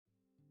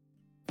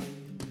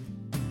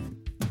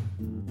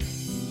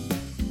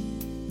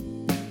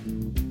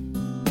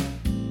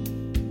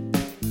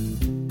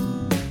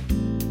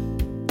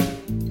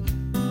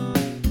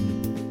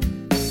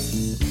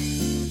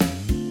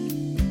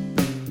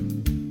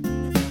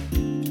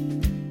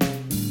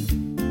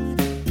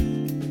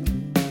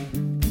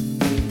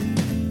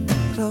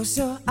Close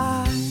your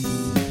eyes,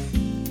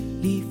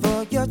 leave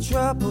all your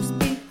troubles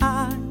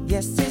behind.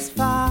 Yes, it's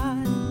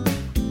fine.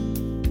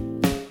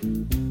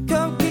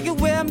 Come kick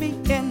it with me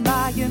in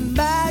my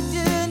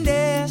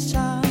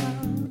imagination.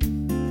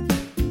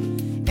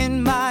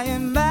 In my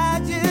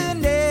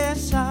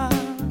imagination.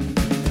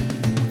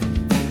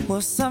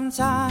 Well,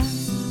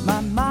 sometimes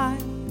my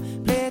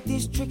mind plays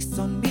these tricks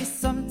on me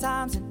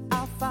sometimes, and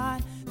I'll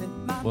find that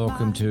my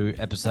Welcome to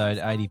episode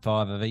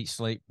 85 of Eat,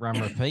 Sleep, Run,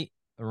 Repeat,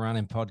 the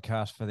running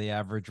podcast for the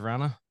average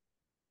runner.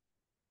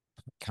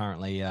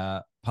 Currently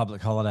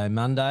public holiday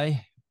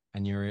Monday,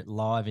 and you're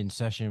live in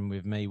session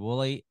with me,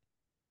 Wooly,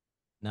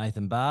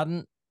 Nathan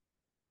Barden,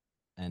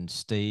 and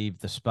Steve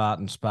the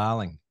Spartan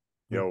Sparling.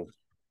 Yo.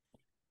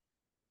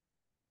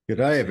 Good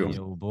day, See everyone.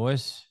 you all,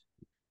 boys.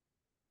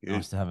 Good.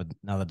 Nice to have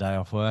another day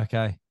off work,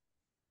 eh?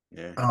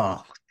 Yeah.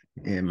 Oh,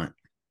 yeah, mate.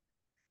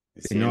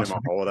 It's Be the end nice, of my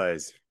mate.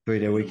 holidays.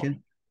 3-day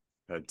weekend.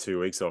 I had 2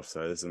 weeks off,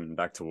 so this is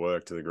back to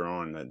work, to the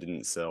grind. That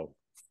didn't sell.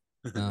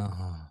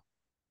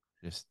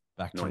 Just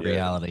back to Not yet.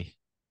 reality.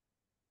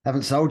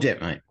 Haven't sold yet,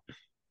 mate.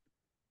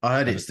 I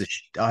heard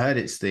Haven't-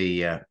 it's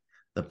the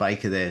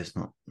baker there's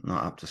not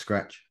up to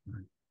scratch.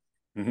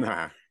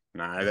 Nah,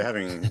 they're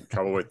having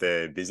trouble with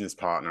their business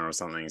partner or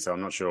something. So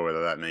I'm not sure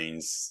whether that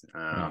means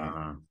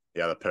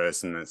the other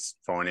person that's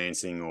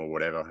financing or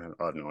whatever.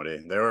 I have no idea.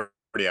 They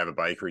already have a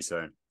bakery,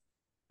 so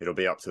it'll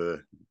be up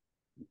to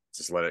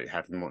just let it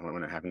happen.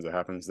 When it happens, it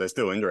happens. They're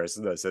still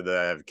interested. They said they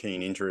have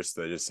keen interest.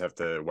 They just have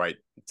to wait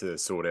to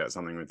sort out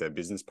something with their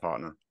business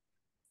partner.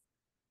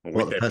 Or What,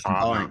 with the their person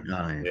partner. buying?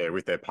 Oh, yeah. Yeah,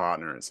 with their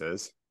partner, it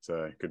says.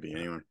 So it could be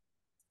anyone.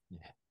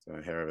 Yeah.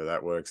 So however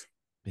that works.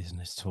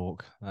 Business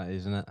talk, that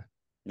isn't it?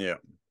 Yeah.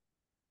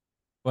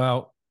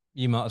 Well,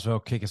 you might as well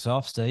kick us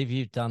off, Steve.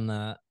 You've done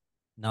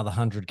another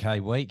 100K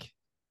week.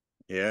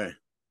 Yeah.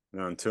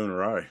 No, 2 in a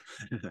row.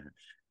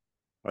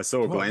 I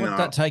saw What Glenn did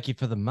that take you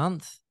for the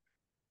month?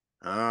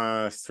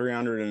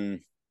 300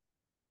 and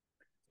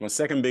my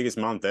second biggest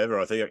month ever.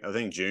 I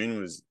think June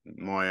was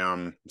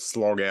my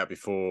slog out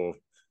before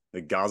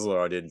the guzzler.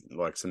 I did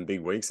like some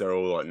big weeks. They're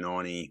all like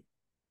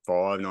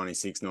 95,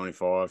 96,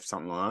 95,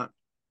 something like that.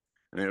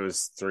 And it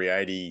was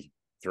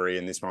 383,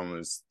 and this one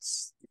was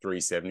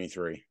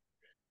 373.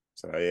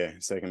 So yeah,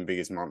 second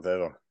biggest month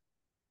ever.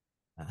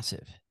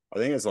 Massive. I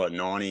think it's like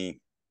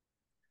 90.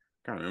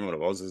 Can't remember what it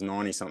was. It was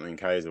 90 something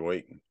Ks a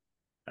week,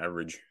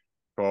 average.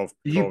 12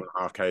 and a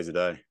half Ks a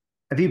day.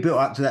 Have you built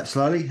up to that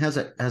slowly? How's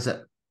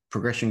that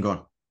progression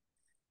gone?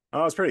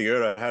 Oh, it's pretty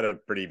good. I had a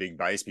pretty big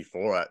base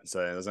before that. So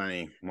there was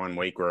only 1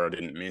 week where I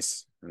didn't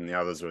miss, and the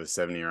others were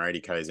 70 or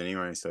 80 Ks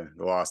anyway. So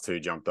the last 2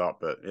 jumped up,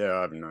 but yeah,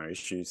 I have no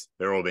issues.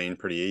 They're all been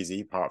pretty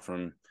easy, apart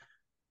from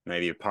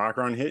maybe a park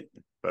run hit,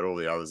 but all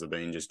the others have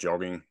been just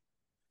jogging.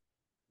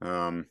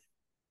 What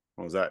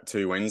was that?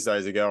 2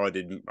 Wednesdays ago,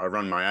 I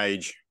run my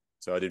age.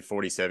 So I did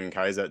 47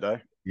 Ks that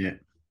day. Yeah.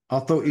 I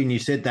thought when you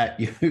said that,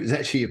 it was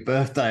actually your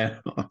birthday.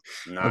 I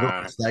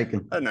got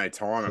mistaken. I had no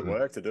time at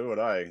work to do it,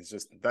 eh? It's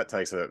just that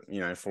takes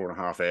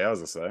 4.5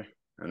 hours or so.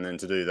 And then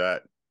to do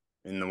that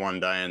in the one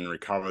day and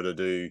recover to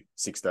do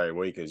 6-day a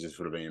week, it just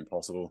would have been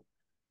impossible.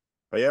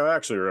 But yeah, I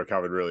actually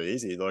recovered really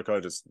easy. Like I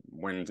just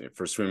went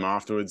for a swim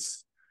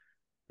afterwards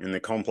in the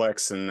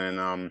complex, and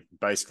then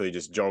basically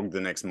just jogged the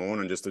next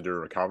morning just to do a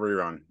recovery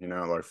run, like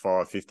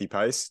 5:50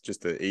 pace,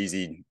 just an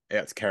easy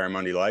out to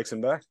Carramundi Lakes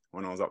and back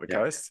when I was up the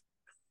coast.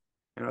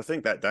 And I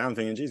think that day I'm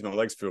thinking, geez, my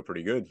legs feel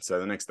pretty good. So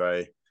the next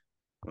day,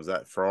 was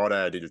that Friday,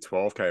 I did a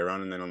 12K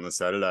run, and then on the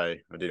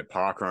Saturday, I did a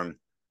park run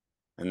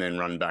and then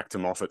run back to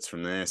Moffat's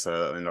from there. So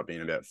that ended up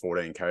being about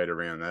 14K to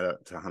round that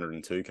up to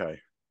 102K.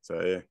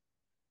 So yeah.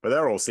 But they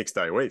were all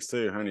 6-day weeks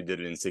too. I only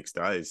did it in 6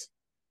 days.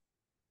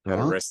 Had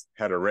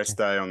a rest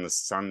day on the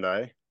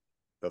Sunday,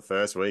 the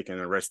first week, and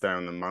a rest day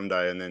on the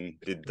Monday, and then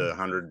did the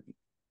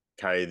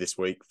 100K this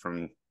week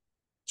from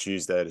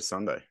Tuesday to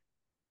Sunday.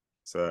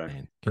 So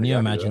Man, can you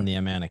imagine the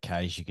amount of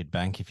Ks you could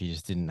bank if you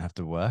just didn't have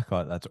to work?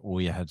 Like that's all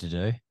you had to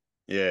do.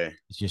 Yeah.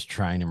 It's just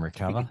train and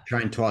recover.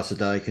 Train twice a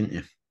day, couldn't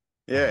you?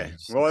 Yeah.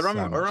 Well, I run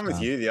with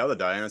done. you the other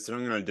day, and I said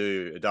I'm going to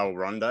do a double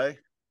run day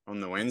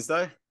on the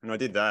Wednesday, and I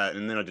did that,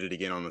 and then I did it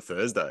again on the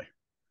Thursday.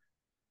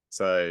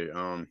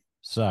 So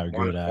So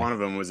good, one of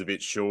them was a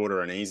bit shorter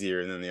and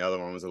easier, and then the other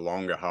one was a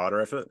longer, harder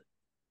effort.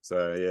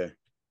 So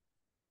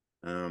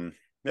yeah,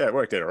 it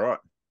worked out all right.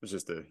 It was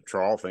just a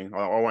trial thing.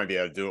 I won't be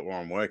able to do it while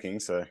I'm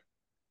working, so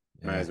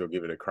may as well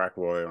give it a crack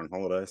while you're on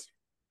holidays.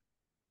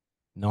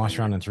 Nice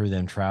running through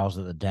them trails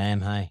at the dam,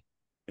 hey?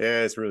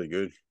 Yeah, it's really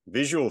good.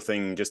 Visual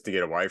thing just to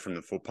get away from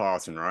the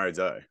footpaths and roads,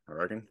 I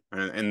reckon.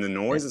 And the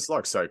noise, it's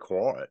like so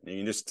quiet. You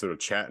can just sort of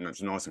chat and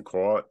it's nice and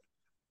quiet.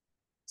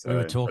 So, we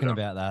were talking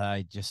about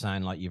that, just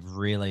saying like you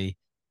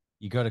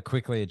got to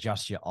quickly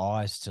adjust your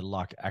eyes to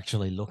like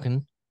actually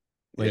looking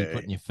where you're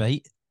putting your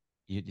feet.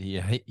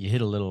 You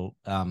hit a little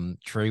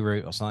tree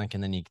root or something,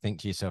 and then you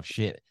think to yourself,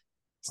 shit,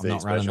 I'm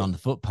not running on the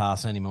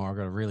footpaths anymore. I've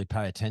got to really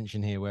pay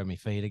attention here where my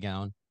feet are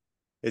going.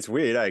 It's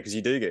weird, because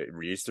you do get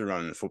used to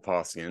running the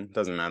footpaths again. It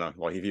doesn't matter.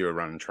 Like if you were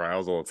running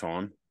trails all the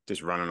time,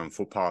 just running on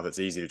footpath, it's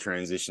easy to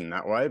transition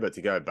that way. But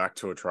to go back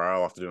to a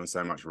trail after doing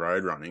so much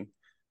road running,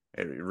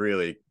 it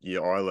really,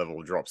 your eye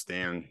level drops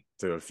down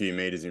to a few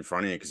meters in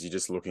front of you because you're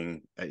just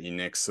looking at your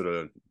next sort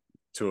of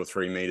 2 or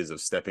 3 meters of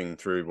stepping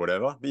through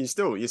whatever. But you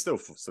still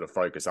sort of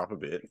focus up a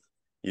bit.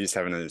 You're just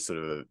having a sort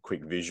of a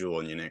quick visual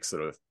on your next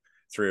sort of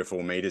 3 or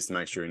 4 meters to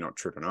make sure you're not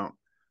tripping up.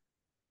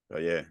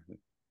 But yeah,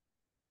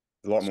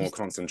 a lot more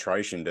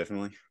concentration,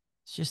 definitely.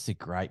 It's just a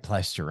great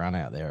place to run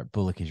out there at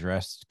Bullock's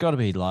Rest. It's got to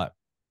be like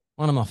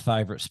one of my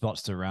favorite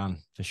spots to run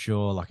for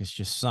sure. Like it's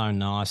just so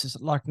nice. It's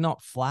like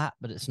not flat,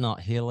 but it's not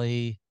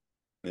hilly.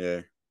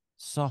 Yeah.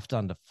 Soft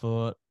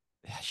underfoot,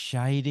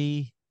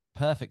 shady,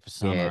 perfect for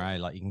summer, Yeah. eh?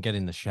 Like you can get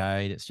in the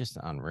shade. It's just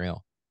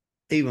unreal.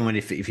 Even when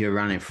if you're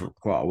running for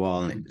quite a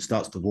while and it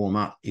starts to warm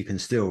up, you're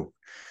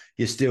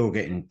still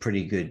getting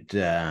pretty good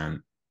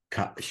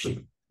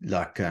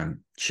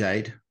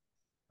shade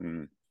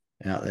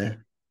out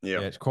there.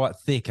 Yeah, it's quite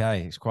thick, eh?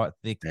 It's quite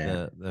thick,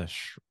 Yeah. the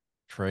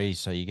trees,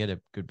 so you get a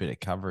good bit of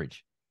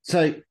coverage.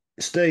 So,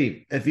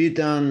 Steve, have you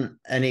done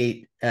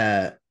any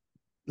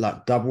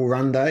like double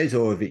run days,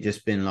 or have it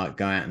just been like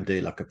go out and do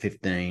like a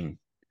 15,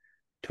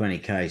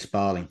 20K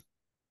sparring?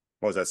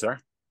 What was that, sir?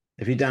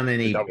 Have you done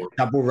any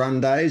double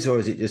run days, or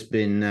has it just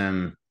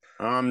been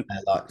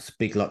like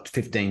big like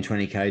 15,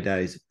 20K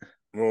days?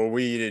 Well,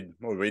 we do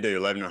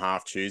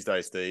 11.5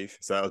 Tuesday, Steve.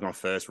 So that was my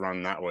first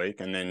run that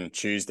week. And then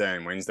Tuesday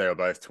and Wednesday were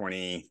both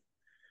 20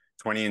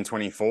 and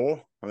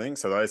 24, I think.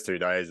 So those 2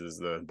 days was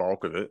the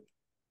bulk of it.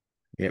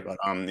 Yeah. But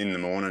in the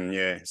morning,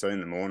 yeah. So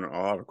in the morning,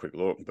 I'll have a quick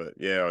look. But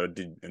yeah, I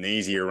did an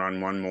easier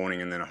run one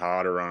morning and then a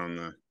harder run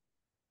on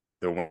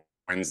the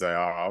Wednesday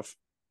off.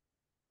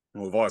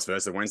 Well, vice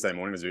versa. Wednesday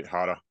morning was a bit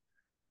harder.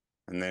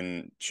 And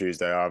then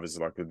Tuesday off was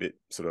like a bit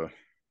sort of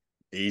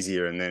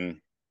easier. And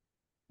then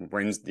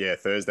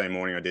Thursday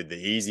morning I did the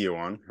easier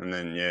one, and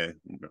then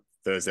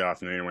Thursday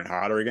afternoon I went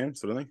harder again,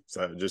 sort of thing.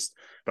 So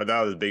but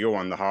that was the bigger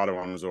one. The harder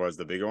one was always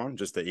the bigger one,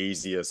 just the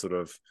easier sort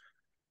of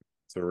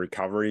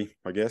recovery,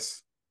 I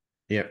guess.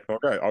 Yeah.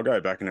 I'll go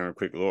back and have a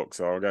quick look.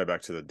 So I'll go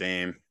back to the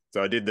dam.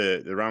 So I did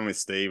the run with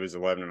Steve was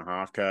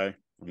 11.5K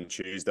on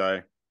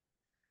Tuesday,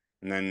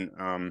 and then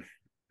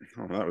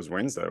that was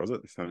Wednesday, was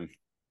it? So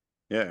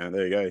yeah,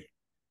 there you go.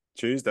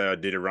 Tuesday, I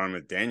did a run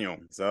with Daniel.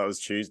 So that was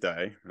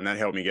Tuesday, and that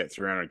helped me get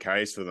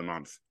 300Ks for the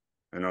month.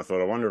 And I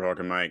thought, I wonder if I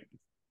can make.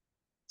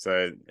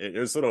 So it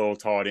was sort of all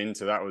tied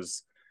into that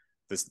was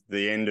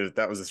the end of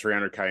that was the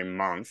 300K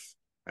month.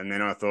 And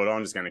then I thought,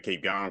 I'm just going to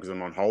keep going because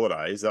I'm on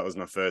holidays. That was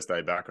my first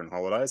day back on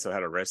holiday. So I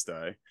had a rest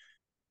day.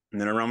 And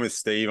then I run with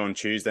Steve on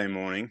Tuesday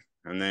morning.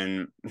 And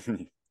then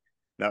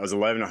that was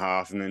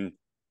 11.5. And then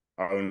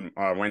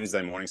on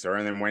Wednesday morning, sorry.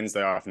 And then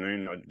Wednesday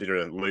afternoon, I did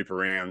a loop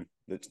around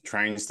the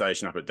train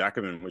station up at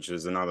Dackerman, which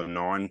is another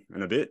 9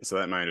 and a bit. So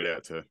that made it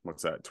out to,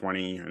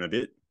 20 and a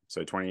bit.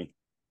 So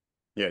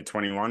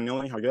 21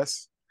 nearly, I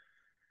guess.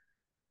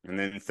 And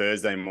then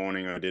Thursday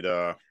morning, I did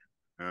a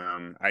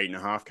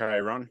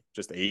 8.5K run,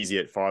 just easy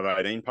at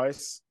 5:18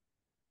 pace.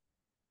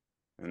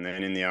 And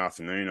then in the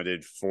afternoon, I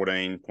did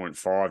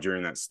 14.5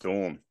 during that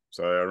storm.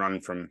 So I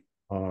run from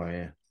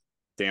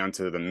down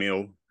to the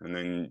mill, and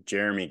then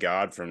Jeremy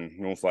Gard from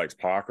North Lakes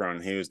Park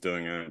Run, he was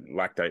doing a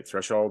lactate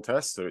threshold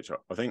test, which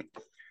I think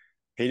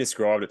he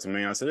described it to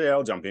me. I said, yeah,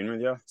 I'll jump in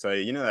with you. So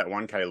you know that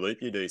 1K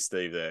loop you do,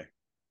 Steve, there?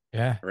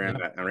 Yeah.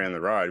 Around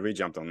the road, we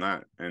jumped on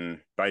that, and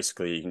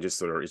basically you can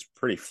just it's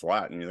pretty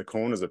flat, and the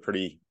corners are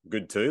pretty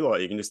good too.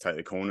 Like you can just take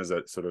the corners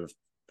at sort of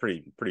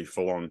pretty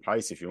full on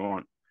pace if you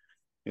want.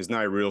 There's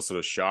no real sort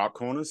of sharp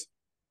corners,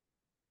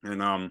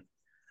 and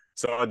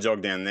so I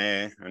jogged down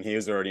there, and he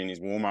was already in his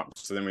warm up.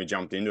 So then we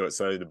jumped into it.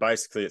 So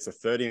basically, it's a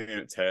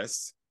 30-minute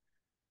test,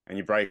 and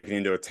you break it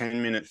into a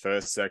 10-minute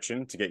first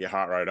section to get your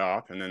heart rate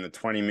up, and then the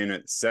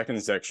 20-minute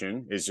second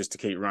section is just to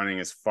keep running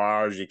as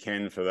far as you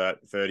can for that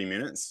 30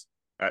 minutes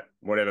at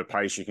whatever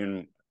pace you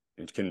can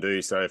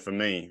do. So for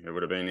me, it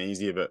would have been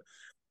easier, but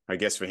I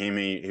guess for him,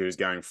 he was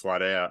going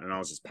flat out, and I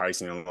was just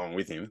pacing along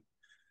with him.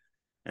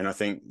 And I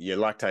think your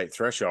lactate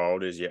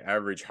threshold is your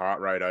average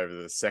heart rate over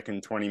the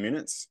second 20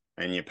 minutes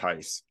and your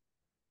pace.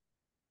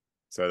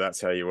 So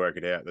that's how you work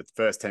it out. The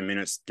first 10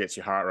 minutes gets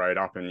your heart rate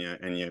up and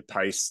your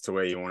pace to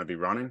where you want to be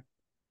running.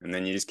 And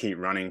then you just keep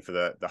running for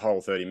the whole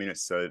 30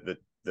 minutes. So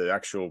the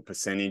actual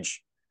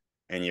percentage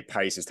and your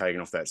pace is taken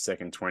off that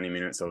second 20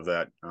 minutes of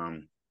that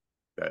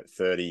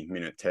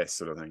 30-minute test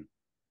sort of thing.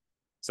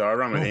 So I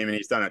run with him, and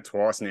he's done it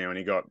twice now, and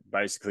he got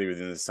basically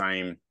within the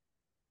same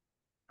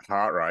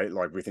heart rate,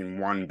 like within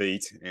 1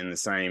 beat, and the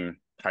same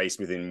pace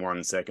within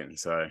 1 second.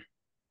 So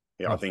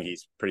I think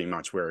he's pretty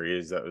much where he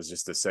is. That was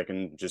just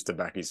to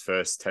back his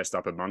first test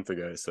up a month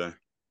ago. So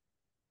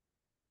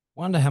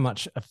wonder how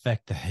much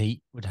effect the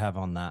heat would have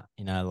on that,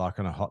 like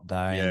on a hot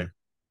day. Yeah.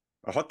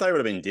 A hot day would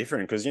have been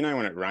different because, when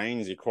it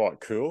rains, you're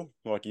quite cool.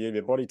 Like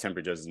your body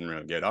temperature doesn't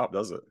really get up,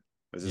 does it?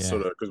 It's just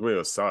sort of because we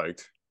were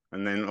soaked.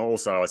 And then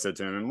also I said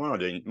to him,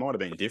 it might have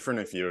been different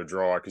if you were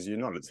dry because you're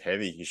not as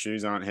heavy. Your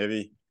shoes aren't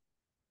heavy,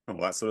 all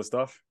that sort of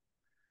stuff.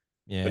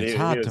 Yeah, but it's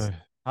hard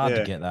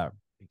to get that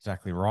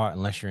exactly right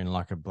unless you're in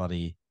like a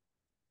bloody,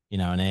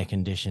 an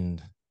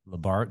air-conditioned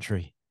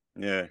laboratory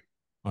Yeah.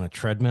 on a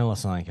treadmill or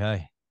something,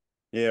 hey?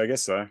 Yeah, I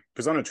guess so.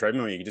 Because on a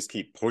treadmill, you can just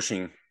keep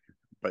pushing.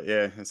 But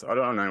yeah, I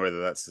don't know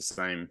whether that's the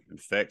same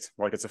effect.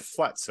 Like it's a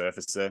flat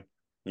surface there.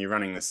 You're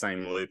running the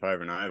same loop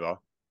over and over.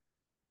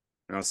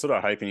 And I was sort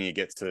of hoping you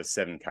get to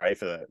 7K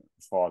for that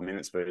 5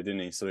 minutes, but it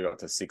didn't. He sort of got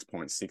to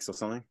 6.6 or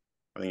something.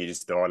 I think he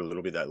just died a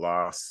little bit that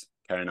last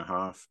K and a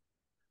half.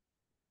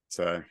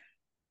 So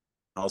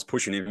I was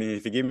pushing him.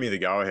 If he gave me the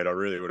go ahead, I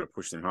really would have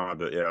pushed him hard.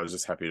 But yeah, I was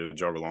just happy to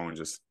jog along and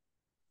just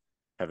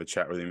have a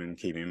chat with him and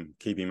keep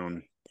him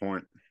on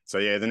point. So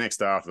yeah, the next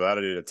day after that,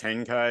 I did a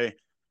 10K,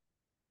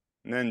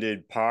 and then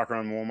did park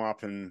run warm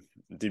up and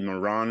did my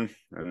run,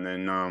 and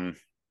then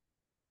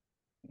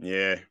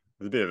yeah, it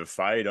was a bit of a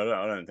fade.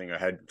 I don't think I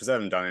had, because I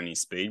haven't done any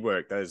speed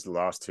work. Those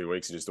last 2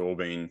 weeks have just all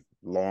been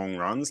long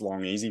runs,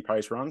 long easy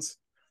pace runs,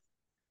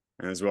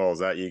 and as well as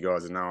that, you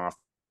guys know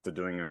after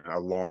doing a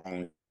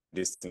long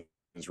distance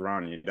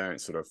run, you don't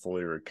sort of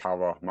fully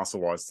recover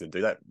muscle wise to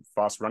do that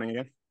fast running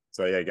again.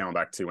 So yeah, going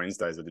back 2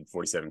 Wednesdays, I did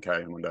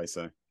 47K in one day.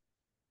 So,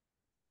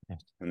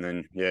 and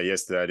then yeah,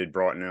 yesterday I did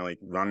Brighton Early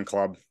Run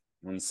Club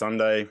on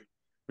Sunday,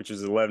 which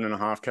is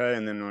 11.5K.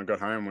 And then I got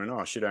home and went,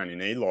 oh shit, I only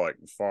need like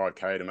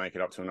 5K to make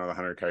it up to another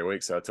 100K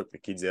week. So I took the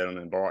kids out on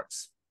their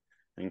bikes,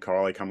 and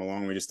Kylie come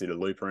along. We just did a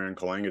loop around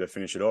Kalanga to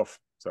finish it off.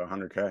 So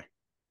 100K.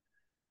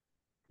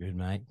 Good,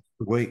 mate.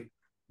 Good week.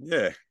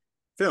 Yeah,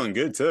 feeling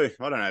good too.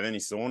 I don't have any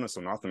soreness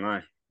or nothing,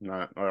 no.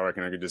 No, I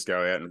reckon I could just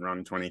go out and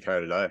run 20K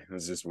today.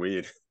 It's just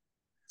weird.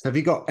 So have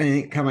you got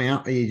anything coming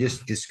up? Are you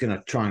just going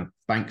to try and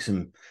bank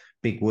some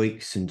big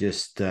weeks and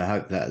just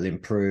hope that'll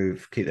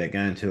improve, keep that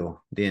going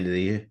till the end of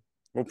the year?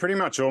 Well, pretty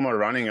much all my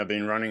running, I've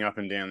been running up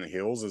and down the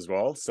hills as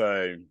well.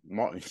 So,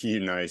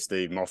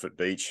 Steve, Moffat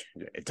Beach,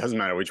 it doesn't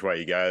matter which way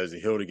you go. There's a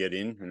hill to get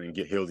in and then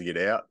hill to get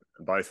out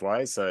both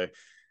ways. So,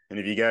 and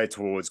if you go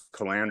towards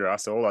Caloundra,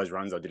 so all those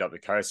runs I did up the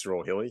coast are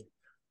all hilly.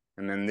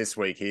 And then this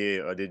week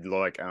here, I did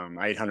like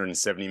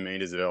 870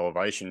 meters of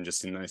elevation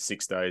just in those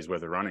 6 days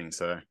worth of running.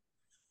 So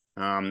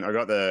I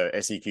got the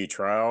SEQ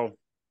Trail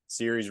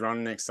Series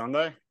run next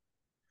Sunday.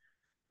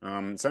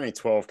 It's only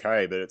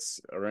 12K, but it's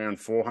around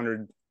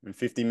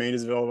 450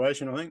 meters of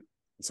elevation, I think.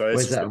 So it's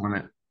Where's that one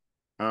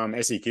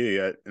at? SEQ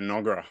at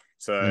Inogra.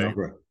 So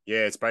Inogra.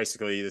 yeah, it's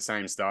basically the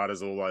same start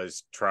as all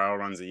those trail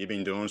runs that you've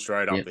been doing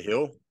straight up the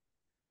hill.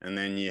 And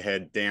then you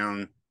head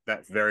down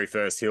that very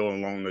first hill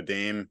along the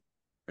dam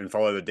and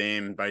follow the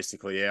dam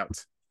basically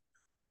out,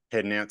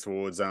 heading out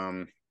towards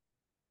sort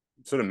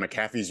of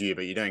McAfee's View,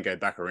 but you don't go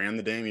back around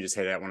the dam. You just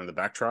head out one of the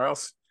back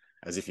trails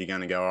as if you're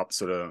going to go up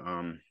sort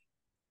of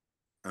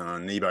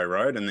Nebo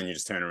Road, and then you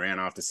just turn around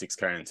after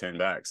 6K and turn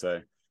back.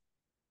 So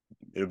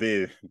it'll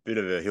be a bit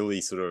of a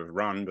hilly sort of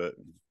run, but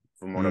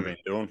from what I've been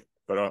doing,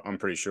 but I'm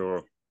pretty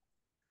sure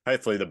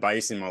hopefully the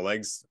base in my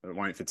legs, it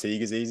won't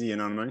fatigue as easy, you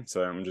know what I mean?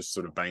 So I'm just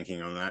sort of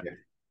banking on that. Yeah.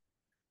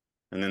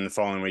 And then the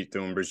following week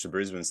doing Bridge to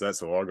Brisbane. So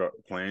that's all I got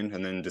planned.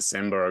 And then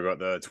December, I got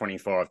the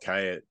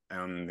 25K at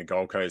the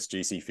Gold Coast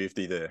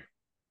GC50 there.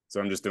 So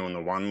I'm just doing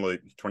the one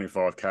loop,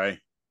 25K.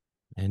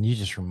 And you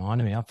just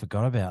reminded me, I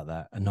forgot about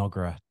that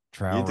Inogra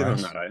Trail You're doing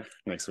race. that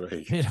next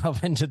week. Yeah,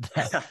 I've entered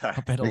that.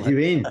 I better Are you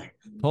in?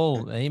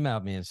 Paul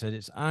emailed me and said,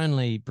 it's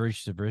only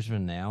Bridge to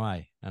Brisbane now,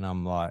 eh? And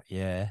I'm like,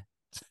 yeah.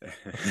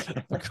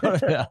 I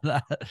forgot about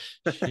that.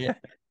 Shit.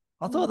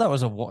 I thought that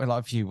was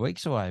a few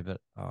weeks away,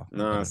 but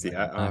no, it's the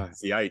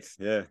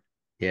 8th.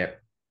 Yeah.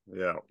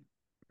 Yeah.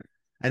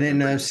 And then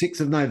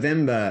 6th of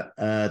November,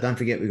 don't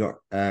forget we got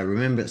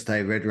Remembrance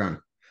Day Red Run.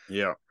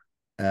 Yeah.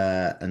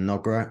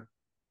 Inogra.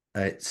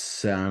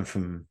 It's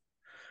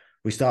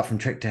we start from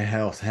Trek to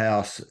Health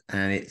House,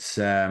 and it's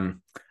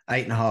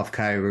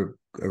 8.5K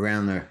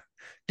around the,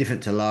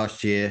 different to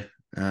last year.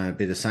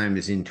 Be the same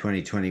as in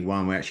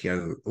 2021. We actually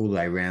go all the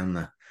way around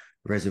the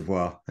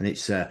reservoir, and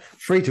it's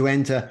free to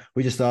enter.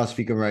 We just ask if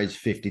you can raise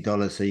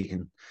 $50 so you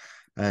can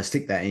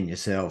stick that in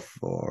yourself,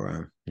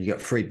 or you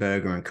got free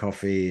burger and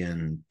coffee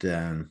and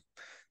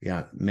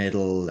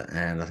medal,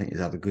 and I think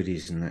there's other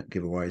goodies in that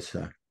giveaway.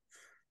 So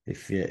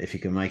if you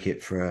can make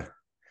it for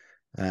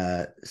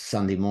a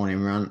Sunday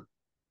morning run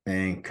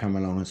and come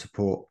along and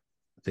support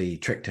the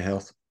Trek to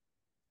Health,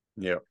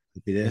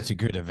 it's a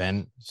good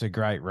event. It's a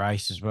great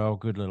race as well.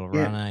 Good little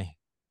run, eh?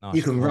 Nice.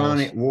 You can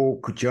run it,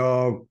 walk,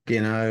 jog,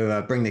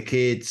 bring the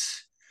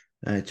kids,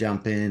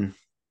 jump in,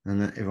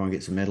 and everyone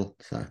gets a medal.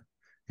 So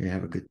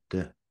have a good,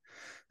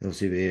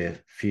 obviously be a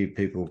few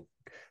people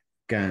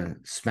go and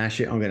smash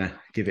it. I'm going to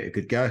give it a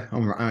good go.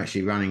 I'm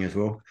actually running as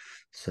well.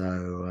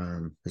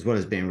 So as well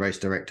as being race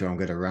director, I'm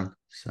going to run.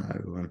 So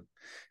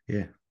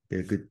be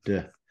a good,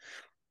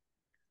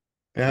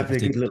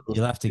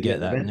 you'll have to get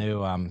that event. New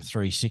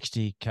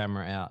 360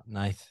 camera out,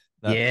 Nath.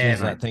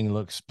 That thing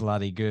looks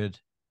bloody good.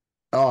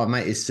 Oh,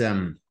 mate, it's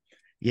I'm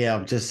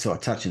just sort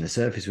of touching the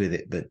surface with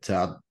it, but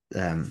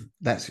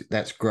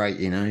that's great.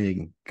 You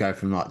can go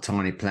from like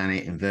Tiny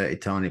Planet,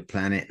 Inverted Tiny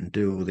Planet, and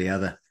do all the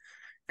other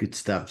good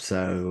stuff.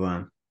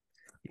 So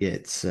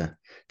it's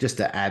just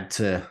to add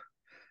to.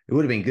 It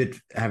would have been good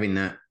having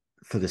that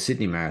for the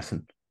Sydney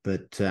Marathon,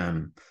 but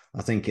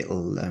I think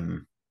it'll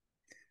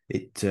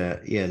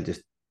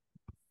just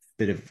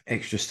bit of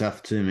extra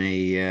stuff to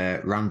me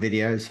run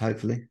videos,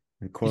 hopefully.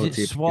 The Is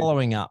quality it of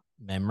swallowing up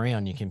memory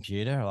on your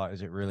computer? Like,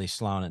 is it really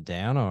slowing it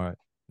down or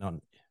not?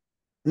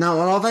 No,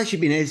 well, I've actually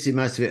been editing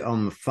most of it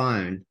on the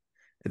phone,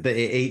 but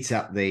it eats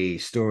up the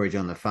storage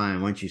on the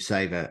phone once you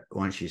save a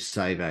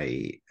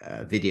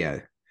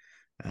video.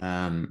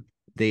 Um,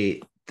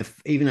 the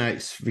even though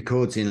it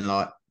records in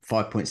like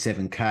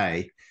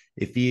 5.7K,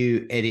 if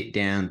you edit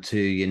down to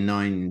your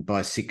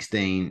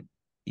 9:16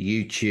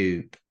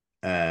 YouTube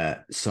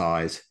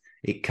size,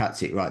 it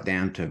cuts it right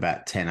down to about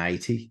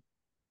 1080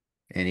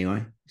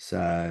 anyway.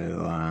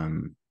 So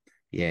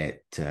yeah,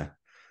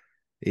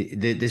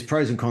 there's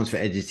pros and cons for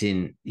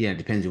editing. Yeah, it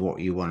depends on what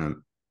you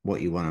want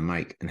to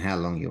make and how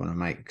long you want to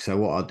make. So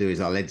what I'll do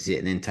is I'll edit it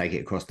and then take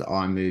it across to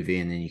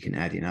iMovie, and then you can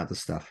add in other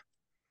stuff.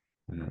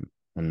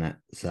 And that.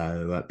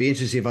 So be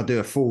interested if I do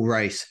a full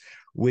race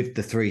with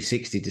the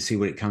 360 to see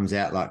what it comes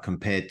out like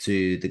compared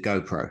to the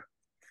GoPro.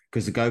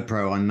 Because the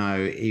GoPro, I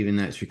know, even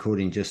though it's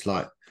recording just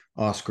like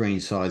our screen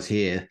size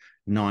here,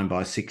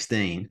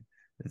 9:16,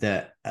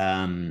 that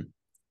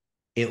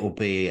it will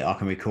be, I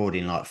can record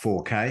in like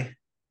 4K,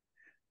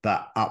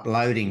 but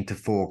uploading to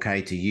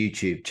 4K to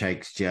YouTube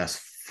takes just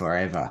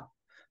forever.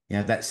 You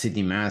know, that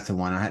Sydney Marathon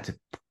one, I had to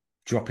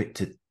drop it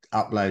to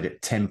upload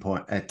at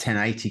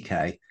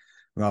 1080K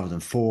rather than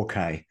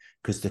 4K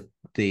because the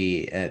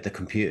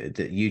computer,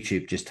 the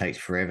YouTube just takes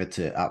forever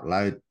to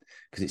upload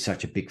because it's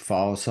such a big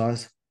file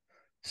size.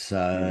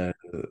 So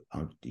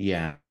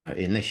yeah,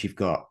 unless you've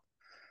got,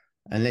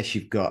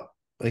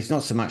 it's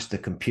not so much the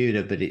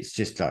computer, but it's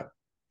just like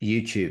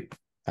YouTube.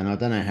 And I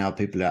don't know how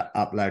people are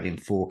uploading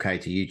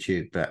 4K to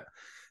YouTube, but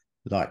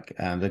like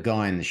the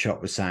guy in the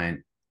shop was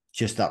saying,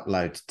 just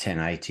upload to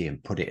 1080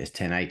 and put it as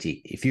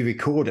 1080. If you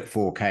record at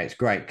 4K, it's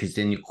great because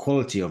then your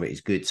quality of it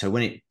is good. So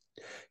when it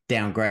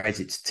downgrades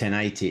it to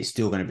 1080, it's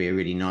still going to be a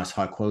really nice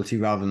high quality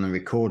rather than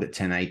record at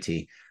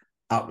 1080,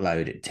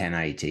 upload at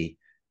 1080,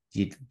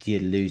 you're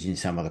losing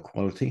some of the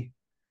quality.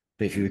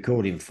 But if you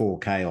record in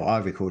 4K or I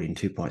record in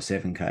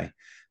 2.7K,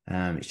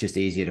 it's just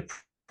easier to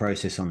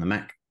process on the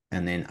Mac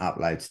and then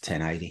upload to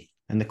 1080.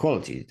 And the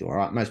quality is all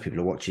right. Most people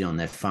are watching on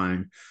their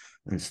phone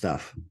and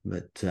stuff.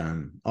 But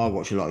I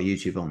watch a lot of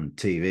YouTube on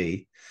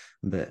TV,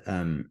 but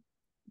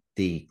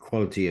the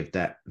quality of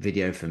that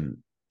video from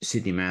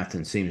Sydney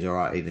Marathon seems all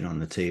right even on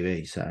the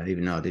TV. So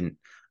even though I didn't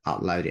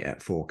upload it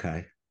at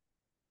 4K.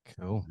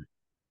 Cool.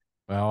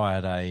 Well, I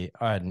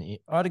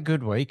had a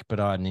good week, but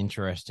I had an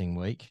interesting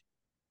week.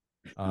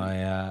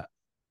 I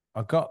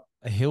got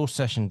a hill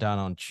session done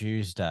on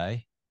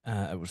Tuesday.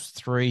 It was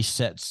 3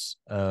 sets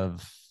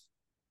of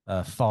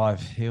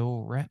 5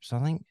 hill reps, I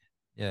think.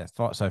 Yeah,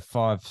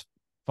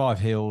 five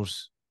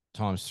hills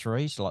times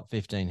 3, so like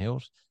 15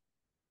 hills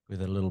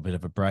with a little bit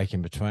of a break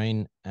in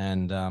between,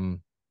 and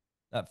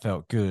that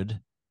felt good.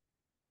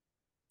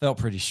 Felt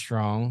pretty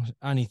strong.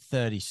 Only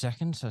 30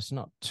 seconds, so it's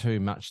not too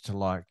much to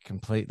like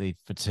completely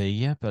fatigue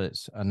you, but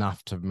it's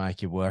enough to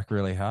make you work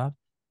really hard.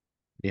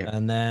 Yeah.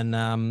 And then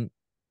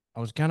I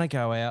was going to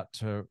go out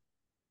to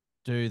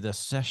do the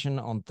session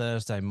on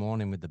Thursday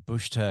morning with the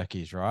bush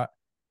turkeys, right?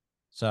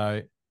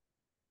 So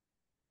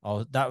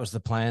that was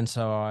the plan.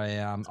 So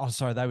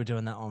sorry, they were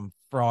doing that on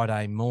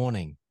Friday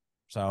morning.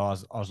 So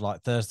I was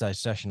like, Thursday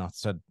session, I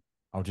said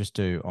I'll just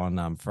do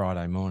on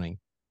Friday morning.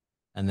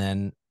 And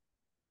then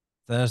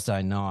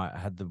Thursday night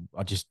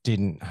I just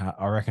didn't,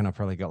 I reckon I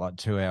probably got like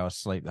 2 hours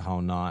sleep the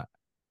whole night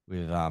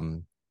with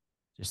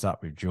just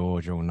up with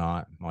George all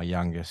night, my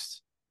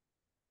youngest.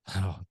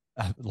 Oh,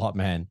 like,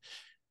 man,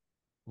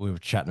 we were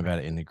chatting about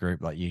it in the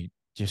group. Like, you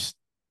just,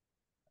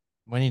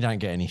 when you don't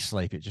get any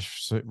sleep, it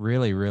just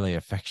really, really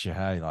affects you.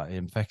 Hey, like,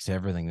 it affects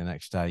everything the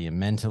next day. You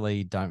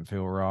mentally don't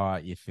feel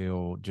right. You'd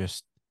feel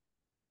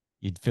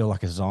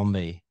like a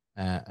zombie.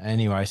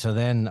 Anyway, so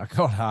then I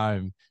got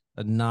home,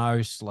 had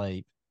no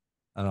sleep,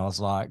 and I was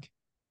like,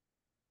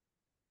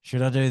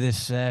 should I do this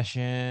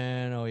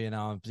session? Or,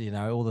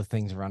 all the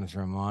things running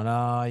through my mind. Oh,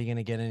 are you going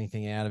to get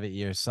anything out of it?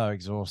 You're so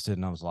exhausted.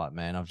 And I was like,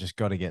 man, I've just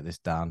got to get this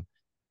done.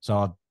 So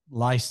I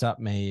laced up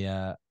me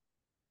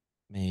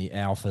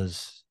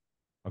alphas.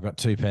 I've got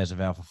 2 pairs of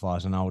alpha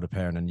flies, an older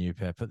pair and a new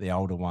pair. Put the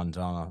older ones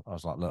on. I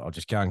was like, look, I'll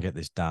just go and get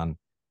this done.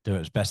 Do it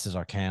as best as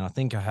I can. I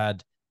think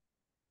it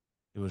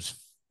was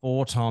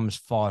 4 times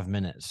 5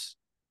 minutes.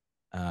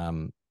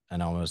 And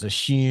I was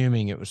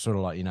assuming it was sort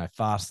of like,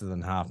 faster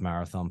than half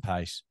marathon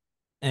pace.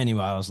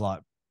 Anyway, I was like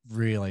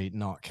really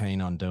not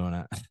keen on doing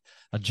it.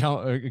 I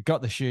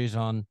got the shoes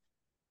on,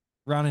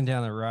 running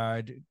down the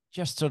road,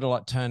 just sort of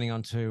like turning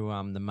onto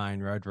the main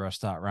road where I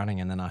start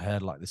running, and then I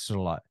heard like this sort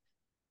of like,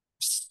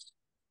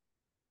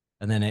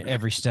 and then at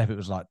every step it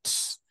was like,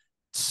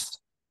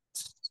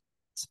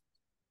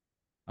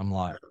 I'm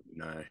like,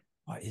 no,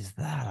 what is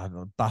that? I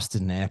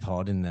busted an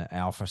AirPod in the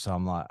Alpha, so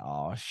I'm like,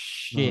 oh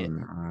shit. Oh,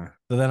 no.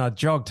 So then I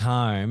jogged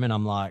home, and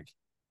I'm like,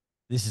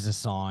 this is a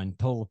sign.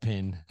 Pull the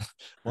pin,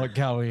 like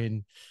go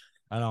in.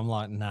 And I'm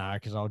like, nah,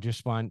 because I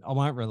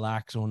won't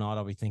relax all night.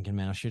 I'll be thinking,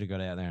 man, I should have got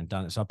out there and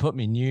done it. So I put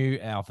my new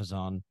alphas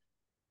on,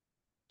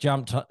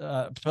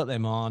 put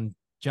them on,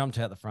 jumped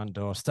out the front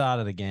door,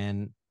 started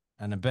again.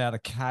 and about a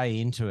K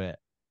into it,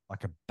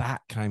 like a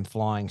bat came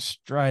flying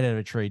straight out of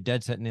a tree,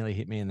 dead set, nearly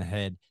hit me in the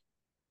head,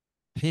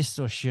 pissed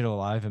or shit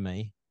all over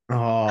me.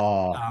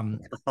 Oh,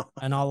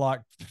 And I like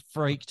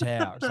freaked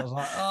out. So I was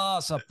like, oh,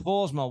 so I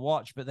paused my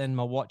watch, but then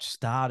my watch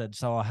started.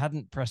 So I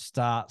hadn't pressed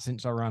start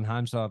since I run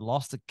home. So I'd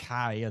lost a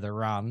K of the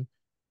run.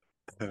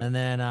 And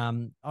then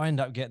I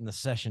ended up getting the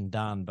session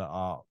done. But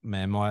oh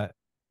man, my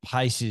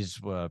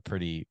paces were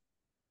pretty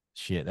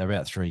shit. They're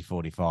about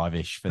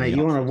 3:45-ish for mate, the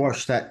you want to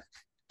watch that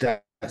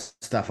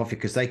stuff off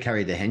because they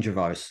carry the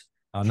Hendra.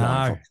 I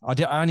know. I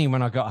did only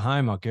when I got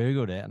home, I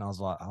Googled it and I was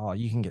like, oh,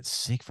 you can get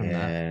sick from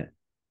that. Yeah.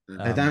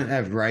 They don't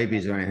have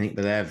rabies or anything,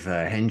 but they have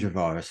Hendra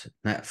virus.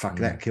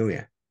 That kill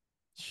you.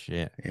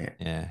 Shit. Yeah.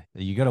 Yeah.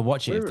 You got to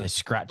watch it if they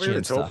scratch you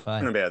and stuff. We were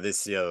talking about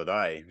this the other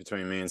day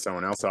between me and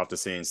someone else after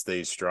seeing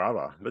Steve's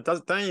Strava. But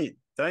don't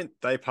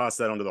they pass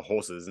that onto the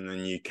horses and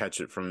then you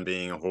catch it from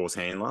being a horse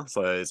handler?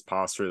 So it's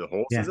passed through the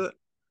horse, is it?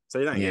 So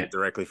you don't get it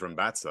directly from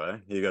bats though.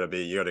 You got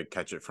to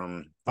catch it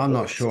from. I'm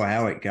not sure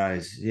how it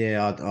goes.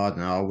 Yeah, I don't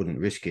know. I wouldn't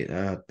risk it.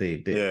 I'd be a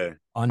bit. Yeah,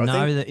 I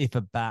know that if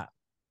a bat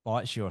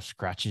bites you or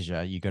scratches you,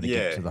 you got to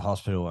get to the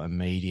hospital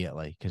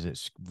immediately because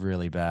it's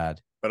really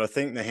bad. But I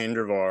think the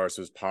Hendra virus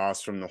was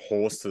passed from the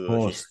horse to the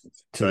horse.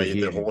 So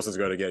the horse has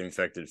got to get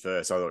infected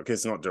first. I thought because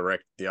it's not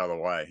direct the other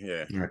way.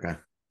 Yeah. Okay.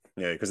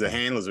 Yeah, because the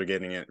handlers were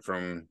getting it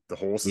from the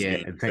horses. Yeah,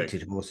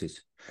 infected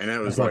horses. And it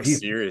was like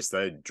serious.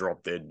 They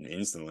dropped dead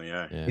instantly.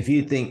 Yeah. If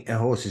you think a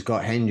horse has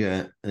got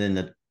Hendra,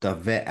 then the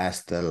vet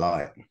has to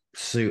like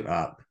suit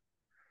up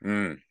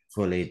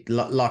fully,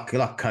 like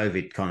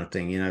COVID kind of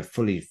thing. You know,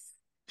 fully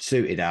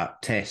suited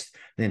up, test,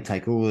 then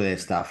take all their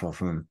stuff off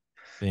them.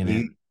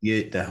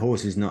 The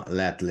horse is not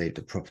allowed to leave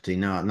the property.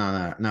 No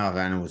other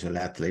animals are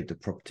allowed to leave the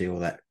property. All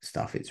that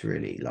stuff. It's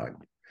really like,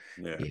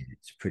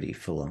 it's pretty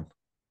full on.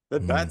 The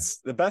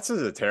bats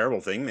is a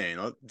terrible thing, man.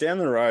 Like, down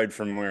the road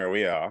from where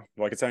we are,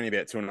 like it's only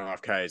about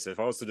 2.5 Ks. So if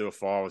I was to do a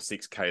 5 or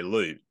 6 K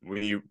loop,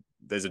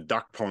 there's a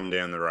duck pond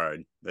down the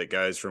road that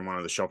goes from one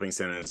of the shopping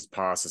centres,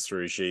 passes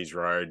through Shees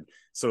Road,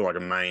 sort of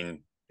like a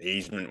main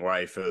easement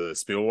way for the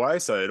spillway.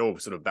 So it all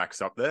sort of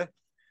backs up there.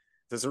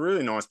 So it's a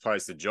really nice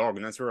place to jog,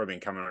 and that's where I've been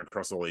coming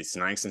across all these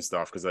snakes and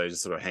stuff because they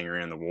just sort of hang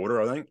around the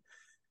water, I think.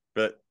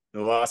 But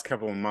the last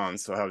couple of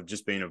months, I have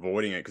just been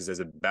avoiding it because there's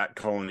a bat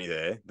colony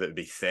there that would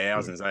be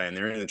thousands, and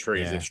they're in the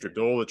trees. They've stripped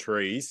all the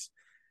trees.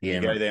 Yeah,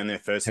 you go down there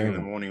first thing in the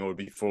morning or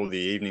before the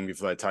evening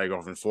before they take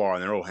off and fly,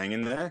 and they're all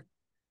hanging there,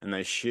 and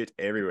they shit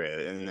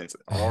everywhere, and it's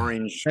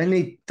orange. They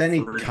need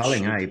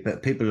culling,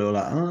 But people are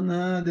like, oh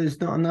no, there's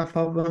not enough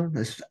of them.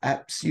 There's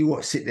apps.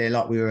 You sit there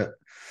like we were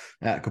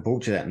at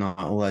Caboolture that night,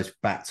 all those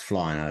bats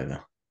flying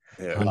over.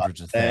 Yeah.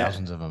 Hundreds of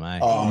thousands of them, eh?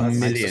 Oh,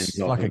 millions.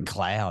 Like a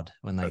cloud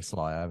when they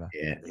fly over.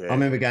 Yeah. I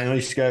remember I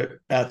used to go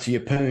out to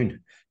Yeppoon.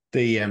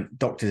 The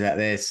doctors out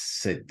there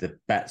said the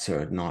bats are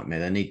a nightmare.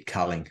 They need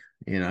culling.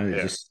 You know,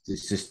 it's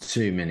just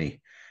too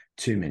many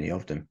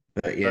of them.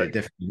 But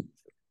definitely.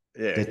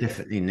 Yeah, they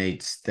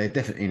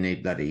definitely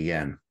need bloody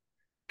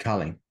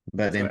culling.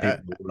 But then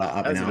people were like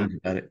up in arms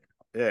about it.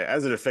 Yeah,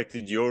 as it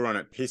affected your run,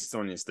 it pissed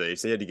on you, Steve.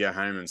 So you had to go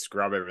home and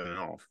scrub everything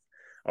off.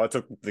 I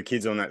took the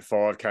kids on that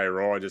 5K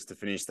ride just to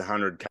finish the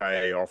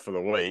 100K off for the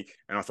week.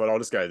 And I thought I'll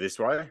just go this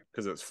way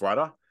because it's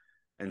flatter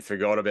and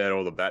forgot about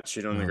all the bat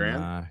shit on the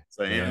ground. No.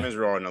 So Emma's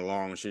riding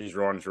along. She's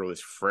riding through all this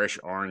fresh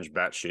orange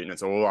bat shit and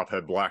it's all up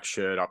her black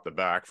shirt up the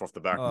back, off the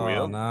back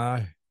wheel.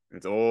 No.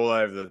 It's all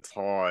over the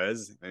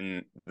tyres.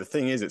 And the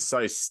thing is, it's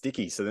so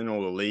sticky. So then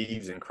all the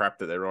leaves and crap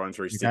that they're riding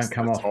through sticks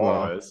to the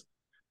tyres.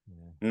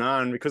 No,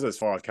 and because it's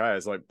 5K,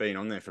 it's like been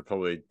on there for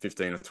probably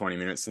 15 or 20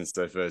 minutes since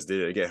they first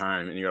did it. You get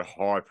home and you got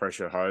a high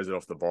pressure hose it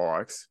off the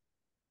bikes,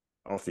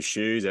 off the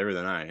shoes,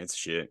 everything, eh? It's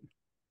shit.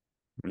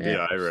 I'm a bit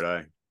over it,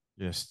 eh?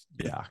 Just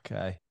yuck,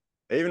 eh?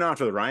 Even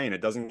after the rain,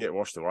 it doesn't get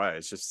washed away.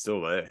 It's just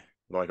still there.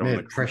 Like on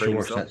the pressure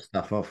wash that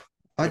stuff off.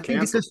 I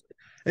think it's just,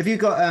 have you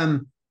got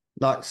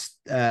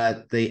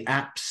the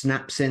app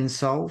SnapSend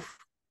Solve?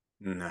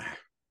 No.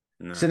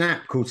 It's an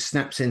app called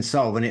SnapSend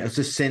Solve, and it'll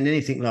just send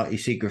anything like you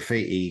see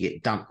graffiti, you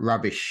get dumped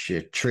rubbish,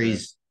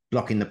 trees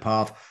blocking the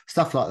path,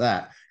 stuff like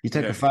that. You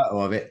take a photo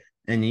of it,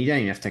 and you don't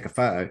even have to take a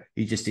photo.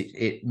 You just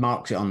it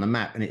marks it on the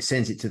map, and it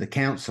sends it to the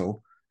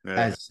council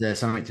as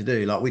something to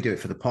do. Like we do it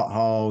for the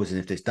potholes, and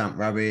if there's dumped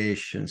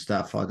rubbish and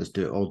stuff, I just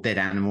do it. Or dead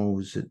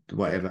animals,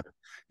 whatever.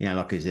 You know,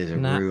 like if there's a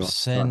roo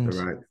off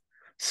the road.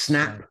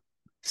 Snap,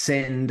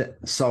 send,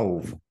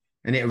 solve.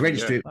 And it'll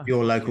register it with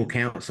your local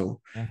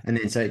council. And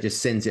then so it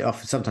just sends it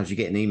off. Sometimes you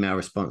get an email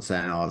response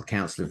saying, the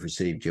council have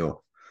received your...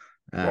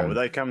 would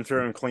they come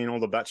through and clean all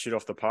the bat shit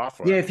off the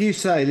pathway? Yeah, if you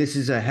say this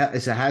is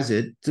it's a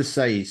hazard, just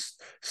say he's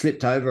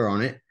slipped over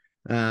on it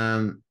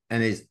and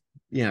there's,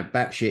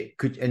 bat shit.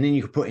 And then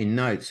you could put in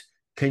notes,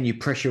 can you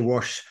pressure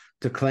wash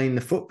to clean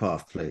the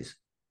footpath, please?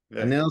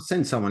 Yeah. And they'll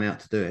send someone out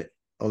to do it.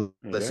 Or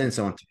they'll send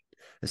someone to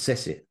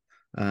assess it.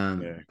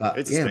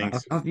 But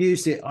I've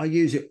used it. I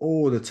use it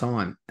all the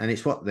time, and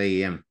it's what we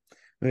had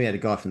a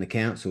guy from the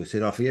council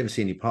said, if you ever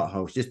see any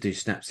potholes, just do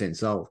SnapSend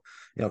Solve.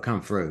 It'll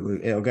come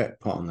through. It'll get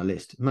put on the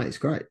list, mate. It's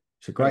great.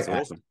 It's a great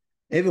app. Awesome.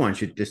 Everyone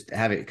should just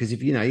have it, because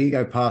if you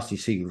go past, you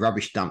see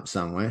rubbish dump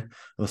somewhere,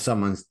 or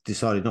someone's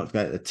decided not to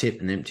go to the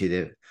tip and empty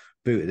their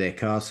boot of their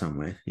car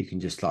somewhere, you can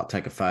just like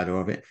take a photo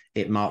of it.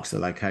 It marks the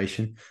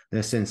location.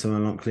 They'll send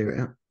someone along, clear it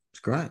out. It's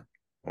great.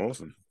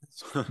 Awesome.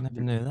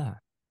 Never knew that.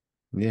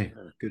 Yeah,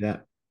 good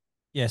app.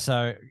 Yeah,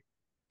 so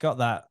got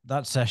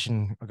that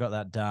session. I got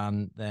that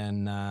done.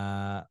 Then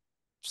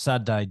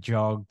Saturday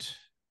jogged,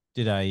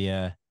 did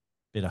a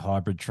bit of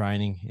hybrid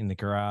training in the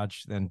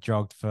garage. Then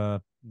jogged for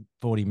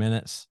 40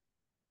 minutes.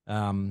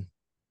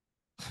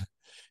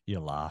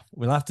 You'll laugh.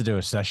 We'll have to do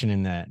a session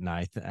in there,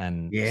 Nath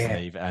and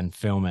Steve, and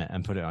film it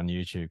and put it on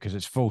YouTube, because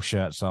it's full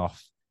shirts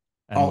off.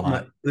 And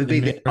ultimate, it would be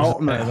the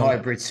ultimate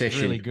hybrid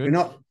session. Really good.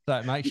 So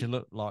it makes you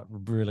look like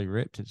really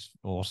ripped. It's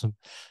awesome.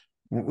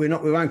 We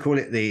won't call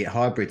it the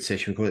hybrid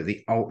session. We call it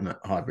the ultimate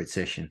hybrid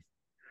session.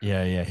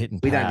 Yeah, hitting.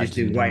 We don't just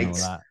do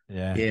weights.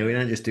 Yeah, we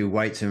don't just do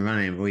weights and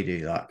running. We do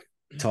like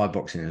Thai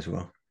boxing as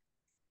well.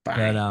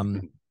 Bang.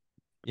 But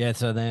yeah.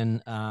 So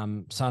then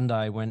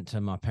Sunday went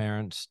to my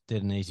parents,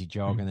 did an easy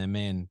jog, and then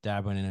me and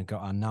Dad went in and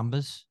got our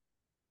numbers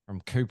from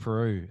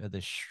Cooperoo at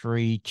the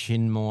Sri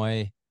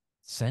Chinmoy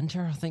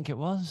Center. I think it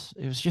was.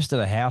 It was just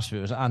at a house, but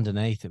it was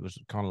underneath. It was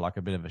kind of like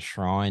a bit of a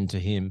shrine to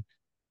him.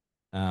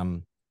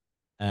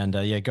 And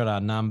got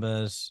our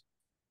numbers,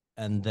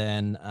 and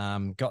then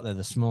got there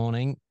this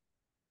morning,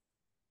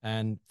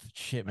 and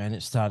shit, man,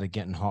 it started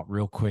getting hot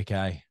real quick,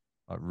 like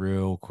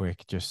real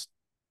quick. Just,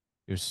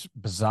 it was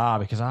bizarre,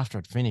 because after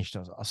I'd finished,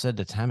 I said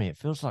to Tammy, it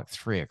feels like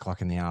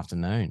 3:00 in the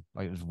afternoon.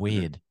 Like, it was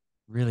weird.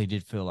 Really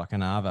did feel like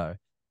an arvo.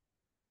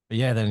 But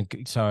yeah, then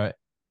so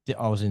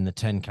I was in the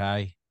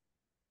 10K.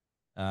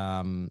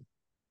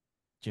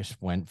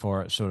 Just went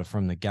for it sort of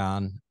from the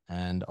gun,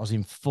 and I was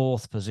in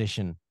 4th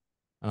position.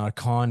 And I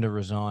kind of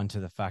resigned to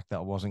the fact that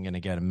I wasn't going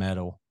to get a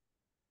medal.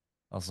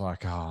 I was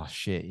like, oh,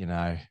 shit,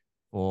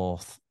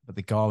 4th. But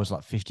the guy was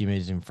like 50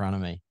 meters in front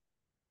of me.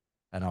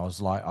 And I was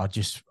like,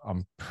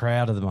 I'm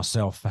proud of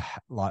myself for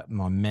like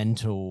my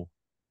mental.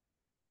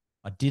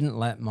 I didn't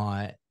let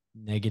my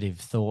negative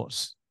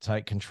thoughts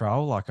take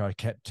control. Like, I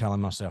kept telling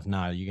myself,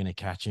 no, you're going to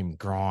catch him,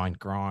 grind.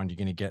 You're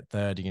going to get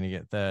third.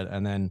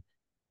 And then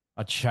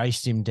I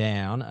chased him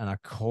down and I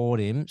caught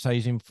him. So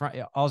he's in front.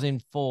 I was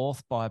in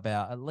 4th by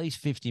about at least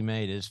 50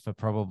 meters for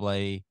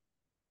probably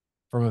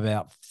from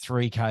about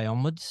 3K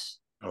onwards.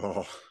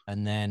 Oh.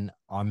 And then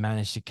I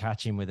managed to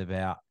catch him with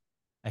about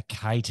a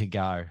K to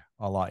go.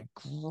 I like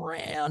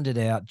grounded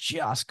out,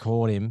 just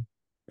caught him.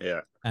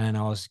 Yeah. And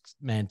I was,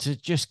 man, to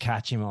just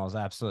catch him, I was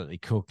absolutely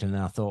cooked. And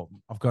then I thought,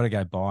 I've got to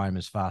go by him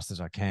as fast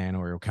as I can,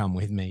 or he'll come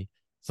with me.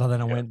 So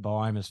then I went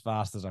by him as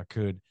fast as I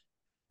could,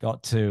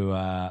 got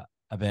to,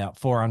 about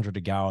 400 to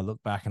go. I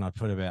looked back and I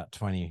put about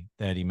 20,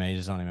 30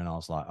 meters on him, and I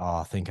was like, oh,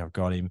 I think I've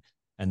got him.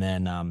 And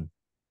then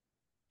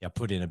I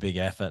put in a big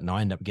effort, and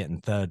I ended up getting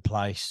 3rd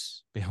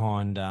place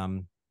behind,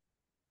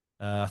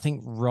 I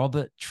think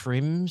Robert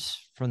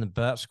Trims from the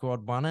Burt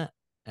squad won it,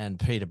 and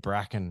Peter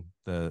Bracken,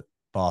 the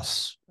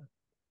boss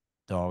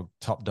dog,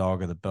 top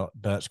dog of the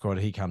Burt squad,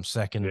 he comes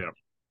 2nd. Yeah.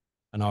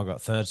 And I got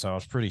 3rd. So I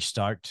was pretty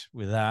stoked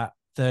with that.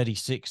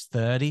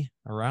 36:30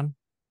 a run.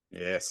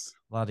 Yes.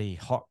 Bloody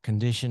hot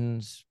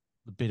conditions,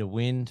 a bit of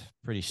wind,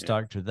 pretty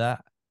stoked with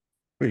that.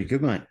 Pretty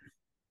good, mate.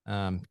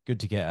 Good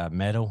to get a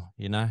medal,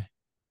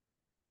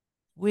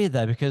 Weird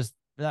though, because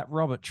that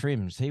Robert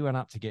Trims, he went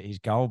up to get his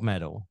gold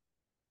medal,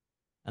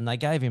 and they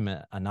gave him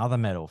another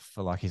medal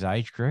for like his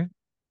age group.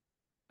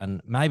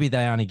 And maybe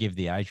they only give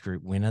the age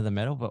group winner the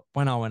medal. But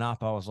when I went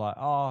up, I was like,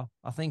 oh,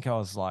 I think I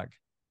was like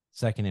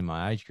 2nd in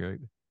my age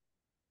group.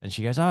 And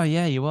she goes, oh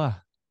yeah, you were.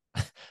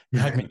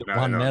 Gave me the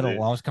one medal.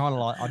 Dude. I was kind of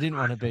like, I didn't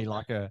want to be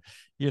like like,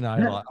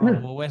 oh,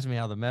 well, where's my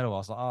other medal? I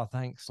was like, oh,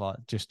 thanks. Like,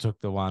 just took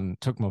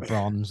my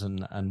bronze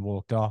and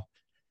walked off.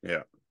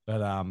 Yeah.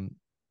 But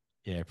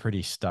yeah,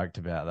 pretty stoked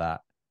about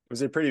that.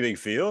 Was it a pretty big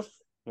field?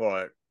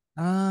 Like,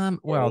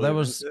 well, there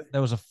was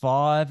a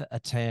 5, a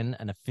 10,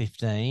 and a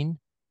 15,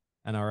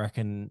 and I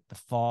reckon the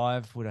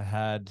 5 would have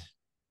had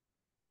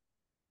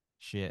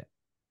shit.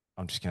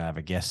 I'm just gonna have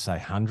a guess, say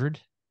 100.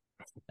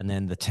 And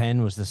then the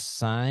 10 was the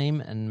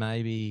same, and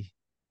maybe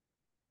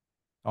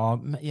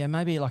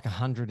maybe like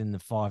 100 in the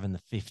 5 and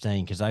the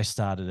 15, because they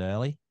started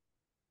early.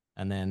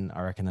 And then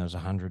I reckon there was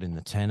 100 in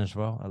the 10 as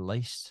well, at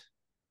least.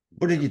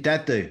 What did your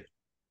dad do?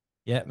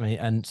 Yeah, me.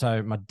 And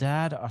so my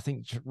dad, I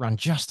think, ran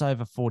just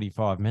over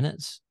 45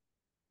 minutes.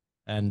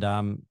 And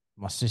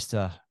my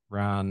sister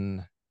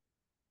ran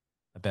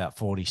about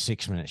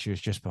 46 minutes. She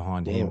was just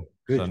behind him.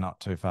 Good. So not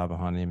too far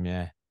behind him,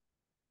 yeah.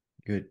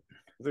 Good. It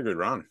was a good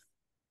run.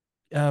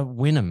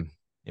 Wynnum,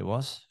 it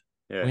was.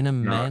 Yeah.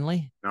 Wynnum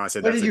Manly. No, I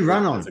said where did you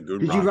run on?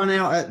 Did you run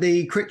out at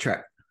the crick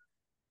track?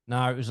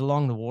 No, it was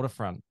along the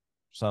waterfront.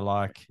 So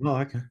like,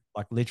 okay.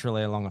 Like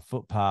literally along a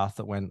footpath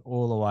that went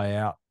all the way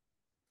out,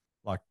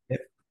 like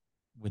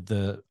with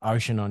the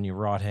ocean on your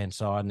right-hand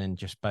side, and then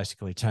just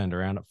basically turned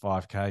around at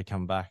 5K,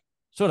 come back.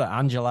 Sort of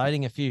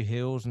undulating, a few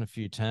hills and a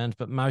few turns,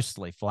 but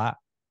mostly flat.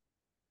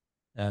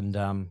 And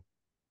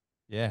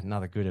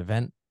another good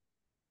event.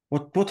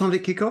 What time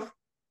did it kick off?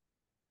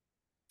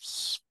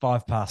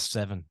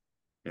 7:05.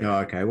 Oh,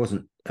 okay. It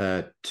wasn't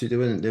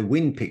the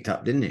wind picked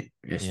up, didn't it?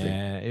 Yesterday.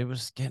 Yeah, it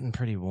was getting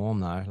pretty warm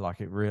though.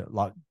 Like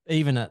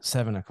even at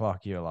 7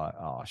 o'clock, you're like,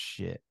 oh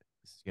shit,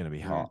 this is gonna be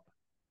hot.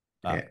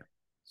 But Yeah.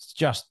 it's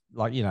just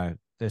like,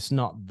 it's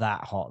not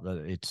that hot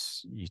that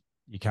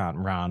you can't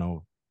run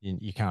or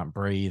you can't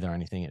breathe or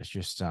anything. It's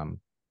just a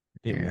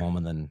bit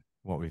warmer than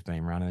what we've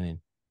been running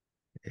in.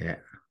 Yeah.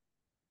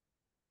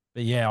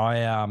 But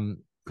yeah,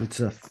 Good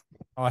stuff.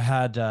 I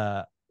had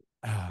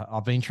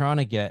I've been trying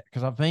to get,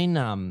 because I've been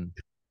I'm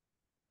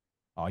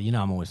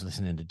always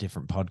listening to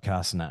different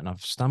podcasts and that, and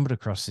I've stumbled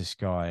across this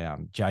guy,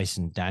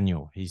 Jason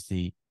Daniel. He's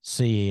the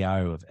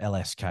CEO of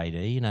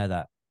LSKD. You know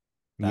that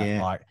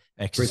like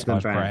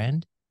exercise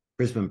brand.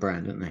 Brisbane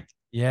brand, isn't they?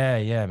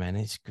 Yeah, man.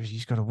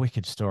 He's got a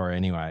wicked story.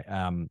 Anyway,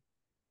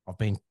 I've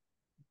been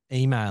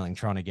emailing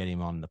trying to get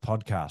him on the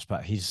podcast,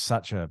 but he's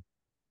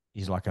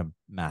like a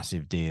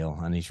massive deal,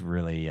 and he's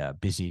really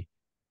busy.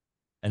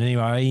 And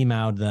anyway, I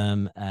emailed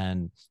them,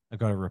 and I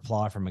got a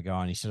reply from a guy,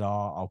 and he said,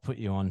 "Oh, I'll put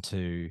you on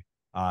to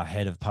our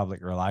head of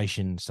public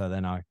relations." So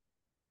then I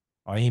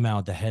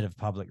emailed the head of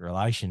public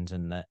relations,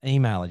 and the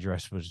email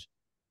address was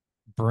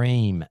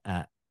Bream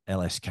at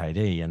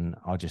LSKD, and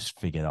I just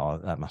figured, oh,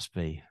 that must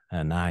be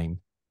her name,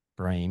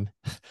 Bream,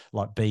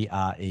 like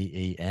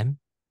BREEM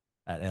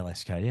at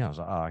LSKD. I was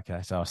like, oh,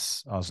 okay. So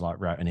I was like,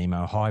 wrote an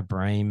email, hi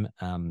Bream,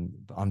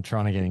 I'm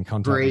trying to get in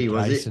contact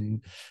with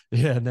Jason.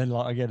 Yeah, and then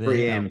like I get an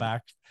email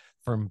back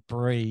from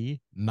Bree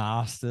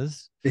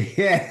Masters.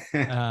 Yeah.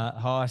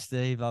 Hi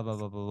Steve, blah blah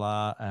blah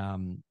blah blah.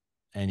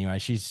 Anyway,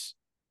 he's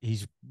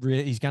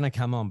going to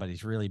come on, but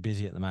he's really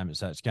busy at the moment,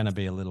 so it's going to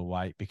be a little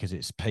wait because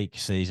it's peak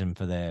season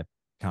for their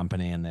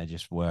company and they're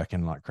just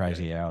working like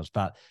crazy hours.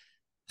 But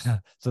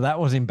so that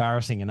was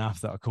embarrassing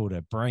enough that I called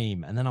her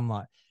Bream, and then I'm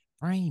like,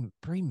 Bream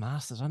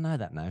Masters, I know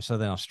that name. So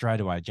then I straight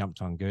away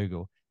jumped on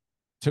Google,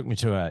 took me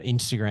to her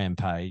Instagram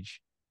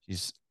page.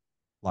 She's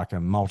like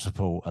a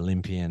multiple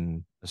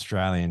Olympian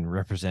Australian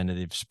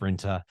representative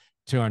sprinter,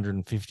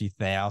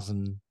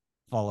 250,000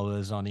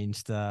 followers on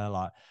Insta.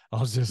 Like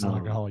I was just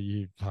like, oh,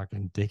 you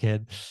fucking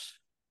dickhead.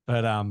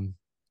 But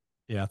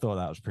yeah, I thought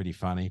that was pretty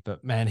funny.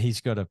 But man,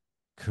 he's got a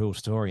cool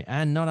story.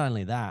 And not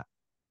only that,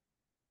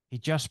 he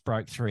just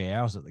broke 3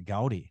 hours at the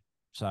Goldie.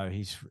 So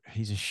he's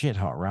a shit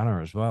hot runner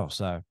as well.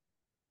 So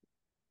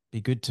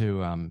be good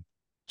to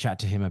chat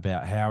to him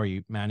about how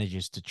he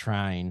manages to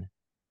train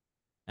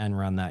and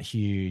run that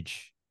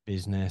huge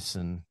business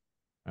and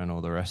all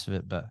the rest of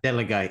it. But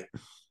delegate.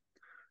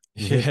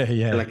 Yeah.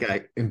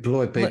 Delegate,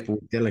 employ people,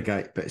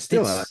 delegate, but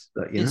still,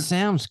 it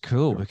sounds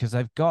cool because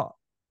they've got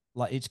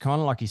like, it's kind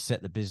of like he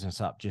set the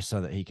business up just so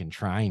that he can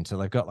train. So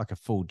they've got like a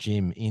full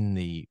gym in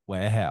the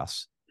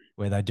warehouse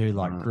where they do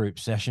like group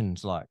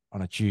sessions, like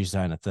on a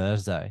Tuesday and a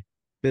Thursday.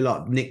 Bit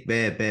like Nick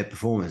Bear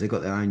Performance. They've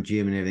got their own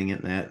gym and everything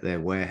at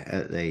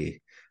the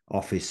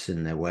office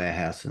and their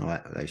warehouse and all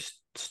that. They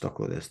stock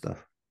all their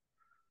stuff.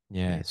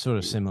 Yeah, it's sort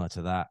of similar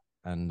to that.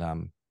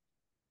 And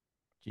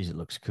geez, it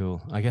looks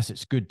cool. I guess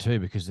it's good too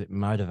because it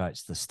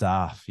motivates the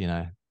staff.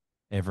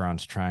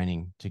 Everyone's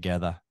training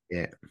together.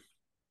 Yeah,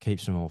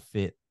 keeps them all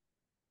fit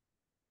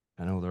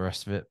and all the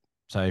rest of it.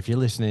 So if you're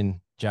listening,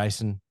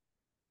 Jason,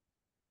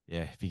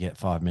 yeah, if you get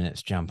 5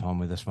 minutes, jump on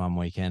with us one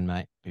weekend,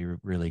 mate. Be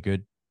really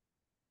good.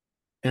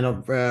 And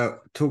I've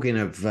talking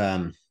of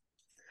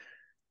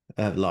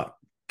like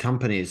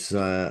companies,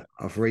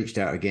 I've reached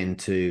out again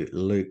to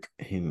Luke.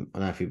 I don't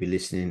know if he'll be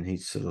listening.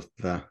 He's sort of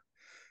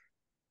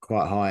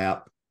quite high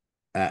up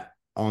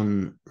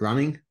on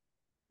running.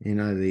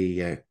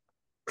 The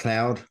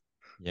cloud,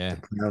 the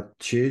cloud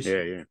shoes.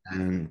 Yeah.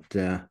 And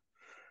to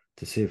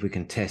see if we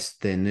can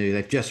test their new.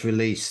 They've just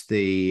released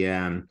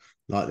the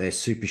like their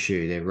super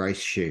shoe, their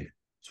race shoe.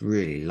 It's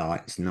really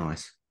light. It's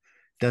nice.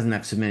 Doesn't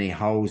have so many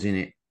holes in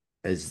it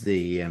as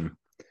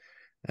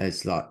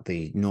as like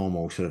the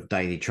normal sort of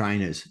daily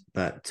trainers,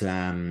 but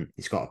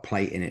it's got a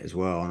plate in it as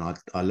well. And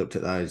I looked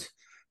at those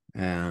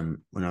when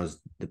I was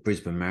the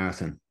Brisbane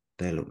Marathon.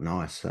 They look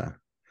nice, so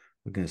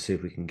we're going to see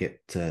if we can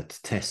get to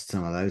test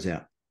some of those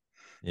out.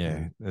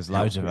 Yeah, there's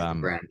loads of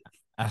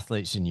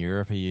athletes in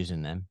Europe are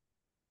using them.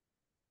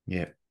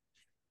 Yeah,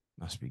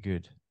 must be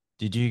good.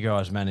 Did you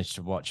guys manage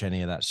to watch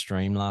any of that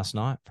stream last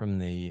night from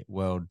the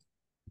World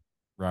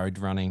Road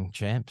Running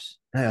Champs?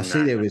 Hey, I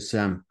see there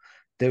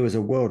was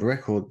a world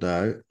record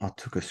though. I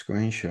took a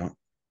screenshot.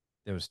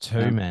 There was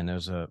two, man. There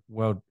was a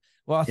world.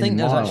 Well, I think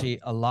there's actually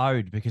a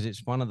load because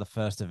it's one of the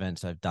first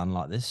events they've done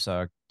like this.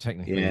 So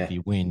technically, if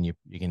you win, you're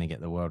going to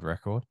get the world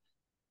record.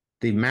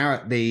 The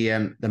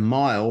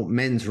mile,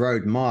 men's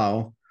road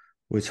mile,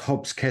 was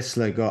Hobbs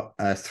Kessler got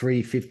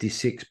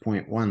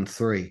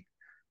 3:56.13.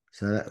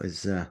 So that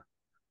was a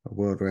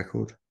world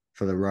record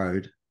for the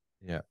road.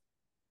 Yeah.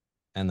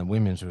 And the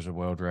women's was a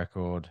world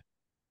record.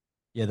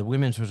 Yeah, the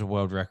women's was a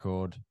world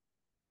record.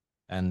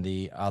 And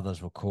the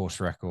others were course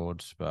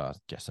records, but I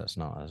guess that's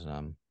not as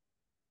I'll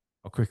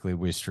quickly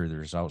whiz through the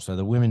results. So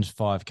the women's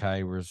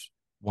 5K was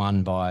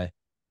won by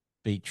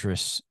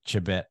Beatrice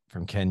Chebet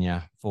from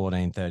Kenya,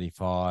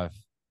 14:35.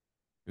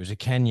 It was a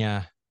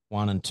Kenya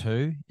 1 and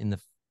 2 in the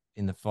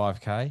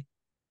 5K.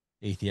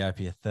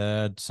 Ethiopia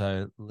third.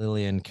 So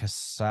Lillian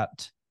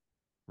Kasat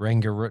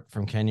Rengarut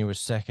from Kenya was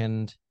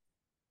second.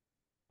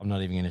 I'm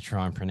not even going to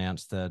try and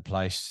pronounce third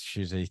place.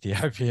 She's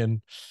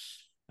Ethiopian.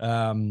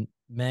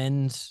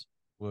 Men's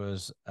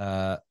was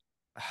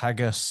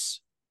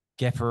Haggis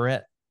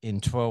Geperet in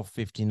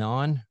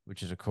 12:59,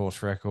 which is a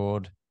course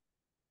record.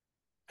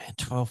 Man,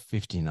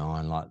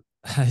 12:59, like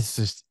it's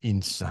just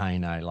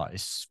insane, eh? Like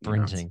it's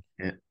sprinting.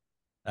 Yeah.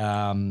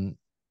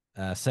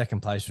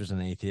 Second place was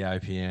an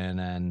Ethiopian,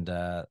 and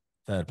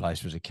third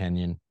place was a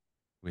Kenyan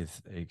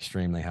with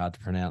extremely hard to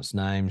pronounce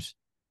names.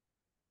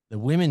 The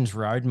women's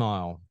road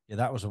mile, yeah,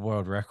 that was a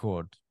world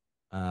record.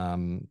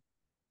 Did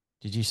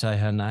you say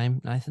her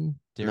name, Nathan?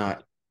 No.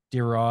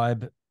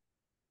 Dirib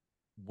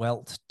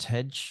Welt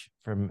Tej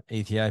from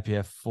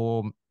Ethiopia,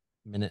 4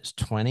 minutes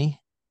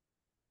 20.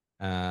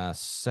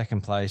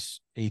 Second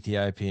place,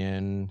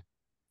 Ethiopian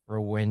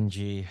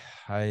Rawenji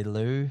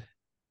Hailu,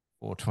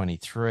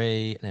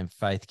 4:23. And then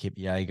Faith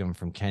Kipyagam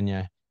from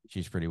Kenya.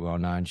 She's pretty well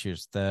known. She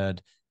was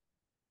third,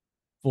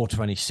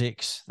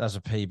 4:26. That's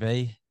a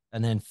PB.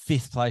 And then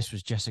fifth place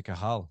was Jessica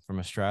Hull from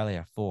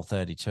Australia,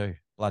 4:32.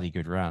 Bloody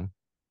good run.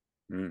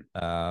 Mm.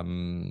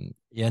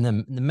 Yeah, and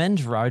the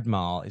men's road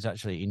mile is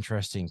actually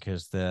interesting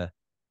because the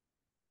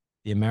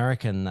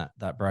American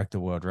that broke the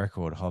world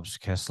record, Hobbs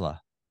Kessler,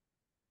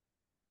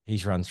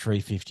 he's run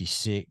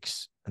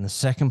 3:56, and the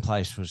second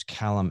place was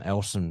Callum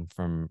Elson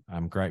from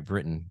Great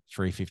Britain,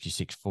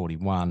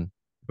 3:56.41.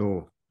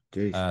 Oh,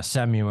 geez.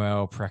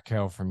 Samuel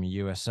Prakel from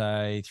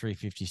USA,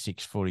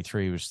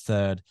 3:56.43 was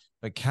third.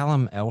 But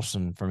Callum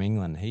Elson from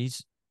England,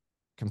 he's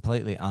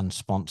completely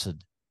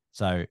unsponsored.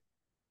 So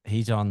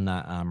he's on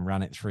that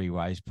Run It Three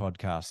Ways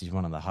podcast. He's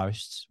one of the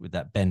hosts with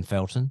that Ben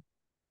Felton.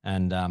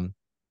 And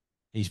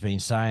he's been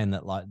saying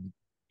that, like,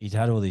 he's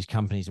had all these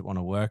companies that want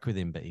to work with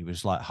him, but he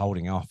was like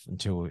holding off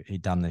until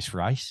he'd done this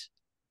race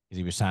because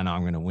he was saying,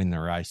 I'm going to win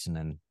the race and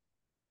then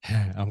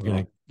I'm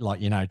going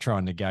to, try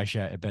and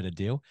negotiate a better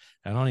deal.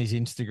 And on his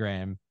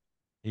Instagram,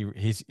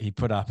 he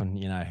put up and,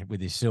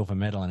 with his silver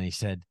medal, and he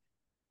said,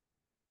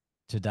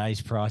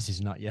 today's price is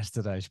not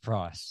yesterday's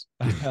price.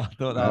 I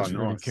thought that was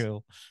really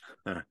cool.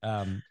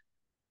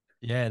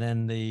 Yeah, and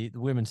then the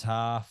women's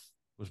half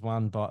was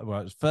won by, well,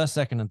 it was first,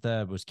 second, and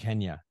third was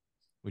Kenya,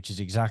 which is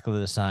exactly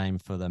the same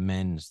for the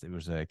men's. There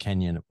was a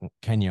Kenya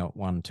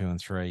 1, 2, and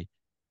 3.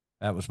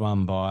 That was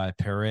won by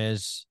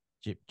Perez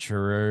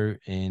Jipchuru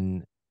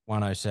in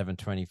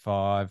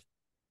 1:07.25.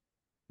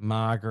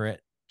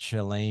 Margaret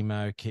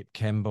Chelimo Kip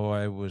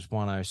Kemboy was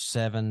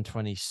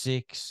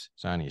 1:07.26. It's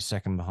only a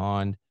second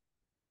behind.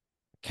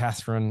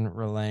 Catherine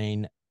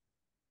Raleen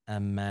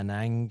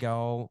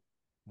Manangol,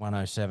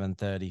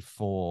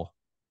 1:07.34.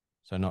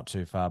 So not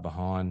too far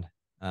behind.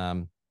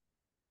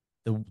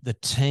 The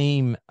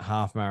team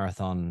half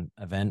marathon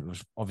event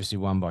was obviously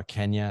won by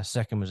Kenya.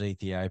 Second was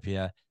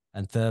Ethiopia,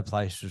 and third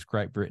place was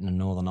Great Britain and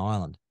Northern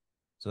Ireland.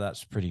 So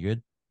that's pretty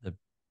good. The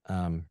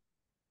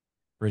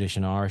British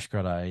and Irish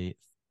got a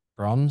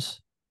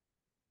bronze.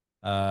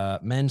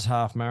 Men's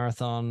half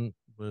marathon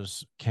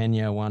was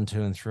Kenya 1,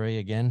 2, and 3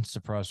 again.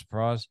 Surprise,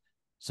 surprise.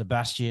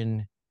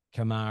 Sebastian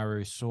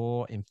Kamaru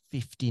saw in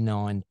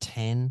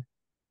 59:10.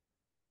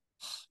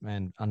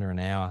 Man, under an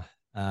hour.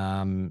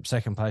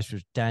 Second place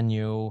was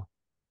Daniel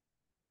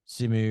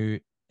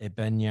Simu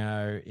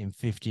Ebenyo in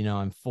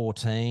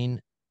 59:14,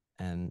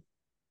 and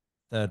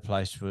third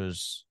place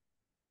was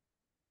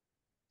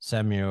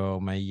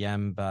Samuel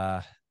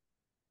Mayamai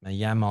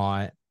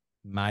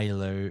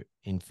Mailu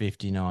in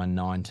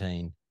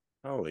 59:19.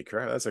 Holy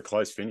crap, that's a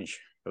close finish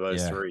for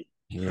those three.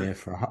 Yeah,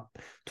 for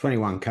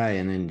 21K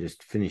and then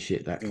just finish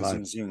it that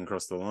close. You can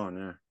cross the line,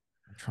 yeah.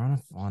 I'm trying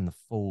to find the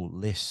full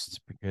list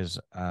because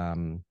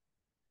Tim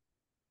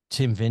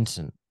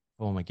Vincent,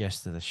 former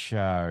guest of the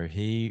show,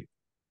 he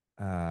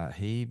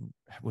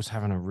was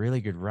having a really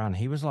good run.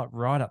 He was like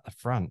right up the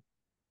front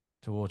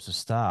towards the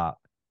start.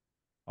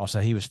 Oh, so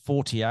he was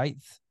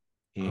 48th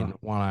in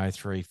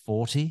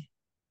 1:03.40,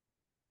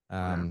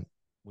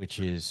 which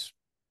is,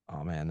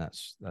 oh man,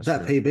 that's is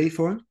that really, PB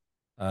for him?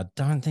 I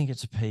don't think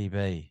it's a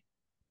PB.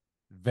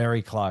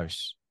 Very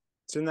close.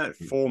 It's in that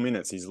 4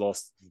 minutes. He's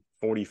lost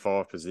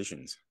 45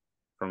 positions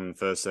from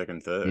first,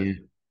 second, third.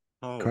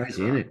 Yeah.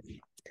 Crazy, isn't it?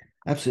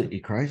 Absolutely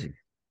crazy.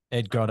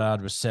 Ed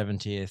Goddard was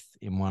 70th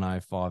in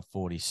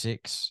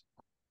 1:05.46.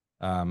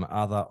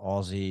 Other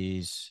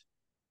Aussies,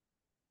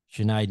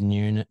 Sinead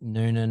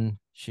Noonan,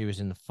 she was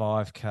in the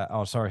 5K.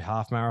 Oh, sorry,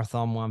 half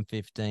marathon,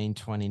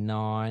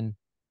 1:15.29.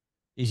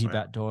 Izzy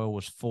Bat Doyle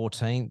was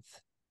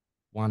 14th,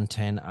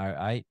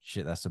 1:10.08.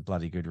 Shit, that's a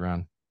bloody good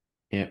run.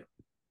 Yeah.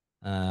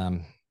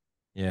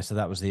 Yeah, so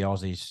that was the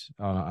Aussies.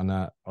 I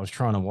know I was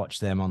trying to watch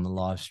them on the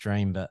live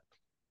stream, but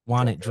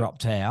it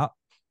dropped out.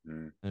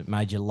 It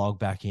made you log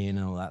back in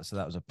and all that. So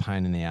that was a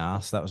pain in the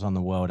ass. That was on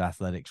the World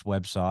Athletics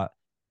website.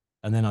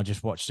 And then I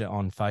just watched it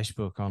on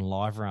Facebook on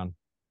Live Run.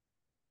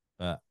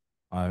 But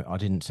I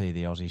didn't see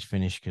the Aussies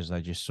finish because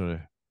they just sort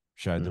of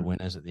showed the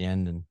winners at the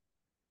end, and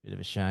a bit of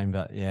a shame.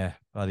 But yeah,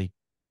 buddy,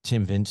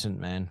 Tim Vincent,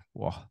 man.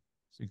 Wow,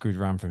 it's a good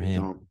run from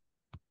him.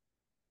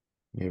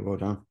 Yeah, well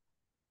done.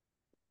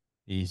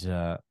 he's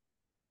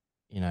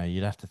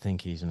you'd have to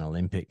think he's an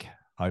Olympic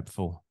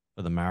hopeful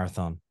for the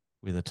marathon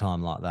with a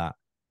time like that.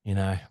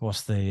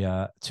 What's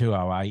the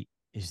 2:08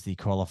 is the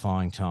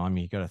qualifying time.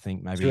 You got to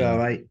think maybe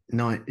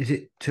 2:08.9. Is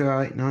it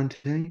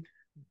 2:08.19?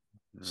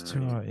 it's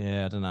 2:08.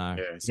 Yeah, I don't know.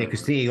 Yeah, Yeah,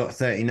 because he got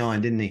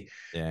 39, didn't he?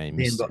 Yeah, he He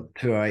missed it. got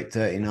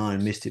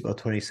 2:08.39, missed it by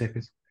 20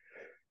 seconds.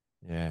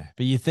 Yeah,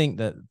 but you think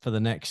that for the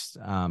next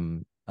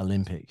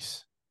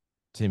Olympics,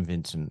 Tim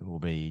Vincent will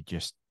be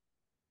just a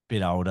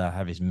bit older,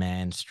 have his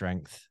man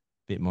strength,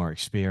 a bit more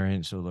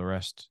experience. All the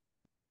rest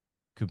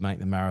could make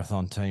the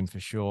marathon team for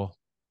sure.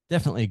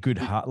 Definitely a good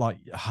half. Like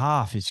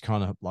half is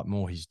kind of like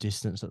more his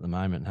distance at the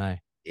moment. Hey,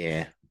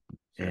 Yeah.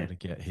 got to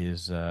get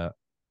his.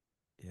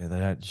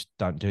 They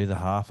don't do the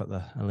half at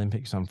the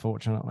Olympics,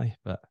 unfortunately.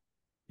 But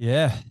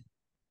yeah,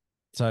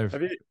 so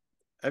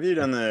have you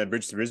done the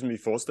Bridge to Brisbane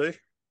before, Steve?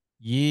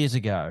 years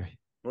ago,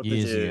 What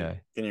years did you? ago,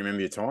 Can you remember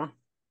your time?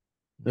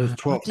 It was I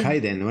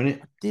 12K then, wasn't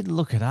it? did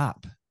look it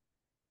up.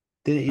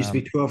 Didn't it used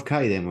to be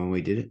 12K then when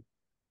we did it?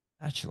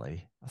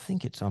 Actually, I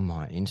think it's on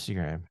my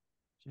Instagram.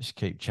 Just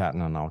keep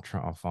chatting and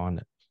I'll find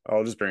it.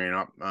 I'll just bring it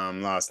up.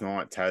 Last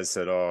night Taz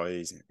said, "Oh,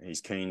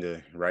 he's keen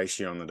to race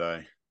you on the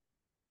day,"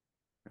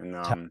 and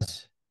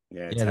Taz.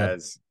 yeah, Yeah,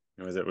 Taz.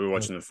 We were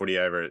watching the footy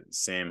over at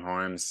Sam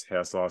Himes'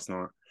 house last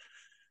night.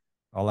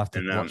 I'll have to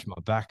And watch my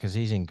back because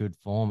he's in good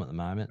form at the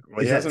moment. well,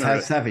 Is that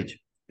Taz Savage?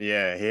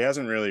 Yeah, he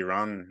hasn't really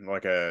run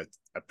like a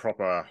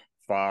proper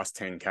fast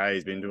 10K.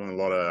 He's been doing a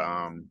lot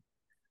of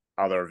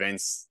other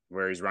events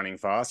where he's running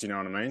fast. You know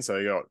what I mean? So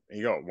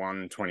he got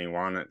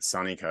 121 at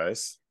Sunny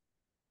Coast,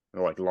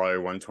 like low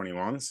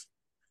 121s.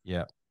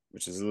 Yeah,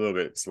 which is a little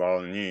bit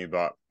slower than you.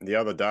 But the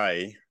other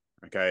day,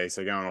 okay,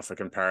 so going off a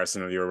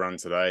comparison of your run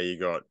today, you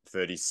got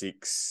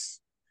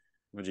 36.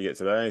 What did you get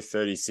today?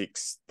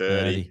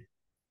 36:30.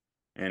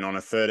 And on a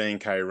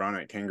 13K run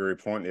at Kangaroo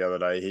Point the other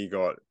day, he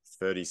got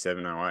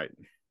 37:08.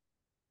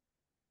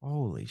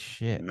 Holy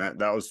shit! And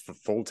that was for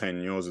full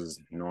 10. Yours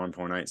is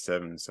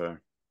 9.87. So,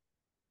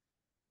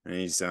 and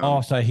he's so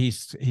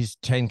his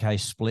 10K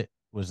split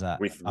was that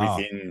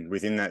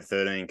within that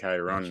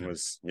 13K run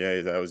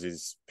Gotcha. that was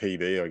his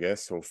PB, I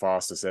guess, or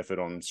fastest effort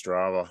on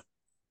Strava.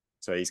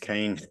 So he's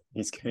keen.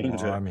 He's keen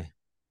to.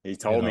 He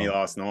told me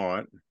last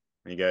night.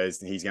 He goes,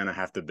 he's going to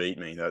have to beat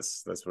me.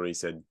 That's what he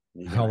said.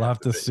 I'll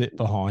have to sit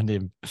behind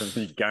him.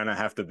 You're going to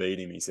have to beat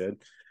him, he said.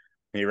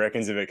 He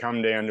reckons if it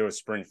come down to a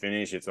sprint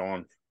finish, it's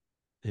on.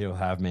 He'll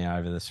have me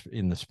over this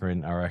in the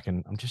sprint, I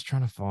reckon. I'm just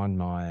trying to find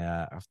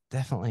my I've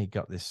definitely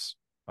got this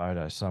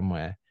photo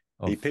somewhere.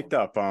 He picked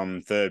up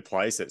third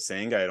place at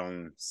Sandgate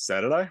on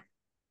Saturday,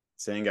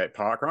 Sandgate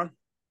Park Run.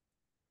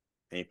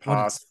 And he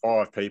passed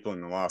 5 people in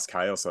the last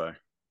K or so.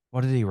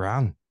 What did he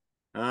run?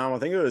 I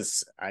think it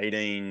was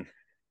 18.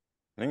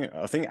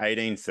 I think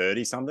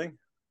 18:30 something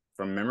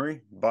from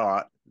memory.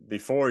 But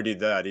before he did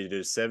that, he did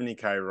a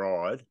 70K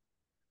ride,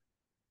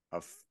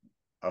 a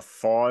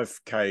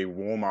 5K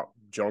warm up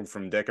jog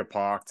from Decker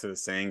Park to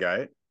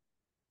Sandgate,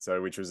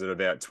 so which was at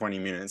about 20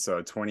 minutes. So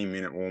a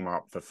 20-minute warm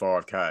up for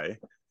 5K,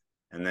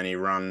 and then he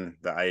run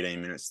the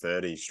 18 minutes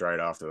 30 straight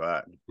after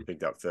that.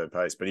 Picked up third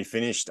place, but he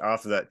finished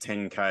after that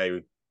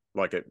 10K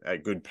like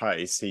at good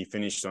pace. He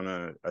finished on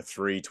a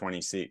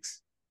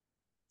 3:26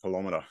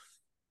 kilometer.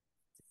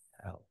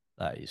 Hell,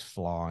 that is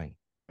flying.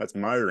 That's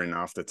motoring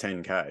after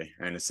 10K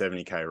and a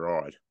 70K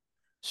ride.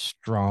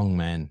 Strong,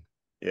 man.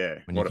 Yeah.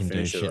 When you can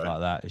do shit like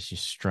that, it's your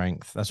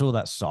strength. That's all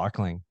that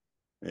cycling.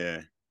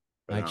 Yeah.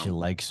 Makes your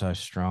legs so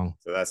strong.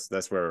 So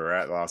that's where we're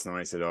at last night.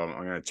 He said, I'm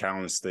going to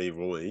challenge Steve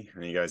Woolley.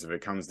 And he goes, if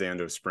it comes down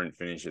to a sprint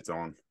finish, it's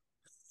on.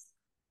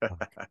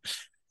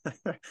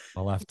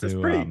 I'll have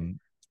to.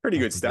 Pretty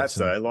good stats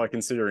though. Like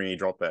considering he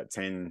dropped that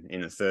 10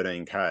 in a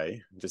 13K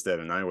just out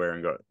of nowhere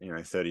and got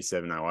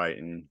 37:08,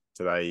 and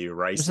today you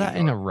raced. Was that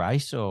in a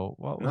race or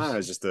what? No, it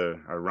was just a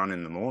run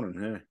in the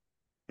morning. Yeah,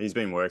 he's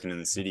been working in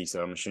the city,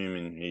 so I'm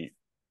assuming he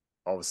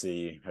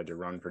obviously had to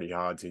run pretty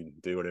hard to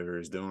do whatever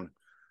he's doing.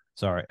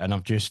 Sorry, and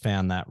I've just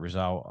found that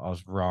result. I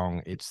was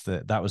wrong.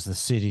 That was the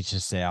city to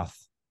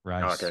south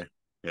race. Okay,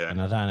 yeah,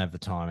 and I don't have the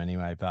time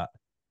anyway, but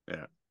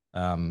yeah.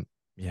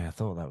 Yeah, I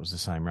thought that was the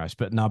same race.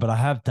 But no, but I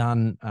have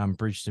done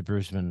Bridge to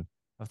Brisbane.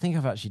 I think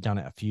I've actually done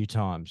it a few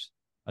times.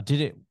 I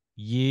did it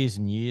years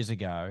and years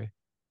ago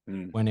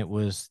when it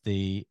was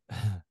when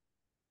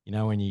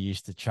you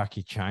used to chuck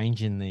your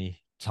change in the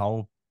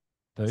toll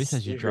booth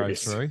as you drove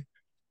through.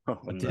 Oh,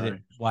 I did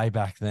it way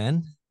back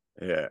then.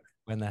 Yeah.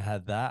 When they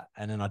had that.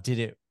 And then I did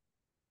it.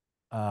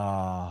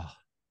 I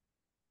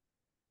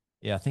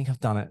think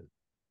I've done it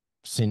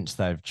since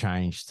they've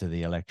changed to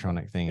the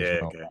electronic thing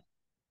as well. Okay.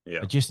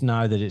 Yeah. I just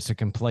know that it's a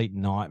complete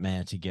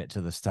nightmare to get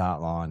to the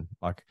start line.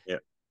 Like, yeah,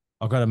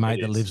 I've got a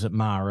mate that lives at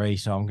Maree,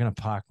 so I'm going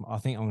to park. I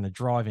think I'm going to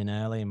drive in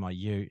early in my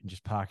ute and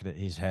just park it at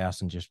his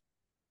house and just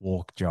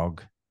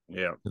jog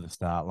to the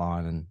start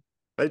line. And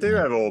they do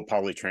have all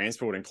public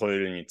transport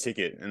included in your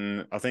ticket.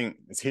 And I think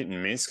it's hit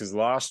and miss because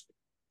last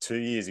 2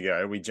 years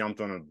ago, we jumped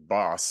on a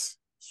bus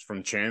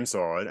from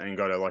Chermside and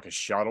got a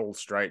shuttle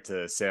straight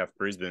to South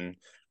Brisbane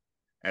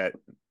at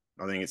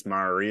I think it's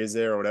Maria's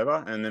there or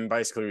whatever. And then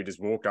basically we just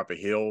walked up a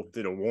hill,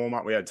 did a warm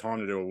up. We had time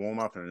to do a warm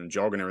up and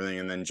jog and everything,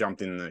 and then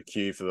jumped in the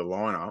queue for the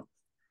lineup.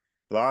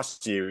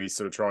 Last year we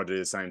sort of tried to do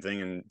the same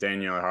thing, and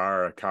Daniel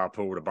O'Hara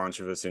carpooled a bunch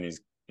of us in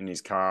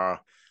his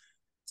car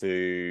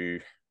to,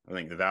 I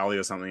think, the Valley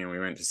or something, and we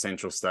went to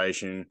Central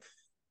Station,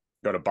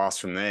 got a bus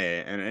from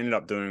there, and ended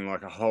up doing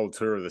like a whole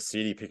tour of the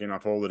city, picking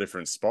up all the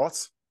different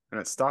spots. And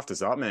it stuffed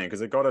us up, man,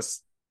 because it got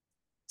us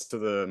to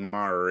the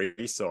Murray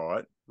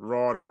site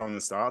right on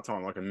the start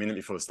time, like a minute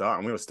before the start,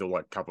 and we were still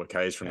like a couple of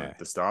Ks from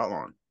the start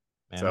line.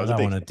 Man, so I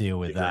don't want to deal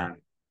with that.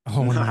 I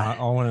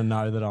want to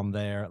know that I'm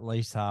there at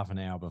least half an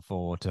hour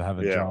before to have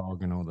a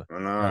jog and all the go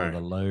to the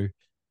loo.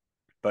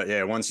 But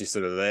yeah, once you're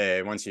sort of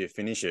there, once you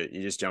finish it,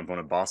 you just jump on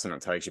a bus and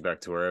it takes you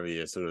back to wherever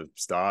you sort of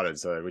started.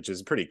 So, which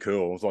is pretty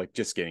cool. It's like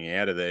just getting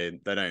out of there.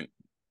 They don't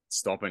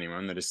stop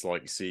anyone. They just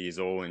like see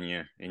you all in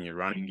your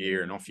running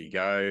gear, and off you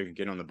go.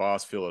 Get on the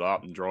bus, fill it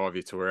up, and drive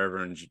you to wherever,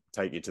 and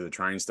take you to the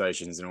train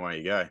stations, and away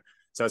you go.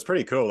 So it's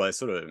pretty cool.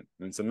 It's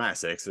a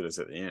mass exodus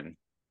at the end.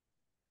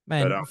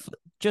 Man, but,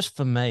 just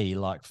for me,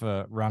 like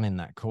for running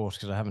that course,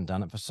 because I haven't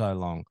done it for so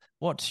long,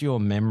 what's your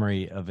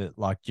memory of it?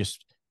 Like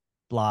just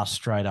blast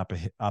straight up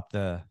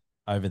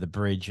over the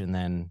bridge, and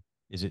then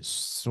is it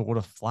sort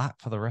of flat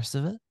for the rest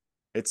of it?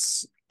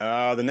 It's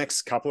the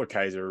next couple of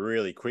Ks are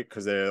really quick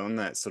because they're on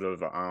that sort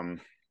of I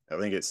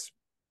think I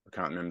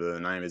can't remember the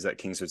name. Is that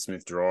Kingsford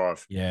Smith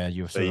Drive? Yeah,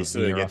 you sort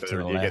of get to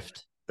the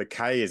left. The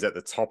K is at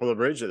the top of the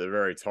bridge, at the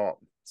very top.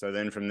 So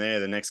then from there,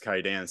 the next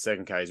K down,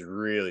 second K is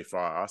really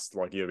fast.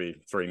 Like you'll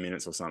be 3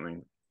 minutes or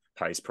something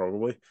pace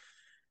probably.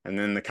 And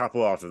then the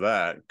couple after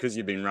that, because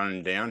you've been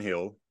running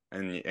downhill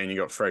and you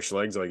got fresh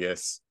legs, I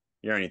guess,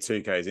 you're only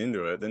 2 Ks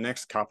into it. The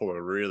next couple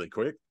are really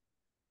quick.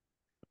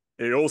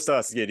 It all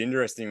starts to get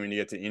interesting when you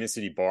get to inner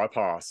city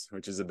bypass,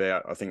 which is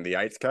about, I think, the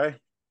 8th K.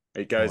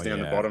 It goes down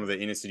the bottom of the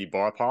inner city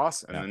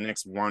bypass, and the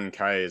next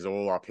 1K is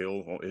all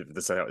uphill.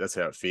 That's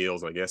how it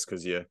feels, I guess,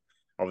 because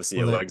obviously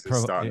your legs are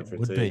starting to fatigue.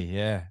 Would be,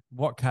 yeah.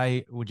 What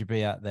K would you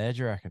be at there, do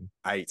you reckon?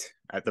 8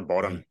 at the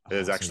bottom.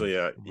 There's actually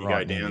you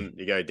go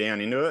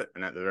down into it,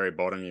 and at the very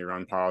bottom you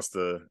run past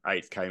the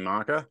 8th K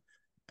marker,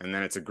 and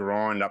then it's a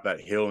grind up that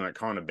hill, and it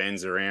kind of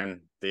bends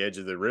around the edge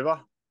of the river,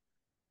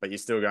 but you're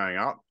still going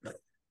up.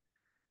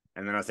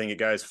 And then I think it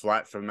goes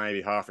flat for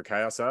maybe half a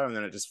K or so, and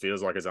then it just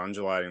feels like it's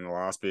undulating the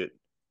last bit.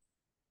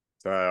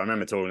 So I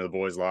remember talking to the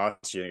boys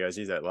last year, and he goes,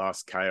 geez, that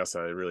last K or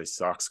so really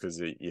sucks because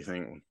you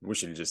think we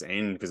should just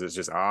end because it's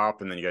just up,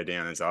 and then you go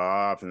down and it's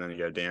up, and then you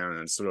go down, and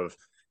then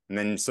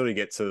sort of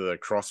get to the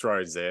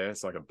crossroads there.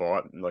 It's like a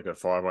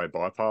 5-way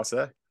bypass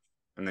there.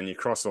 And then you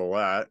cross all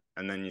that,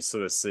 and then you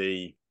sort of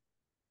see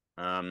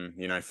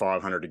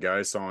 500 to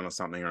go sign or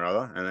something or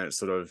other, and then it's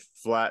sort of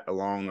flat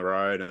along the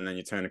road, and then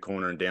you turn a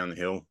corner and down the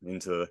hill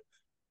into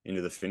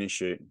the finish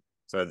chute.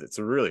 So it's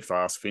a really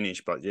fast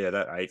finish, but yeah,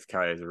 that 8th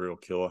K is a real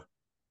killer.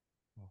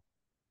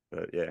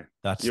 But yeah,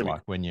 that's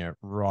like when you're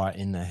right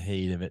in the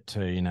heat of it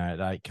too, at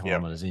 8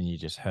 kilometers in, you're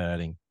just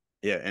hurting.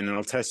 Yeah, and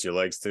it'll test your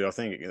legs too. I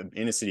think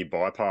inner city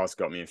bypass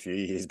got me a few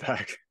years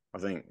back. I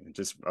think I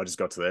just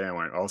got to there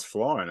and I was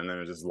flying, and then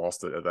I just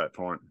lost it at that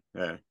point.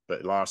 Yeah,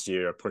 but last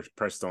year I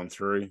pressed on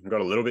through,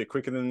 got a little bit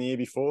quicker than the year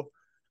before.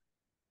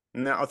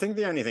 Now I think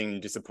the only thing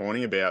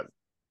disappointing about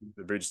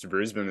the Bridge to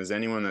Brisbane is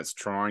anyone that's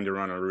trying to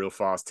run a real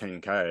fast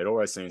 10K, it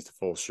always seems to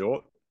fall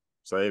short.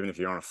 So even if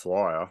you're on a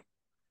flyer,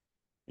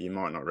 you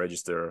might not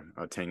register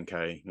a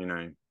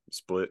 10K,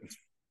 split.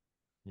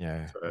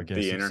 Yeah, so it'd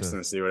be interesting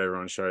to see what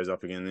everyone shows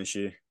up again this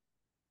year.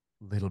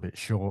 A little bit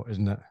short,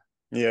 isn't it?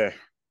 Yeah.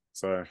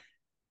 So,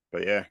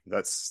 but yeah,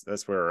 that's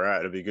where we're at.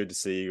 It'll be good to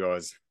see you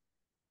guys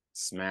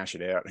smash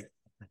it out.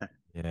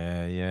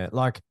 Yeah.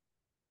 Like,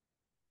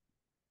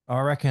 I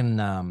reckon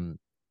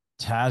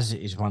Taz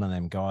is one of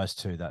them guys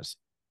too.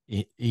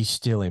 He's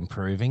still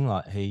improving.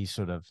 Like he's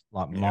sort of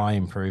like my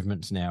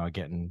improvements now are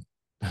getting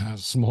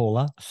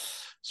smaller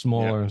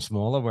and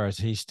smaller, whereas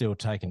he's still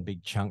taking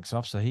big chunks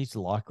off. So he's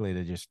likely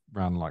to just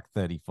run like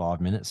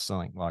 35 minutes,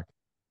 something like.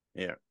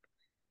 Yeah.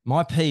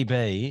 My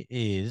PB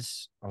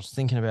is, I was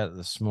thinking about it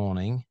this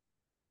morning,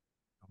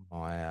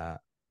 my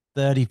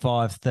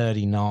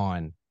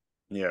 35:39.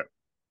 Yeah.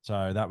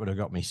 So that would have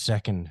got me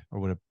second. I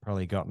would have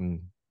probably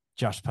gotten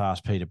just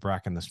past Peter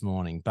Bracken this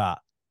morning. But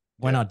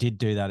when I did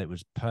do that, it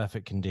was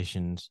perfect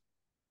conditions.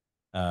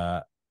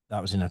 That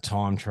was in a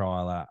time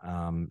trial at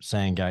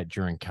Sandgate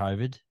during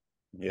COVID.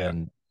 Yeah.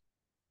 And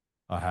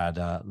I had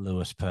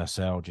Lewis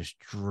Purcell just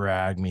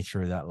drag me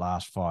through that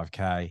last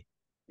 5K.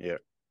 Yeah.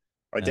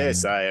 I dare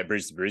say at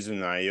Bridge to Brisbane,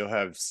 though, you'll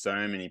have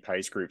so many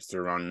pace groups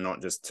to run,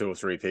 not just 2 or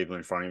 3 people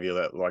in front of you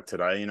like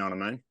today, you know what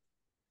I mean?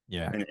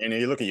 Yeah. And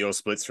you look at your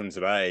splits from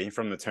today,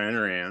 from the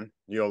turnaround,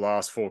 your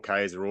last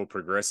 4Ks are all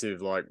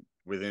progressive, like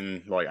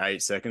within like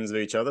 8 seconds of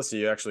each other. So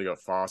you actually got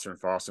faster and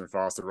faster and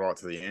faster right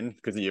to the end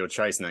because you were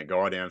chasing that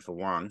guy down for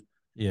one.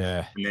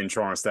 Yeah. And then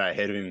trying to stay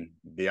ahead of him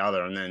the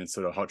other, and then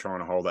sort of trying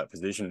to hold that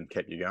position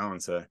kept you going.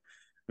 So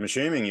I'm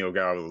assuming you'll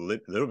go a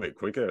little bit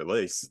quicker at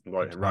least,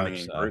 like running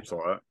in groups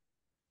like that.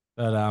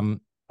 But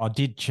I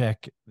did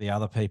check the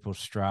other people's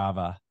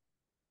Strava,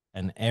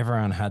 and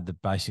everyone had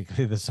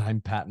basically the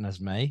same pattern as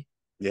me.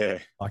 Yeah.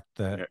 Like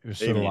Yeah. it was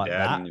sort Even of your like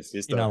dad that, and your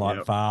sister. you know, like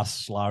Yep.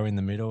 fast, slow in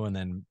the middle, and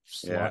then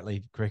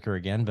slightly quicker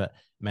again. But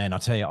man, I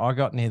tell you, I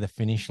got near the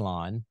finish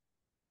line,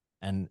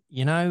 and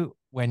you know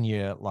when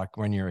you're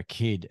a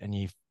kid and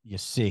you're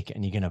sick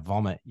and you're gonna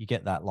vomit, you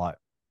get that like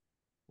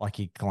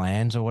your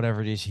glands or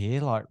whatever it is here,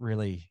 like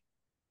really,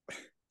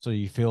 so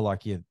you feel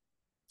like your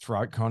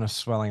throat kind of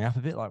swelling up a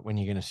bit, like when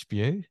you're gonna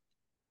spew.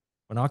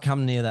 When I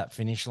come near that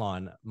finish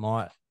line,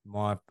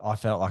 I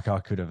felt like I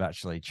could have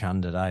actually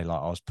chunned it, eh?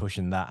 Like I was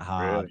pushing that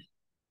hard. Really?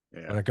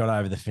 Yeah. When I got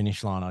over the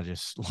finish line, I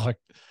just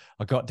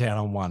I got down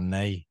on one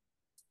knee.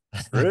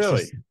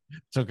 Really? Just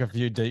took a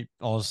few deep.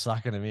 I was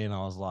sucking them in.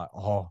 I was like,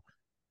 oh,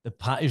 it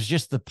was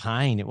just the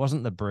pain. It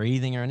wasn't the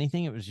breathing or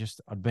anything. It was just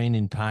I'd been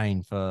in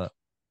pain for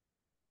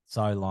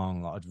so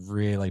long. Like I'd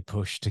really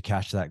pushed to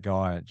catch that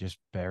guy. It just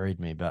buried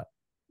me. But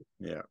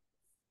Yeah.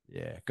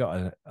 yeah,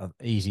 got an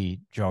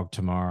easy jog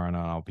tomorrow, and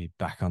I'll be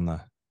back on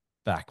the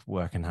back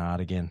working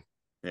hard again.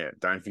 Yeah.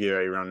 Don't forget how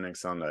you run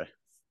next Sunday.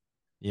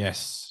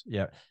 Yes.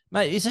 Yeah.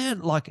 Mate, is there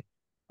like,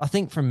 I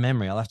think from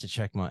memory, I'll have to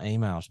check my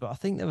emails, but I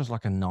think there was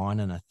like a 9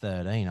 and a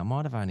 13. I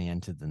might have only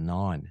entered the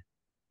 9.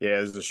 Yeah,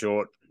 it was a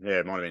short. Yeah,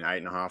 it might have been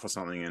 8.5 or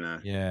something and a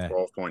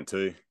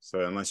 12.2.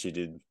 So unless you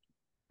did,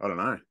 I don't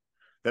know.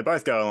 They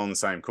both go along the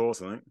same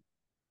course, I think.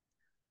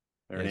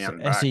 They're an out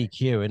and back.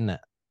 SEQ, isn't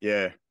it?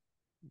 Yeah.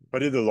 I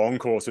did the long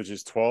course, which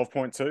is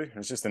 12.2.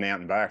 It's just an out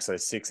and back. So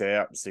 6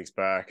 out, 6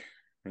 back.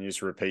 And you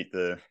just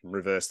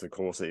reverse the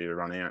course that you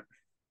run out.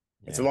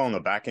 Yeah. It's along the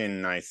back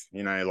end, Nath.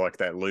 You know, like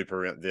that loop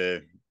around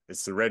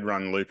it's the red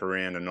run loop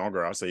around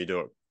Enoggera. So you do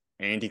it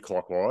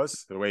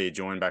anti-clockwise, the way you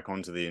join back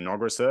onto the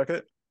Enoggera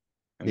circuit.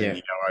 And then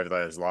you go over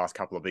those last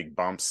couple of big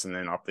bumps and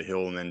then up the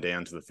hill and then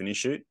down to the finish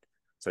chute.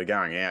 So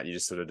going out, you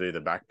just sort of do the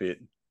back bit.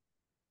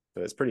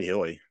 But it's pretty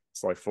hilly.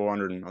 It's like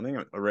 400, I think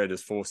I read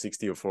it's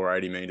 460 or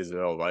 480 meters of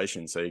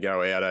elevation. So you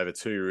go out over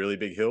 2 really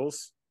big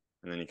hills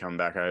and then you come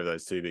back over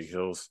those 2 big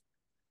hills.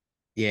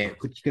 Yeah,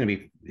 it's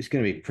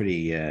gonna be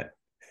pretty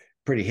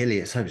hilly.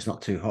 Let's hope it's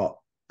not too hot.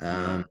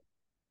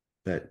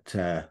 But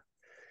yeah,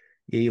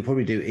 you'll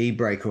probably do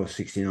e-brake or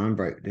 69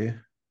 brake, do you?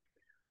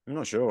 I'm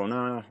not sure.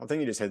 No, I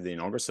think you just head the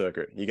Enoggera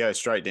circuit. You go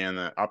straight down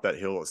up that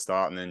hill at the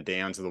start and then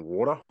down to the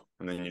water,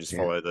 and then you just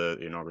follow the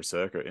Enoggera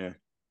circuit. Yeah.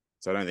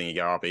 So I don't think you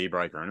go up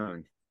e-brake or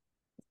anything.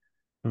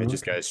 It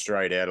just goes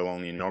straight out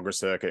along the Enoggera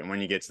circuit. And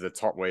when you get to the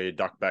top where you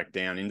duck back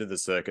down into the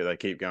circuit, they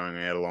keep going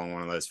out along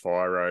one of those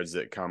fire roads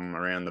that come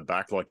around the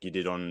back like you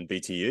did on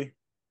BTU.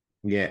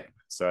 Yeah.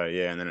 So,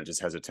 yeah, and then it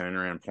just has a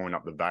turnaround point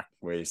up the back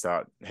where you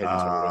start heading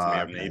towards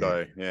Mount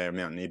Nebo. Yeah,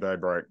 Mount Nebo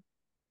break.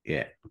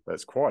 Yeah.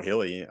 That's quite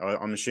hilly.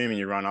 I'm assuming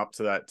you run up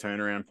to that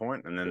turnaround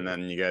point and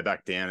then you go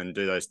back down and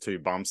do those 2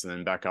 bumps and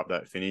then back up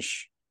that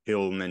finish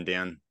hill and then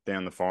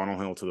down the final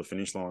hill to the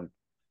finish line.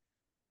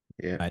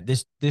 Yeah. Mate,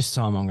 this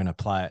time I'm going to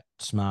play it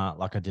smart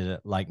like I did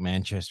at Lake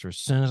Manchester. As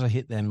soon as I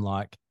hit them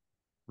like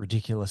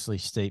ridiculously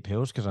steep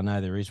hills, because I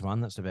know there is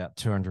one that's about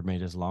 200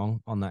 meters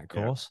long on that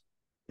course.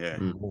 Yeah.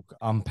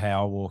 I'm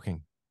power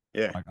walking.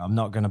 Yeah. Like, I'm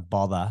not going to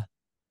bother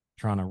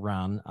trying to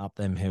run up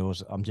them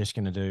hills. I'm just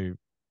going to do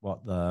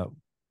what the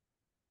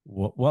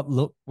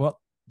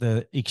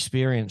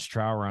experienced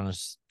trail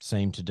runners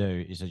seem to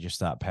do is to just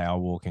start power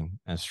walking,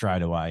 and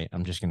straight away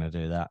I'm just going to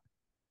do that.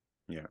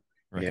 Yeah.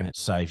 I reckon it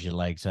saves your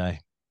legs, eh?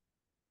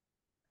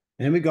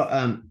 And then we got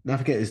don't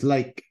forget there's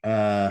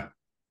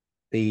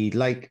the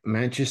Lake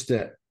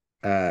Manchester,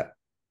 not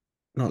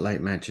Lake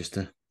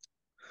Manchester,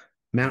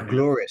 Mount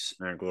Glorious.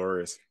 Mount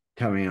Glorious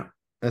coming up.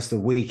 That's the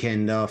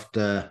weekend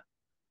after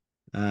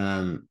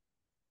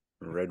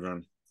Red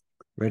Run.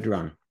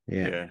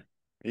 Yeah. Are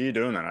you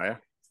doing that, are you?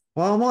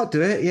 Well, I might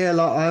do it. Yeah,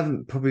 like I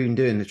haven't probably been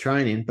doing the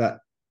training, but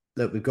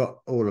look, we've got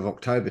all of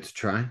October to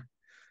train.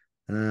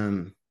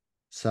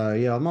 So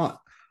yeah,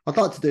 I'd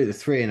like to do the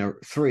three in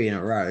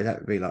a row. That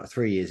would be like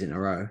 3 years in a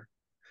row.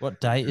 What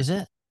date is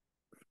it?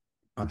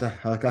 I'll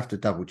have to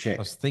double check.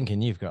 I was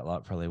thinking you've got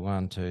like probably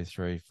 1, 2,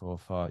 3, 4,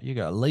 5. You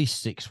got at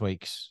least 6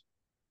 weeks.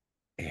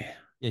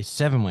 Yeah,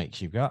 7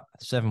 weeks. You've got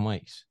 7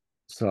 weeks.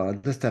 So I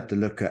just have to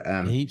look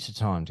at heaps of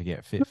time to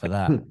get fit for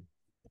that.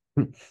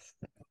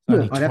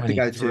 I'd have to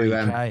go to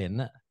isn't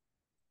it?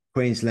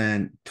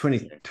 Queensland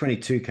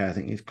 22K. I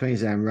think it's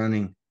Queensland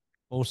running.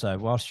 Also,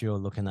 whilst you're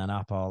looking that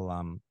up,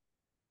 I'll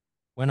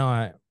when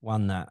I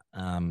won that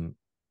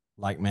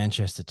Lake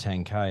Manchester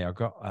 10K, I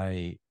got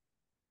a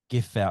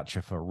gift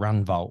voucher for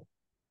Run Vault,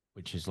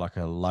 which is like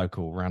a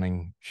local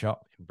running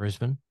shop in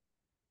Brisbane.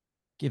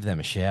 Give them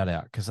a shout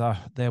out because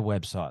their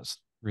website's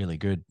really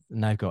good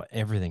and they've got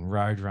everything: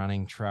 road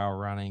running, trail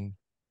running,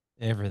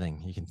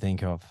 everything you can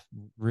think of.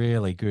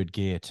 Really good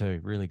gear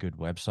too. Really good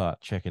website.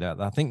 Check it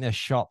out. I think their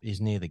shop is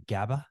near the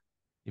Gabba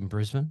in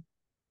Brisbane.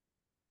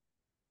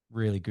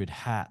 Really good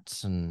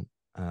hats and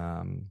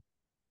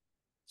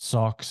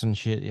socks and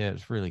shit. Yeah,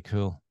 it's really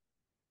cool.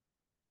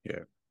 Yeah.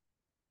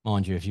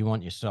 Mind you, if you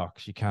want your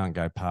socks, you can't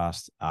go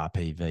past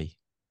RPV.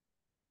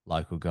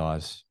 Local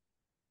guys.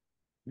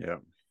 Yeah.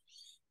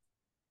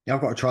 Yeah,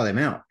 I've got to try them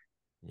out.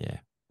 Yeah.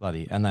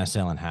 Bloody. And they're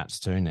selling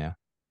hats too now.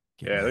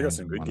 Yeah, they got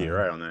some good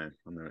gear on there,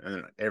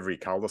 and every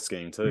color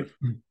scheme too.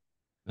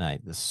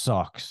 Mate, the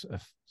socks are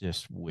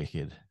just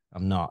wicked.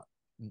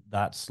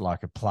 That's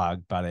like a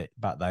plug, but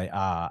they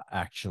are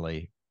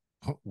actually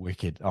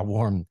wicked. I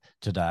wore them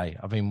today.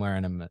 I've been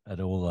wearing them at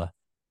all the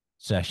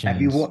sessions.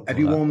 Have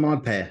you worn my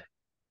pair?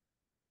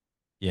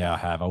 Yeah, I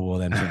have. I wore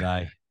them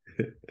today.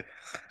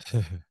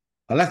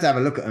 I'll have to have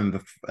a look at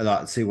them,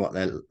 like see what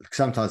they're.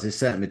 Sometimes there's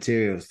certain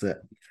materials that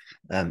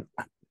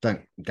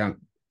don't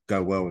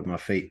go well with my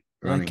feet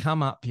running. They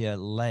come up your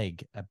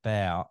leg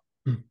about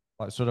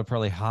like sort of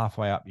probably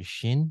halfway up your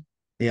shin.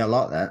 Yeah, I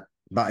like that,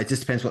 but it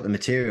just depends what the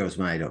material's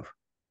made of.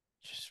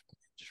 Just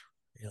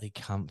really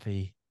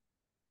comfy.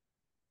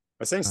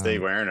 I've seen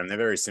Steve wearing them. They're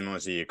very similar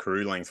to your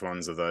crew length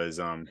ones of those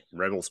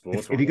Rebel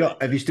Sports. Have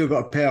you still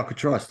got a pair I could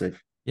try,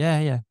 Steve?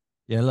 Yeah.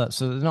 Look,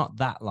 so they're not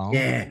that long.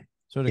 Yeah,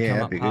 sort of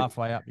come up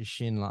halfway up your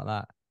shin like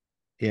that.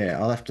 Yeah,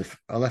 I'll have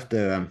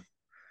to.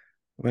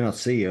 When I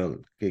see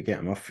you, I'll get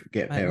them off.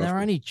 Get a pair. They're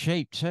only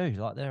cheap too.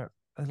 Like they're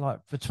like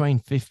between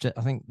 50.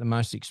 I think the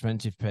most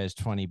expensive pair is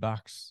 $20,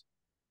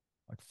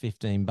 like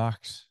 $15.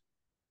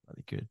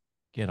 Really good.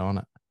 Get on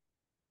it.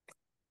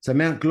 So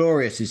Mount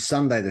Glorious is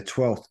Sunday, the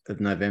 12th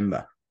of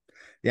November.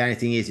 The only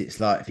thing is, it's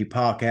like if you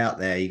park out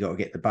there, you got to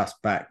get the bus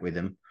back with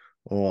them,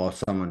 or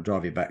someone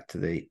drive you back to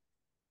the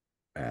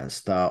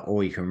start,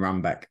 or you can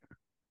run back,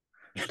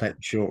 take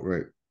the short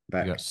route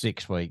back. You got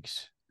 6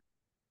 weeks.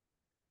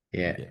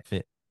 Yeah, get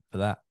fit for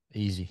that.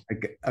 Easy.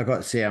 I got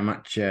to see how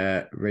much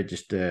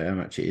register, how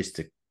much it is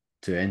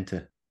to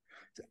enter.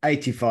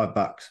 It's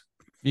 $85.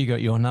 You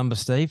got your number,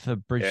 Steve, for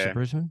Bridge to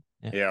Brisbane?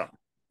 Yeah.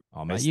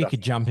 Oh, mate, you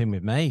could jump in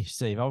with me,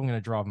 Steve. I'm going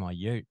to drive my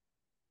ute.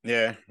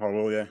 Yeah, I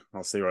will. Yeah,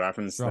 I'll see what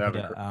happens. I got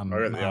the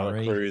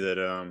other crew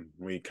that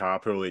we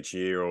carpool each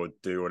year or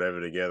do whatever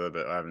together,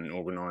 but I haven't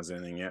organised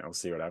anything yet. I'll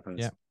see what happens.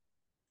 Yeah,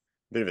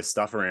 bit of a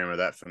stuff around with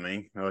that for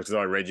me because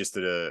I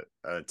registered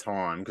a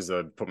time because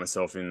I put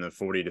myself in the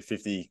 40 to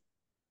 50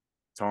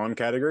 time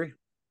category.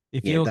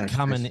 If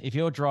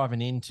you're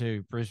driving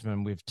into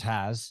Brisbane with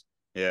Taz,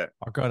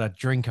 I've got a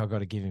drink I've got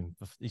to give him.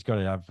 He's got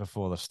to have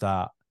before the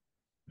start.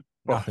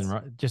 Nothing,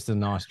 right? Just a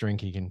nice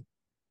drink he can.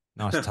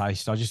 Nice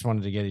taste. I just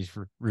wanted to get his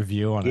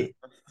review on it.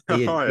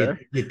 You're doping him.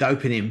 You're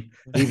doping him,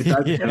 giving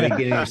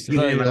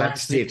him a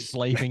laxative.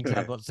 Sleeping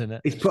tablets in it.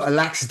 He's put a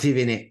laxative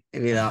in it. He'd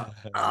be like,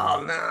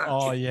 oh, no.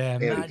 Oh, yeah.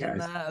 Imagine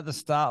that at the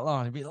start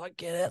line. He'd be like,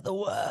 get out the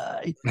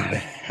way.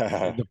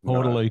 The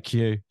Portaloo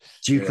queue.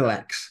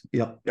 Dukalax.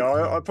 Yep.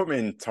 Yeah, I put me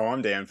in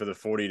time down for the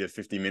 40 to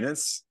 50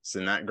 minutes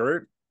in that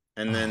group.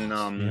 And then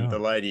the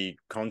lady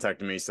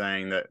contacted me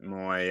saying that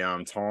my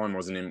time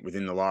wasn't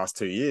within the last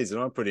 2 years.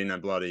 And I put in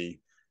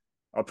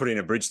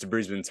a Bridge to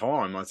Brisbane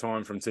time, my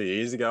time from 2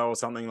 years ago or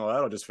something like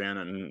that. I just found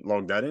it and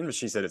logged that in, but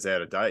she said it's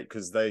out of date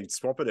because they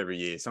swap it every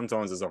year.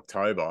 Sometimes it's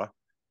October.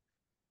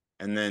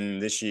 And then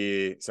this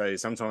year, so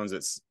sometimes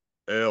it's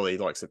early,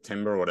 like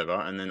September or whatever.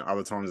 And then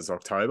other times it's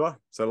October.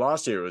 So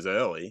last year it was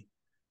early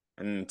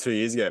and 2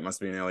 years ago it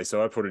must have been early.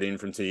 So I put it in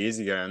from 2 years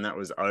ago and that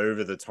was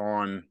over the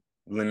time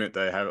limit.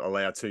 They have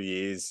allowed 2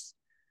 years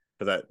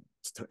for that,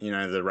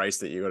 the race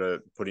that you got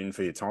to put in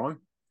for your time.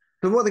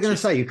 But what they're going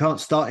to say, you can't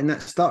start in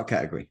that start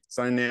category.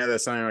 So now they're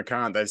saying I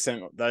can't. They've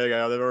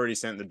already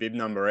sent the bib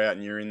number out,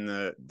 and you're in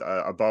the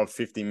above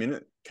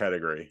 50-minute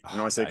category. And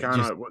I said,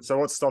 so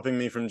what's stopping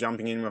me from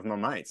jumping in with my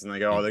mates? And they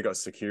go, they got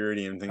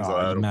security and things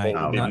like that. Mate,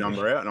 pull the bib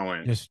number out, and I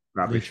went, just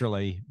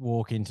literally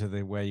walk into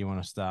where you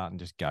want to start and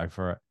just go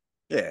for it.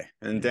 Yeah,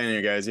 and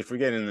Daniel goes, if we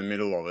get in the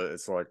middle of it,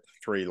 it's like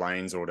 3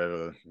 lanes or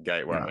whatever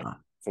gateway,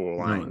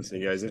 4 lanes.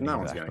 He goes, no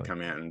one's going to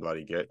come out and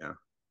bloody get you.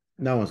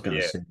 No one's going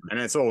to see. And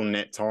it's all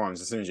net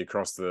times as soon as you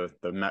cross the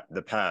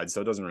pad,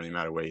 so it doesn't really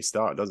matter where you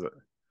start, does it?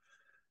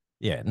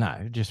 Yeah,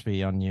 no, just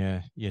be on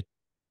your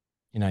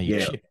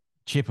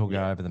chip will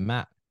go over the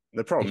map.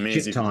 The problem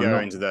is if you go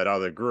into that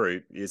other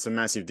group, it's a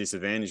massive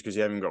disadvantage because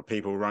you haven't got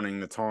people running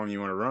the time you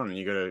want to run and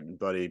you got to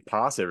bloody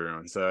pass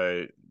everyone.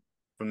 So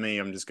for me,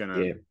 I'm just going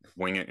to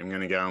wing it. I'm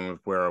going to go in with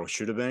where I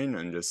should have been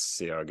and just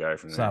see how I go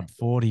from there. Sub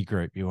 40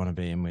 group you want to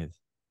be in with.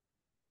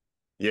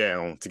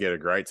 Yeah, well, to get a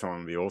great time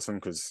would be awesome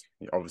because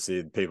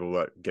obviously people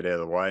that get out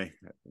of the way.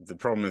 The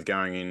problem with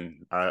going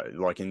in,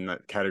 like in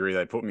that category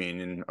they put me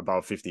in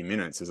above 50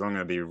 minutes, is I'm going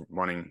to be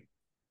running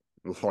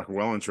like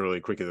well and truly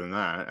quicker than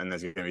that, and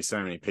there's going to be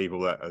so many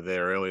people that are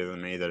there earlier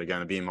than me that are going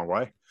to be in my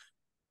way.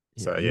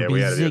 So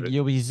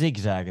you'll be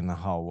zigzagging the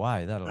whole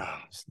way. No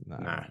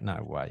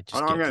way.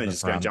 I'm going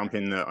to jump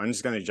in the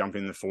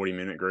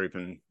 40-minute group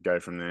and go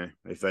from there.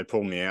 If they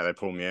pull me out,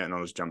 and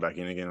I'll just jump back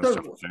in again. I'll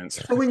jump the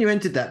fence. So when you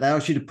entered that, they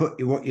asked you to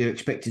put what your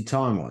expected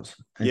time was.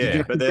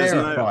 But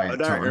I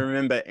don't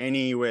remember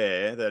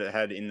anywhere that it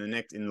had in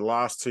the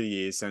last 2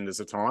 years send us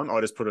a time. I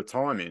just put a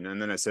time in,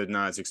 and then it said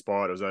no, it's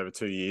expired. It was over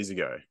 2 years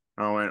ago.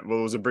 I went, well,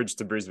 it was a Bridge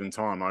to Brisbane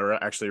time. I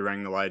actually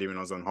rang the lady when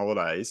I was on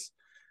holidays.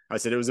 I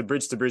said, it was a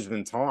Bridge to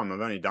Brisbane time.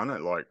 I've only done it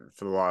like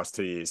for the last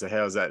 2 years. So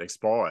how's that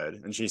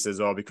expired? And she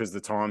says, because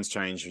the times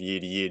change year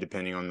to year,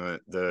 depending on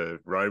the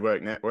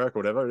roadwork network,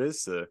 whatever it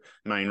is, the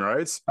main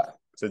roads.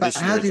 So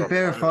how do you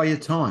verify your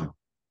time?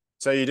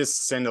 So you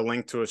just send a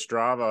link to a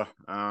Strava,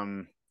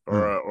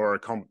 or a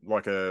comp,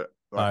 like a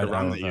Photo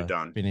run of that you've a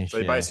done. finish, So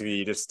yeah. basically,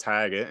 you just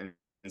tag it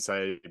and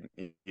say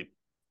you Do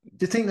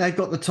you think they've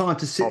got the time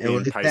to sit copy there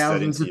and with paste that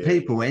thousands into of your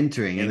people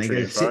entering and they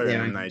entry go sit info,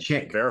 there and then and they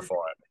check? verify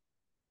it.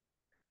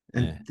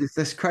 And Yeah.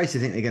 that's crazy to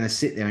think they're going to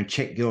sit there and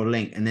check your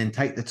link and then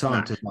take the time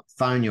No. to like,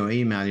 phone you or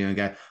email you and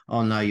go,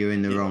 oh, no, you're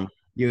in the Yeah. wrong.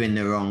 You're in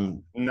the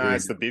wrong. No,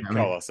 it's the bib I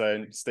mean, color.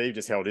 So Steve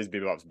just held his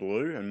bib up to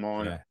blue, and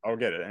mine. Yeah. I'll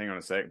get it. Hang on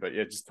a sec. But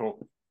yeah, just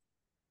talk.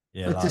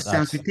 Yeah, that like just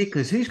sounds that's,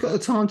 ridiculous. Who's got the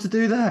time to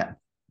do that?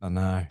 I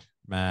know,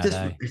 mad,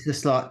 eh? It's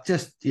just like,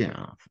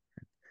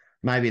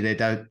 maybe they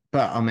don't.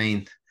 But I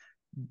mean,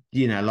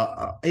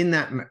 like in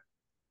that,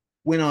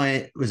 when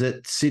I was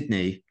at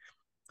Sydney,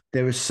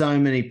 there were so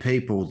many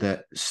people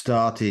that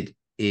started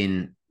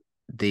in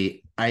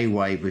the A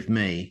wave with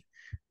me,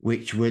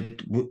 which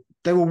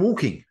they were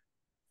walking.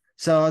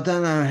 So I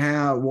don't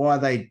know why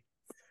they,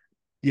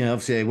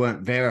 obviously they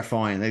weren't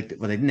verifying.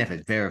 They'd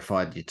never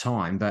verified your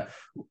time, but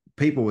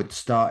people would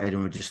started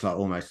and were just like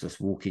almost just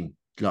walking,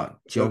 like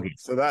jogging.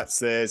 So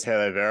there's how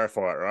they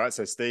verify it, right?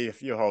 So Steve,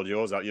 if you hold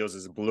yours up, yours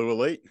is a blue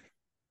elite.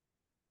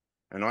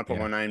 And I put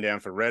my name down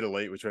for red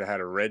elite, which would have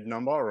had a red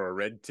number or a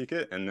red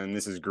ticket. And then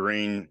this is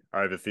green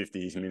over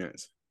 50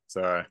 minutes.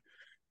 So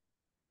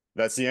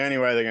that's the only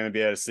way they're going to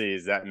be able to see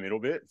is that middle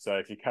bit. So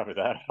if you cover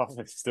that up,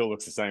 it still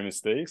looks the same as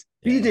Steve's.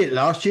 Yeah. You did it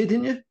last year,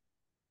 didn't you?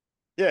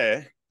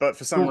 Yeah. But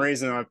for some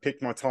reason, I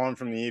picked my time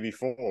from the year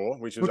before,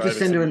 which was over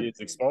 2 years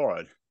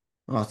expired.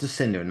 Oh, I'll just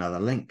send her another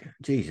link.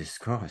 Jesus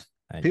Christ.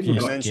 People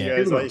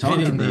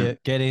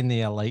get in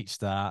the elite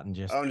start and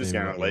just. I'm just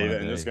going to leave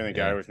it and just going to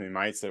go with my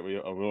mates that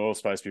we're all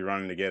supposed to be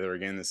running together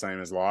again, the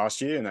same as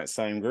last year in that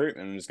same group.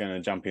 And I'm just going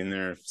to jump in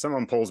there. If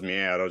someone pulls me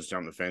out, I'll just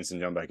jump the fence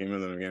and jump back in with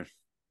them again.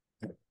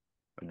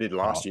 I did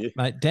last year,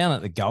 mate. Down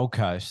at the Gold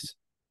Coast,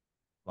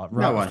 like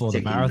right before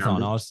the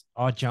marathon,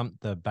 I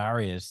jumped the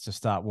barriers to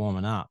start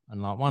warming up,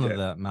 and like one of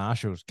the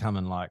marshals come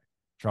and like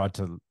tried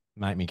to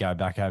make me go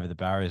back over the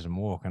barriers and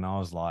walk, and I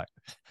was like,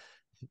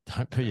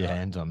 "Don't put your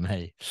hands on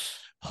me."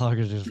 I'll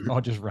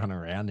just run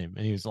around him,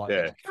 and he was like,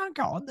 "You can't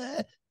go on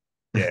there."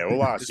 Yeah, well,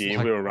 last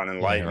year we were running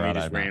late, and we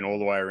just mate. ran all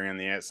the way around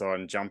the outside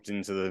and jumped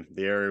into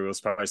the area we were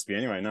supposed to be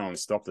anyway. No one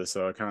stopped us,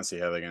 so I can't see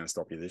how they're going to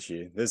stop you this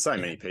year. There's so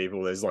many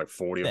people. There's like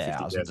 40 or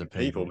 50,000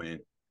 people, man.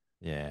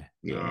 Yeah.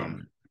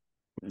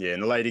 Yeah,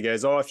 and the lady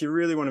goes, "Oh, if you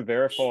really want to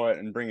verify it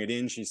and bring it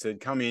in," she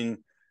said, "come in.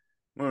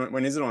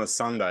 When is it on a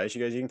Sunday?" She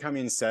goes, "You can come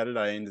in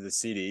Saturday into the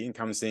city and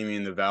come see me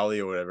in the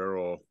valley or whatever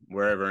or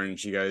wherever." And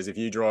she goes, "If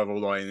you drive all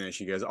the way in there,"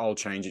 she goes, "I'll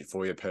change it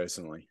for you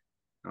personally."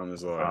 I'm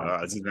just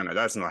like,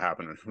 that's not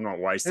happening. I'm not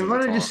wasting. Why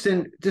don't you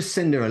just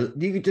send her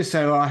you could just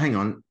say, "Oh, hang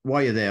on,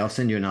 while you're there, I'll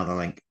send you another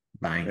link."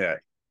 Bang. Yeah.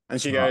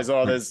 And she goes,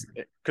 "Oh,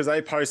 because they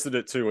posted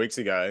it 2 weeks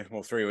ago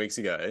or 3 weeks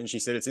ago." And she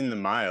said, "It's in the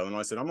mail." And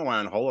I said, "I'm away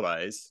on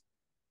holidays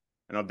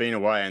and I've been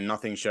away and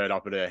nothing showed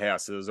up at her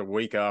house." So it was a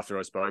week after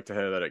I spoke to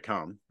her that it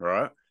come,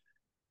 right?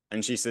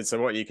 And she said,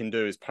 "So what you can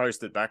do is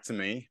post it back to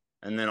me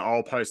and then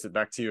I'll post it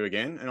back to you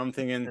again." And I'm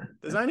thinking,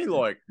 there's only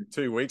like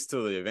 2 weeks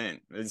till the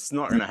event. It's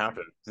not going to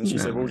happen. And she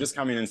said, "Well, just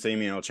come in and see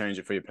me and I'll change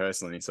it for you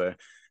personally." So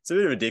it's a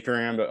bit of a dick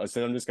around, but I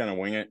said, I'm just going to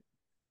wing it.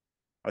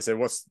 I said,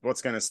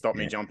 what's going to stop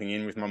me jumping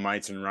in with my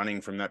mates and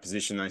running from that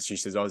position? And she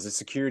says, "Oh, there's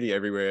security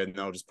everywhere and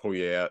they'll just pull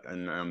you out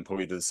and pull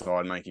you to the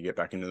side and make you get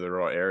back into the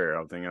right area."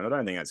 I'm thinking, I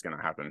don't think that's going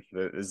to happen.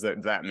 There's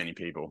that many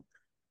people.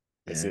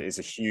 It's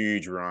a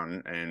huge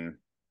run, and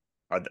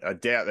I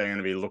doubt they're going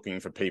to be looking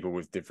for people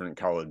with different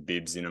coloured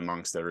bibs in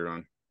amongst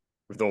everyone,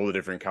 with all the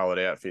different coloured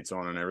outfits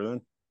on and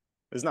everything.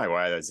 There's no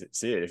way they'd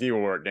see it. If you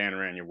wore it down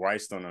around your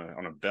waist on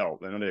a belt,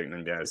 they're not even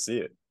going to be able to see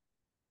it.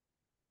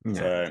 No.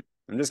 So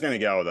I'm just going to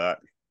go with that.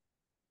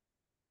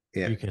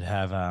 Yeah. You could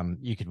have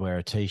you could wear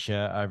a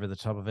t-shirt over the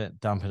top of it,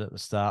 dump it at the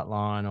start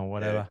line or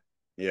whatever.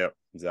 Yeah,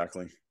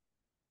 exactly.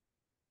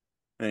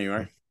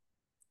 Anyway.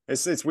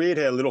 It's weird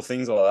how little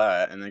things like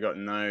that, and they got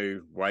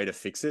no way to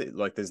fix it.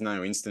 Like there's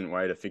no instant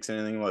way to fix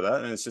anything like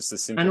that, and it's just a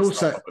simple. And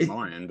also, stuff at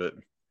my end, but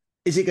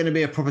is it going to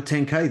be a proper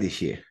 10K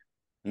this year?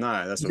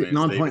 No, that's what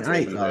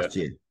 9.8 last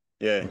year.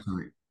 Yeah,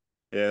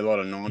 a lot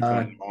of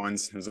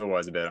 9.9s. There's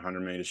always about 100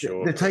 meters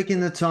short. They're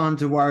taking the time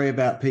to worry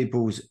about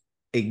people's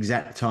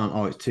exact time.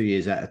 Oh, it's 2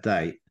 years out of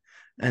date,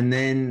 and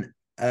then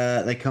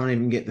they can't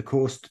even get the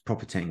course to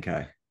proper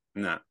 10K.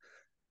 No,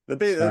 I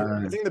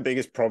think the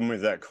biggest problem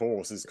with that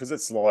course is because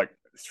it's like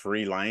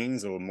 3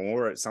 lanes or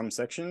more at some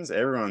sections.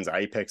 Everyone's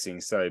apexing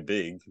so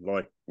big.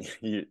 Like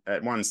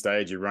at one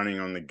stage, you're running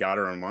on the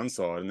gutter on one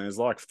side, and there's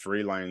like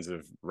 3 lanes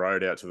of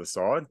road out to the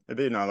side. It'd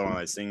be another one of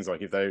those things.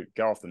 Like if they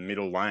go off the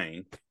middle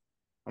lane,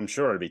 I'm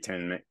sure it'd be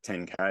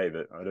 10K.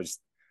 But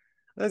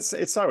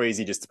it's so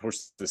easy just to push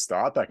the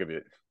start back a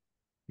bit.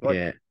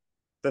 Like,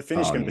 the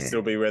finish can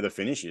still be where the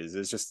finish is.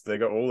 It's just they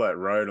got all that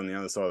road on the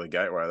other side of the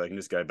gateway. They can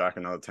just go back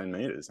another 10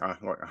 meters,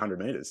 like 100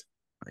 meters.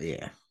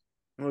 Yeah.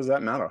 What does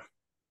that matter?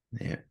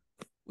 Yeah.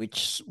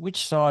 Which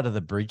side of the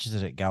bridge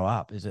does it go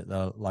up? Is it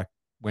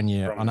when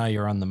you? I know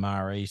you're on the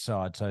Maree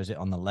side, so is it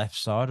on the left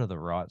side or the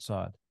right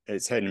side?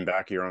 It's heading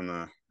back. You're on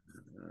the.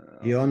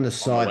 You're on the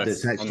side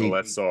that's on actually the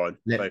left side.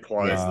 left- They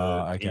close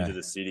yeah. into Okay.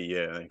 the city.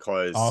 Yeah, they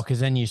close. Oh, because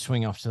then you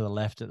swing off to the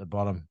left at the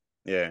bottom.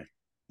 Yeah,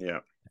 yeah.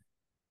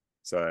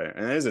 So,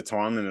 and there's a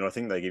time limit. I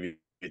think they give you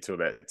to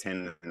about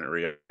 10 and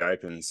it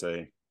reopens.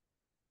 So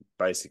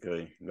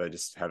basically, they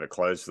just have it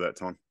closed for that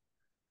time.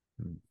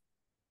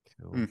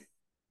 Cool.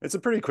 It's a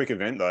pretty quick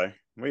event, though.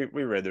 We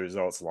read the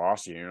results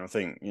last year, and I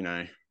think,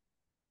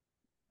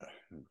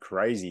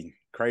 crazy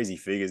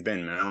figures.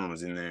 Ben Mallon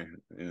was in there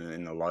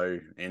in the low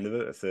end of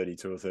it at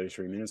 32 or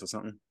 33 minutes or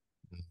something.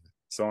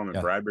 Simon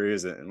Bradbury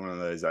is one of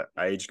those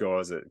age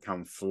guys that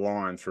come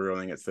flying through, I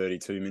think, at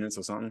 32 minutes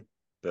or something.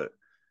 But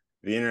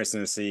it'd be interesting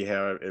to see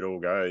how it all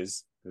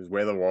goes. Because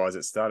weather-wise,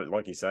 it started,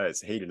 like you say,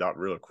 it's heated up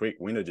real quick.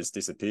 Winter just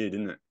disappeared,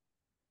 didn't it?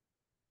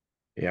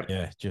 Yep.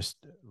 Yeah, just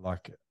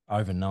like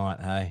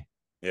overnight, hey?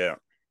 Yeah.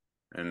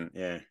 And,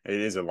 yeah, it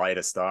is a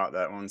later start,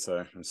 that one.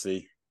 So we'll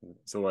see.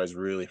 It's always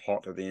really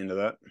hot at the end of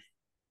that.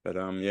 But,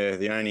 yeah,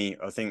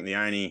 I think the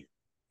only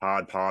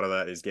hard part of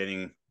that is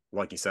getting,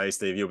 like you say,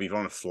 Steve, you'll be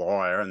on a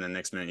flyer and then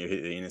next minute you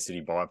hit the inner city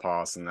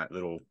bypass and that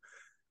little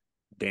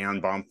down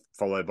bump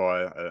followed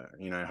by,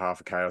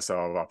 half a K or so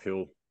of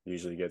uphill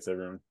usually gets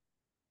everyone.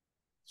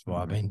 That's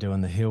why I've been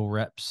doing the hill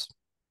reps.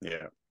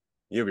 Yeah.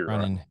 You'll be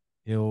running right.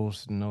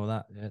 hills and all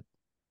that. Yeah.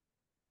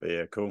 But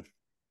yeah, cool.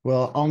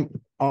 Well,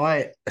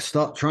 I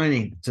start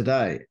training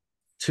today.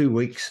 2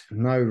 weeks,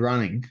 no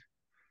running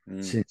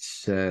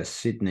since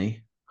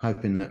Sydney,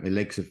 hoping that my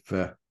legs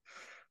have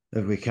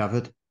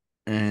recovered.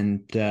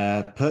 And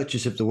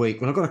purchase of the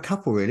week. Well, I've got a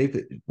couple really,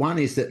 but one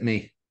is that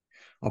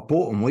I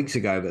bought them weeks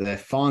ago, but they're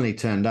finally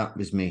turned up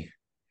as me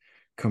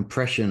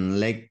compression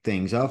leg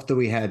things. After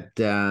we had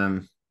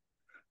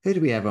who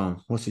do we have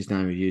on? What's his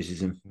name who uses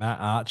them? Matt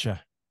Archer.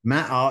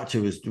 Matt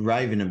Archer was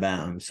raving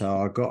about them, so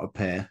I got a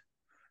pair,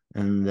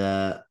 and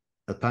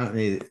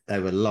apparently they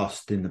were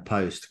lost in the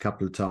post a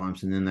couple of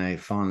times, and then they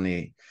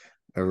finally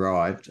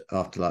arrived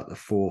after like the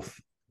 4th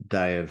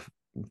day of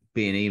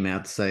being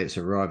emailed to say it's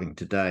arriving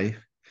today.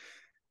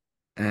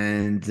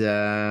 And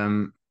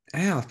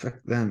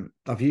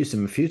I've used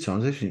them a few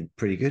times. They've been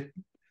pretty good,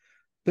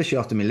 especially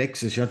after my leg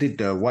session. I did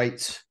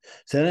weights.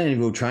 So the only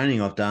real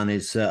training I've done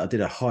is I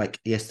did a hike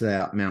yesterday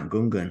up Mount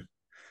Gungan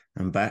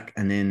and back,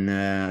 and then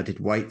I did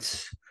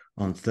weights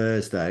on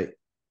Thursday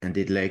and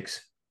did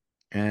legs.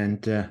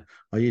 And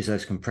I use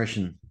those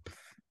compression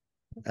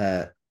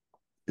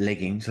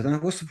leggings. I don't know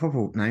what's the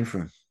proper name for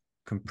them.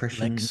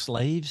 Compression leg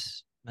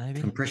sleeves,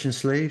 maybe. Compression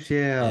sleeves,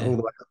 yeah. All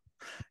the way up.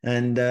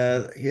 And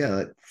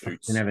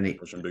Boots. didn't have any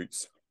Compression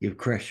boots. Your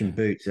compression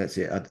boots. That's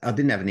it. I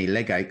didn't have any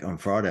leg ache on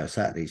Friday or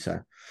Saturday, so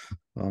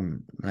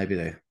maybe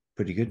they're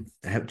pretty good.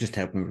 Just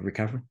helping with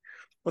recovery.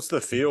 What's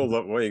the feel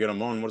that where you got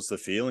them on? What's the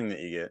feeling that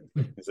you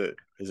get?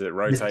 Is it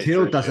rotate?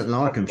 Jill doesn't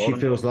like them. She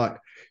feels like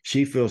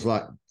she's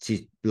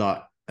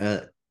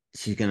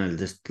gonna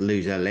just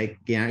lose her leg.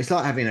 It's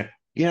like having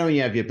when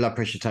you have your blood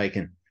pressure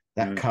taken,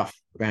 that cuff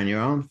around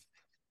your arm,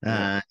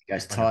 it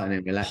goes tight and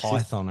then relaxes.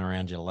 Python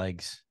around your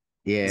legs.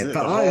 Yeah,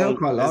 but I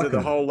quite like it. Is it the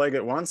them. whole leg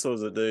at once, or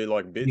does it do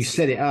like bits? You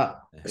set it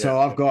up. Yeah. So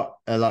I've got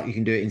you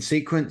can do it in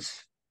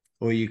sequence,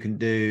 or you can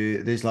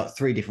do. There's like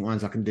 3 different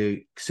ones. I can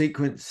do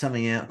sequence,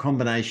 something out,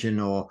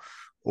 combination, or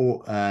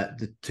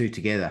the 2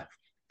 together.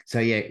 So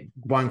yeah,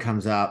 one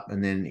comes up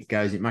and then it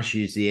goes. It must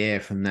use the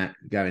air from that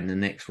going the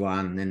next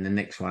one, and then the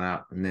next one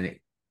up, and then it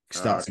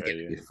starts to get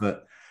your foot.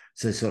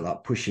 So it's sort of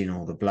like pushing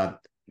all the blood,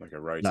 like a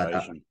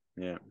rotation.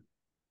 Yeah.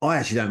 I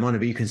actually don't mind it,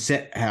 but you can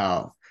set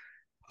how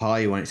high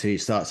you want it. So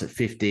it starts at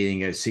 50 and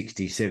goes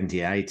 60,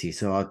 70, 80.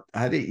 So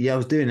I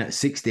was doing it at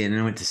 60 and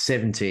then I went to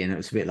 70 and it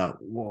was a bit like,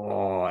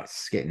 whoa,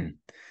 it's getting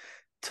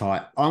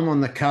tight. I'm on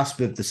the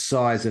cusp of the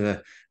size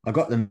of I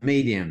got the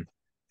medium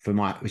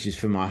which is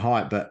for my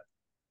height, but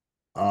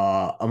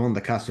I'm on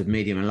the cusp of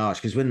medium and large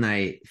because when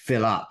they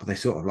fill up, they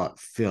sort of like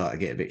feel like they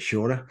get a bit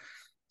shorter.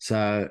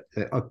 So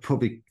I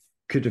probably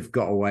could have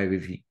got away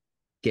with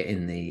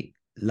getting the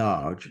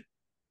large,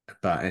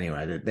 but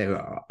anyway,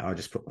 I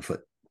just put my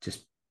foot,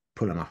 just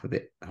pull them up a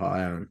bit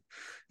higher, and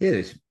yeah,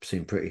 they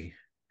seem pretty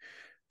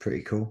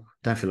cool.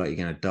 Don't feel like you're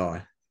going to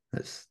die.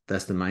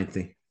 That's the main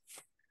thing.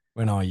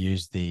 When I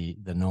use the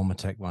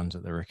Normatec ones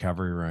at the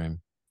recovery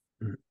room,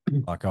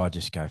 like I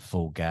just go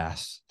full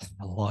gas,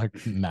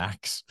 like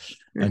max,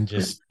 and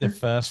just the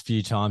first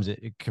few times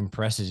it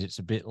compresses, it's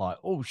a bit like,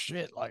 oh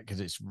shit, like because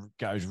it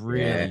goes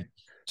really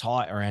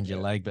tight around your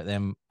leg, but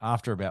then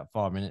after about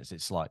 5 minutes,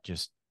 it's like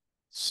just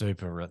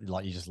super,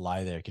 like you just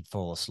lay there, you could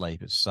fall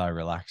asleep. It's so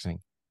relaxing.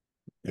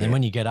 And then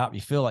when you get up,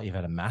 you feel like you've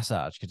had a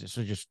massage because it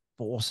sort of just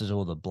forces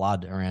all the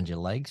blood around your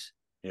legs.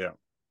 Yeah.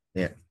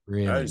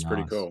 Really that is nice.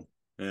 pretty cool.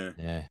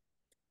 Yeah.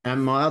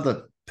 And my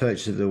other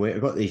purchase of the week, I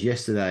got these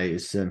yesterday,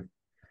 is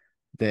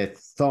they're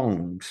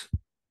thongs,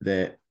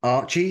 they're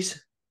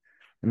Archies,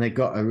 and they've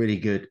got a really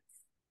good,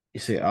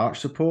 arch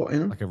support in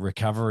them. Like a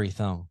recovery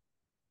thong.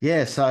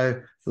 Yeah,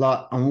 so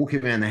like I'm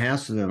walking around the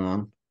house with them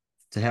on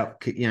to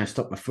help,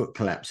 stop my foot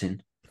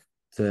collapsing,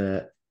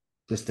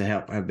 just to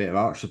help have a bit of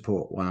arch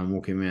support while I'm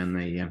walking around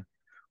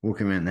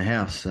the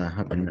house.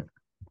 Hoping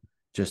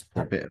just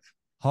a bit of.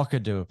 I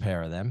could do a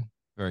pair of them.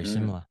 very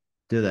similar.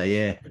 Do they?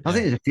 Yeah. I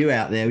think there's a few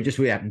out there.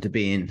 We happen to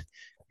be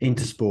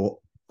into sport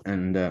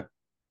and got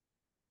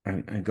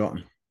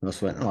them. I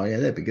just went, oh yeah,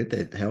 they'd be good.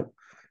 They'd help.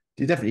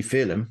 You definitely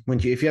feel them when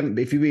if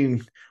you've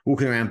been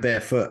walking around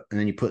barefoot and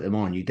then you put them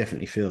on, you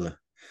definitely feel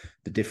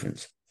the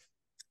difference.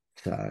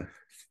 So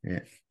yeah.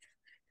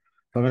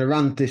 If I'm going to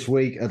run this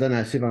week, I don't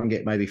know, see if I can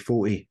get maybe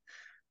 40,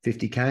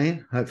 50K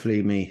in.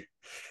 Hopefully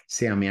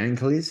see how my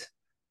ankle is.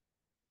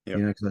 Yep.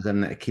 You know, because I was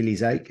having that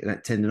Achilles ache and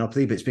that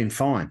tendinopathy, but it's been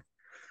fine.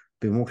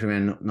 Been walking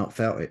around, not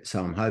felt it.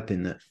 So I'm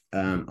hoping that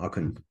I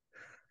can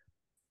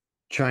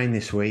train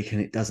this week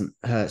and it doesn't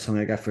hurt. So I'm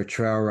going to go for a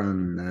trail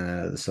run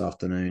this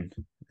afternoon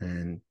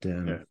and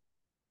go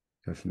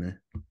from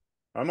there.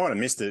 I might have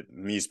missed it.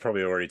 Muse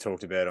probably already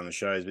talked about it on the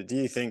shows, but do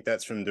you think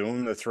that's from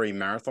doing the 3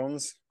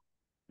 marathons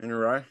in a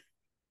row?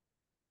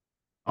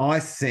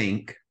 I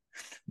think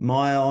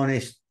my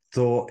honest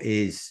thought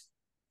is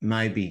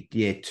maybe,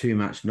 too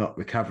much, not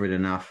recovered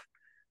enough.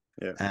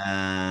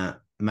 Yeah.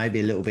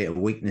 Maybe a little bit of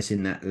weakness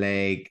in that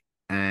leg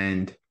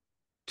and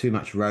too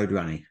much road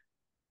running.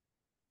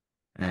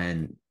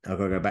 And I've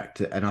got to go back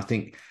to, and I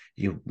think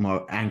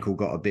my ankle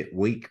got a bit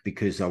weak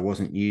because I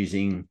wasn't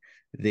using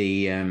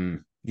the,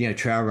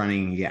 trail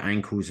running, your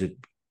ankles are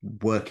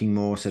working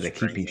more, so they're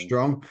keeping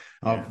strong.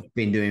 I've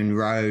been doing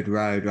road.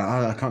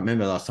 I can't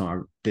remember the last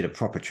time I did a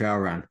proper trail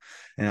run.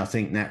 And I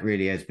think that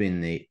really has been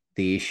the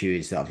issue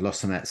is that I've lost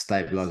some of that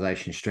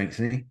stabilization,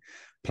 strengthening.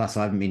 Plus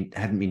I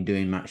hadn't been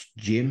doing much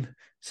gym.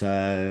 So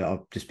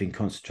I've just been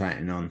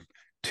concentrating on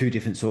 2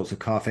 different sorts of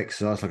calf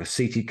exercise, like a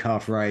seated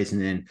calf raise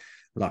and then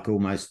like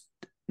almost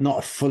not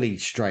a fully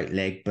straight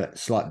leg, but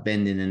slight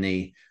bend in the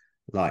knee,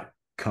 like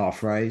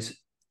calf raise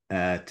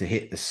to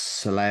hit the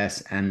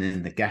soleus and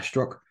then the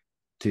gastroc,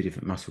 2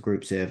 different muscle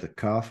groups there of the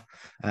calf.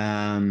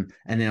 And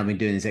then I've been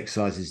doing these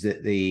exercises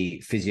that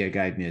the physio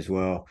gave me as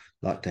well,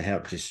 like to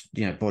help just,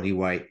 body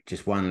weight,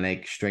 just one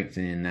leg,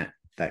 strengthening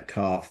that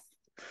calf.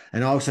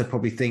 And I also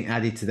probably think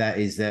added to that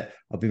is that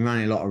I've been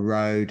running a lot of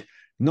road,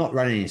 not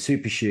running in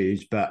super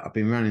shoes, but I've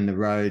been running the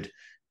road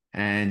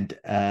and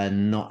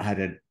not had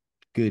a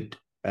good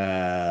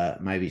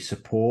maybe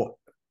support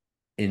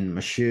in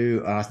my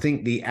shoe. I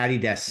think the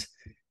Adidas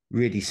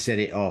really set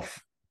it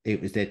off.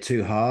 They're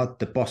too hard.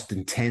 The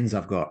Boston 10s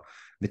I've got.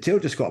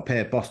 Matilda just got a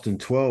pair of Boston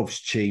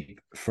 12s cheap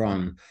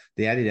from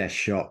the Adidas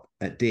shop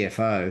at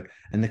DFO,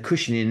 and the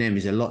cushioning in them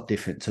is a lot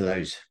different to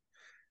those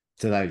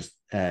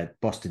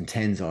Boston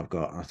 10s I've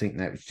got. I think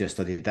that was just,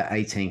 I did that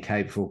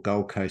 18K before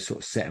Gold Coast, sort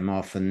of set them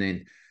off, and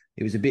then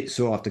it was a bit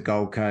sore after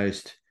Gold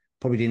Coast.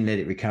 Probably didn't let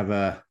it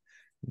recover.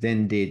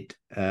 Then did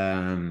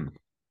I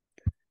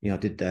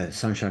did the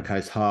Sunshine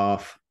Coast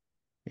half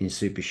in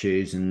super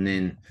shoes, and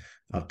then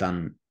I've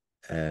done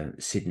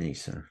Sydney.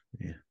 So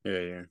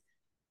yeah.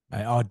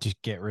 I'd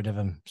just get rid of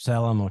them,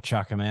 sell them, or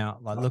chuck them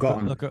out. Like, I've got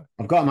them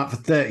up for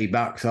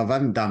 $30. I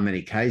haven't done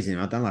many Ks in them.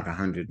 I've done like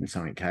 100 and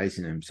something Ks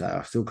in them, so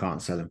I still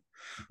can't sell them.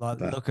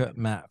 Look at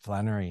Matt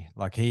Flannery.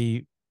 Like,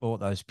 he bought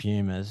those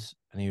Pumas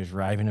and he was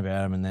raving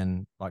about them, and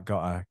then like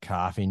got a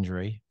calf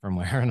injury from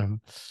wearing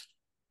them,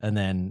 and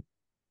then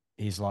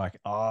he's like,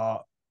 "Oh,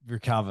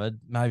 recovered.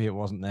 Maybe it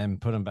wasn't them."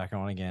 Put them back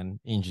on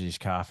again, injured his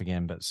calf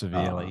again, but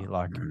severely.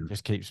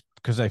 Just keeps,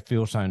 because they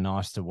feel so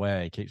nice to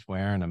wear. He keeps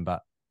wearing them,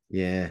 but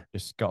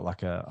just got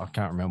like I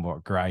can't remember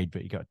what grade,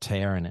 but he got a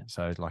tear in it.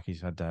 So like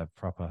he's had to have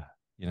proper,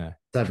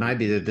 So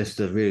maybe they're just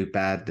really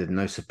bad. There's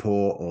no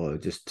support, or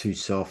just too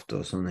soft,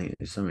 or something.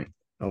 There's something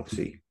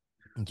obviously.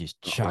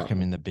 Just chuck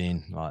them in the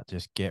bin. Like,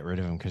 just get rid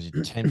of them, because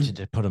you're tempted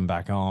to put them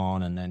back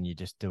on, and then you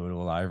just do it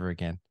all over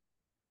again.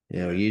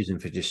 Yeah, or use them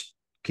for just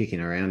kicking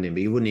around in,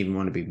 but you wouldn't even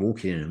want to be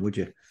walking in them, would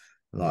you?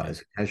 Like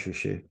as a casual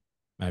shoe.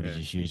 Maybe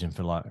just use them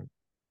for like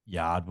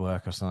yard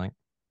work or something.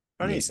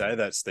 Funny you say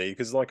that, Steve,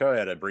 because like I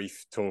had a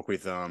brief talk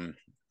with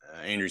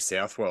Andrew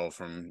Southwell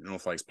from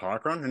North Lakes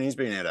Parkrun, and he's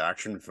been out of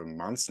action for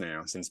months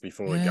now, since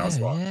before the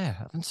Guzzler. Yeah,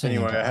 I haven't seen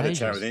anyway, him I had ages.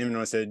 a chat with him, and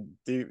I said,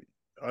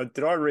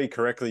 did I read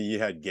correctly you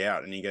had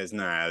gout? And he goes,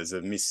 no, there's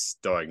a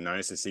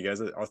misdiagnosis. He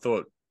goes, I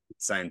thought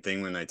same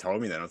thing when they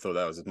told me that. I thought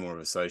that was more of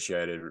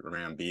associated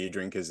around beer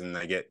drinkers, and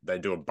they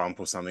do a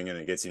bump or something and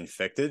it gets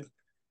infected,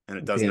 and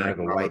it doesn't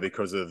recover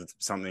because of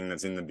something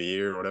that's in the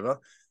beer or whatever.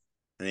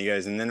 And he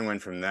goes, and then it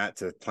went from that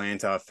to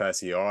plantar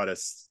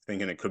fasciitis,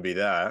 thinking it could be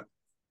that.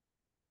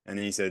 And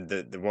he said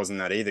that there wasn't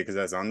that either, because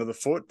that's under the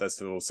foot. That's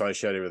all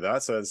associated with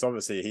that. So it's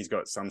obviously he's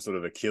got some sort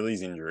of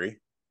Achilles injury.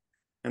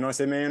 And I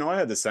said, man, I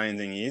had the same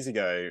thing years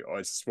ago.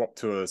 I swapped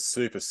to a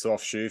super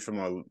soft shoe for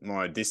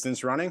my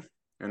distance running.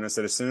 And I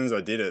said, as soon as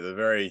I did it,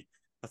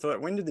 I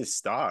thought, when did this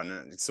start?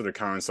 And it sort of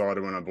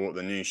coincided when I bought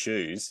the new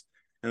shoes.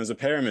 And it was a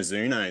pair of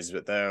Mizunos,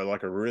 but they were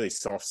like a really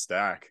soft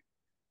stack.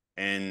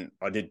 And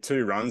I did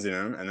 2 runs in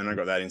them, and then I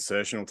got that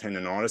insertional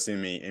tendonitis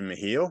in my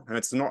heel. And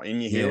it's not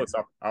in your heel, it's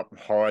up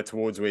high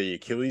towards where your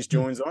Achilles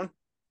joins on.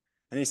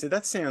 And he said,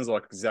 that sounds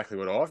like exactly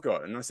what I've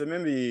got. And I said,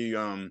 remember you,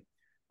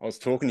 I was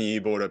talking to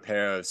you, bought a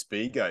pair of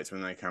Speedgates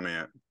when they come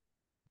out.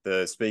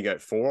 The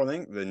Speedgate 4, I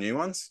think, the new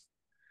ones.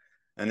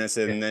 And I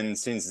said, and then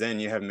since then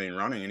you haven't been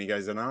running. And he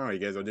goes, no. He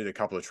goes, I did a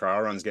couple of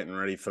trail runs getting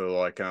ready for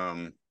like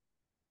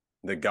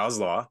the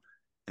Guzzler.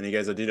 And he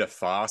goes, I did a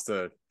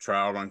faster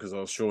trail run because I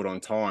was short on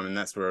time, and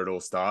that's where it all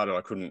started.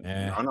 I couldn't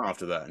run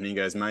after that. And he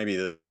goes,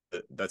 maybe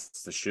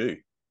that's the shoe.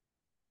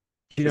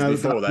 You Because know,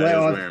 before that, he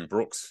was wearing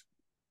Brooks.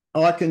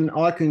 I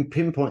can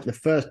pinpoint the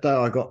first day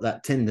I got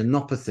that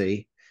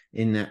tendinopathy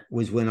in that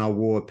was when I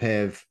wore a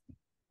pair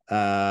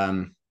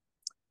of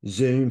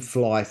Zoom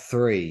Fly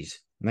 3s,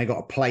 and they got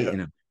a plate in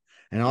them.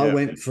 And I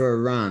went for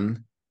a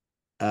run.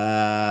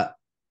 I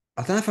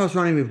don't know if I was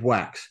running with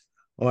wax.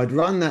 I'd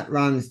run that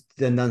run,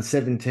 then done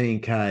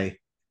 17K,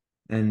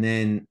 and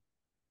then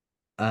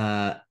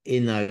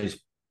in those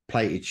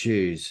plated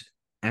shoes.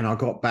 And I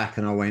got back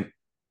and I went,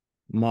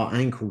 my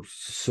ankle's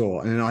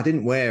sore. And I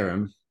didn't wear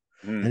them.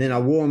 And then I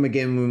wore them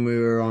again when we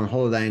were on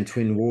holiday in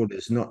Twin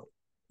Waters, not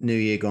New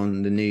Year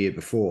gone, the New Year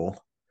before.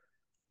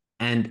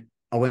 And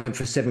I went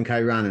for a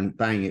 7K run and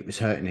bang, it was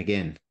hurting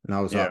again. And I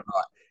was like,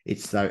 right,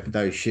 it's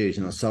those shoes,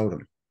 and I sold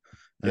them.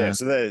 Yeah,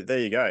 so there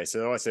you go.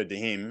 So I said to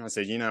him, I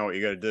said, you know what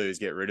you got to do is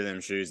get rid of them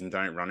shoes and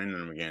don't run in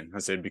them again. I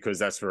said, because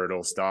that's where it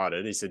all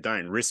started. He said,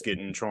 don't risk it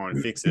and try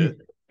and fix it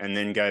and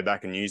then go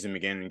back and use them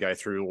again and go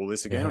through all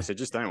this again. I said,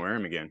 just don't wear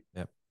them again.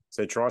 Yep.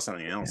 So try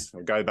something else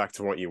or go back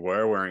to what you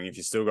were wearing. If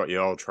you still got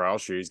your old trail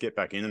shoes, get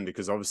back in them,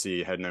 because obviously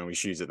you had no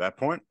issues at that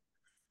point.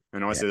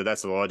 And I said,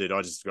 that's what I did.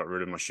 I just got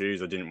rid of my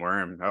shoes. I didn't wear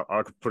them.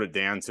 I could put it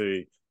down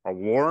to, I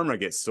wore them, I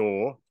get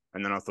sore.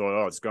 And then I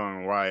thought, it's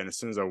going away. And as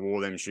soon as I wore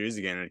them shoes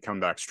again, it'd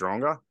come back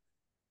stronger.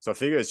 So I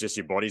figure it's just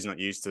your body's not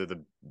used to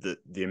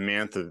the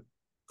amount of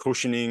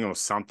cushioning or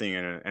something,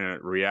 and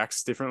it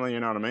reacts differently. You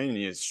know what I mean? And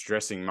you're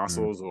stressing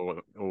muscles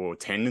or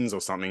tendons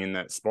or something in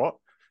that spot,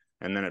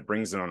 and then it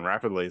brings it on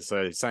rapidly.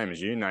 So same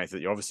as you, Nate,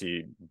 that obviously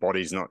your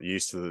body's not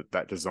used to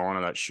that design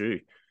of that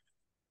shoe.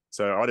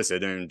 So I just said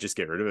to him, just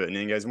get rid of it. And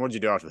then he goes, what did you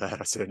do after that?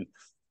 I said,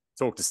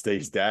 talk to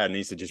Steve's dad, and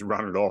he said, just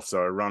run it off.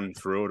 So I run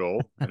through it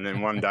all. And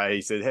then one day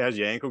he said, how's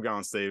your ankle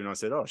going, Steve? And I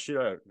said, oh shit,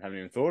 I haven't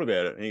even thought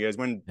about it. And he goes,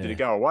 when did it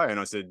go away? And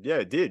I said, yeah,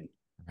 it did.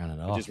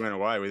 It just went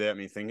away without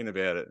me thinking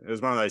about it. It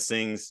was one of those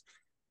things.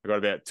 I got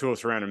about 200 or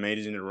 300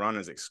 meters into the run. It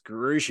was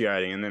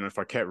excruciating. And then if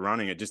I kept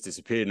running, it just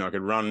disappeared, and I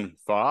could run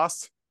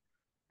fast.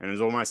 And it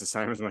was almost the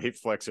same as my hip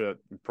flexor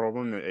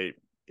problem.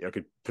 I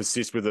could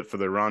persist with it for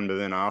the run, but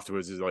then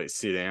afterwards is like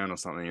sit down or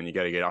something, and you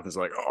got to get up. And it's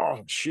like,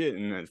 oh shit.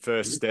 And that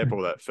first step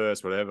or that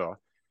first whatever.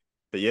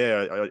 But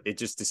yeah, it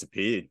just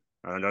disappeared.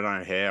 I don't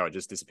know how it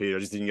just disappeared. I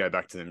just didn't go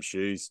back to them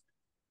shoes.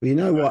 Well, you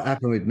know what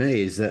happened with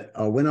me is that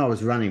when I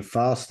was running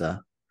faster,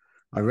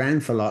 I ran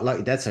for like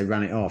your dad said,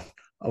 run it off.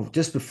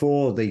 Just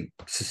before the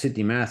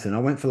Sydney Marathon, I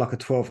went for like a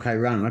 12K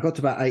run, and I got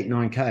to about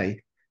 8-9K.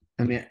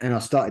 And I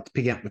started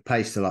picking up the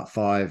pace to like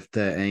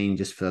 5:13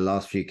 just for the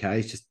last few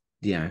Ks, just,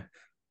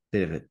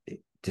 bit of it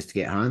just to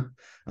get home.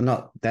 I'm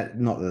not that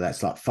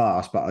that's like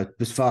fast, but I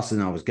was faster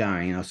than I was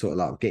going, and I was sort of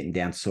like getting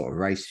down to sort of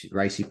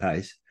racy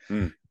pace.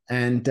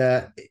 And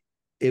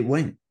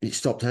it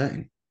stopped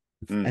hurting.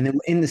 And then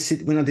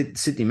when I did the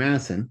Sydney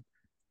Marathon,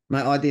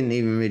 mate, I didn't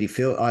even really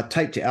feel, I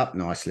taped it up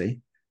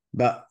nicely,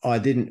 but I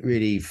didn't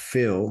really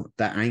feel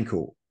that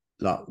ankle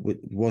like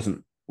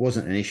wasn't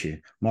an issue.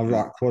 My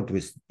right quad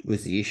was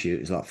the issue.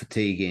 It was like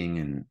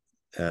fatiguing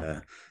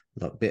and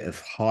like a bit of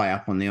high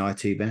up on the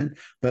IT band.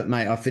 But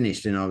mate, I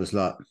finished and I was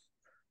like,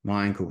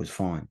 my ankle was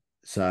fine.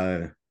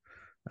 So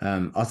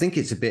I think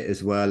it's a bit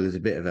as well as a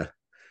bit of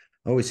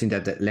I always seem to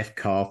have that left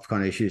calf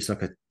kind of issue. It's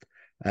like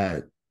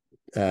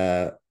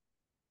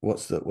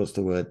what's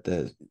the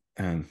word?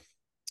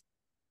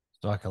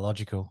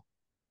 Psychological.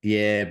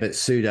 Yeah, but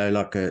pseudo,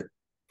 like a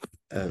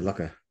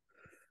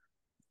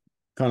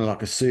kind of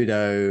like a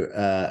pseudo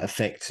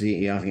effect.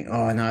 I think,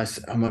 oh no,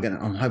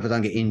 I hope I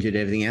don't get injured,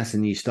 everything else.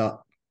 And you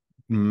start,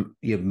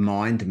 your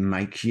mind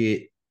makes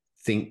you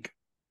think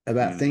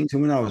about things.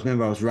 And when I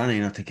was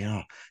running, I think,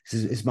 oh,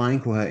 is my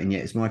ankle hurting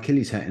yet? Is my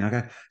Achilles hurting? I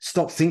go,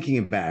 stop thinking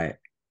about it,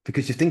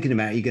 because you're thinking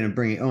about it, you're going to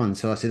bring it on.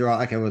 So I said, all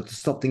right, okay, well, to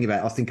stop thinking about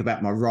it, I'll think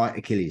about my right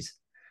Achilles.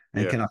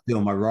 And can I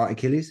feel my right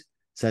Achilles?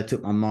 So I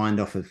took my mind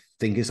off of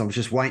thinking. So I was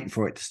just waiting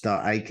for it to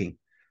start aching.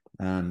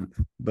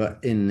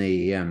 But in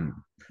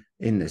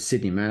the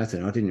Sydney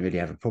Marathon, I didn't really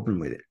have a problem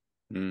with it.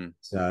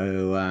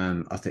 So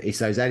I think it's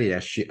those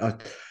Adidas shoes.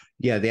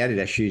 The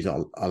Adidas shoes,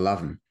 I love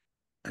them,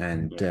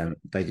 and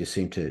they just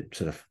seem to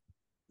sort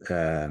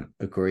of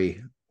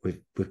agree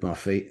with my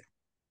feet,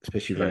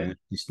 especially running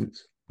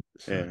distance.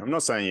 So. Yeah, I'm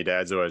not saying your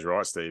dad's always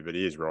right, Steve, but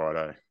he is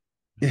right, eh?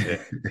 Yeah.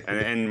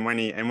 and when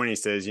he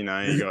says,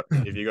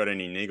 if you got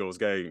any niggles,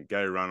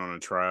 go run on a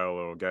trail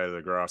or go to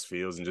the grass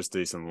fields and just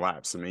do some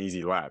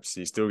easy laps.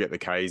 You still get the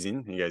Ks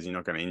in. He goes, you're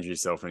not going to injure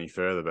yourself any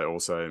further, but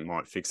also it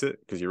might fix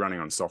it because you're running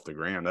on softer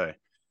ground, eh?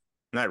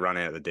 And that run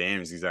out of the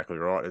dam is exactly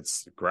right.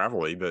 It's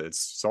gravelly, but it's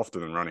softer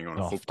than running on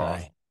a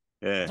footpath.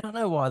 Yeah. I don't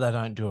know why they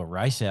don't do a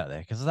race out there,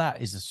 because that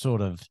is a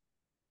sort of,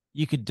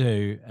 you could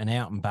do an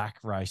out and back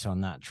race on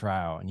that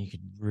trail and you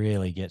could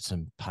really get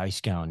some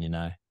pace going,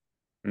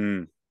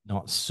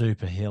 Not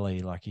super hilly,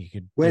 like you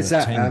could. Where's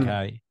that?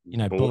 10K,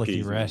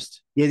 Bullocky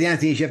Rest. Yeah, the only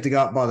thing is you have to go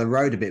up by the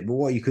road a bit. But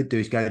what you could do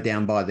is go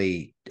down on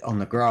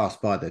the grass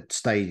by the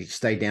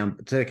stay down.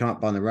 Instead of come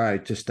up by the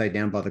road, just stay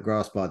down by the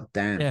grass by the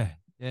dam.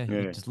 Yeah,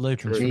 Yeah, you just loop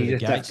true. through You the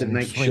just have gates to and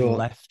make swing sure-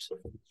 left,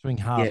 swing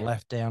hard Yeah.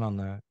 left down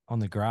on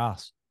the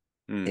grass.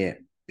 Yeah,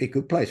 be a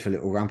good place for a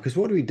little run. Because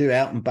what do we do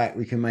out and back?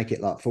 We can make it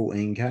like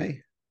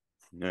 14K.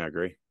 Yeah, I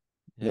agree.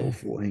 Yeah, Little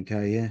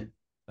 14K, yeah.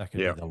 that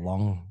could Yeah. be the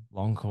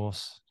long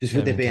course. Just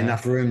would there be 7K.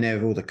 enough room there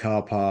with all the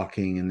car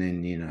parking, and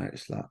then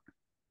it's like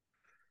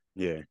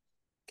Yeah.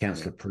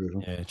 council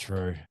approval. Yeah,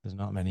 true. There's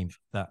not many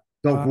that.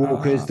 Dog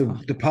walkers,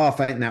 the path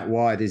ain't that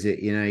wide, is it?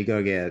 You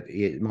got to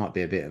it might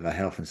be a bit of a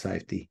health and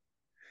safety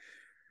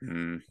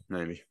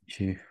Maybe.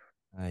 issue.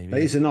 Maybe.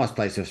 But it's a nice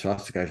place for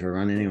us to go for a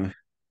run anyway.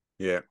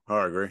 Yeah,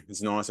 I agree.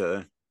 It's nice out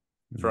there.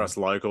 For us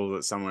locals,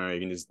 it's somewhere you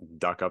can just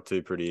duck up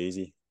to pretty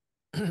easy.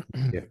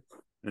 Yeah.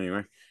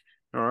 Anyway,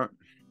 all right.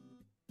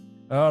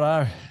 Oh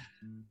no.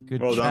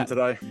 Good Well done chat.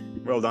 today.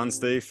 Well done,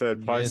 Steve.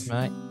 Third place. Cheers,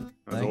 mate.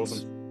 That's Thanks.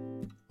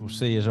 awesome. We'll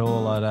see you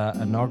all at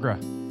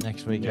Enogra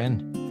next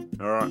weekend.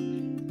 All right.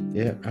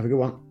 Yeah, have a good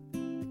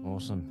one.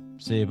 Awesome.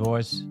 See you,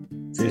 boys.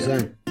 See you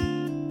soon.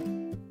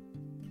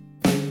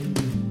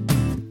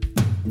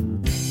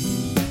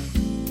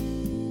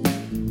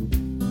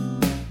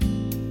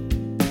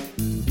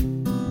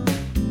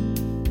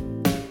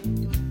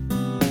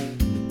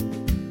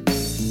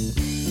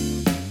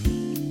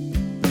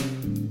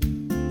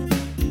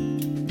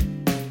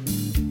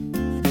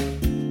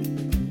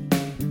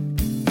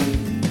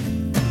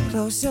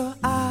 Close your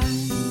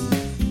eyes,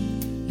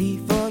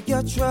 leave all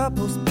your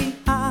troubles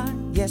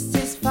behind. Yes,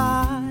 it's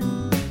fine.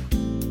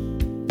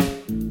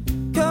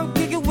 Come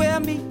kick it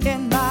with me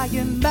in my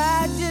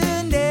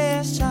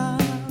imagination.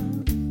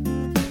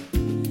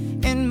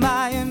 In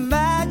my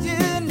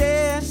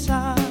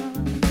imagination.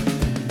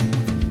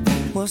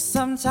 Well,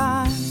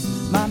 sometimes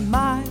my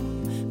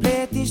mind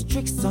plays these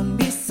tricks on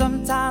me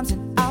sometimes,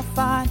 and I'll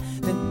find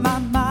that my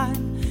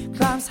mind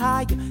climbs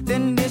higher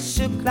than it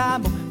should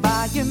climb.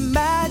 My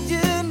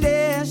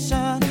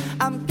imagination,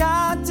 I'm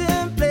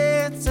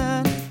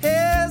contemplating,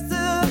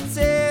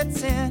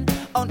 hesitating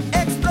on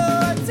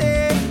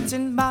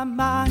exploiting my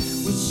mind,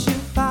 which you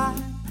find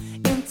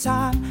in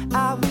time.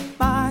 Our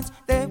minds,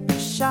 they will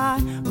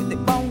shine when they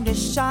want to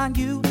shine.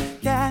 You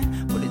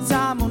can put a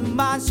time on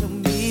mine. Show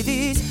me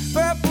these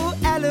purple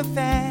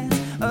elephants,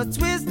 a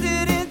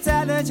twisted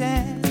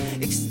intelligence,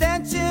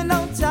 extension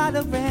on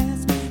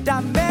tolerance,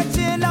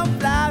 dimension on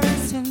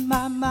flowers in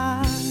my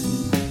mind.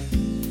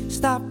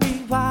 Stop,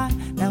 rewind.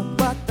 Now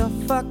what the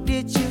fuck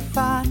did you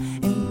find?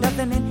 Ain't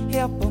nothing in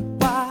here but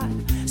why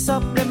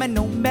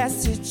subliminal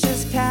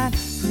messages can't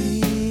breathe.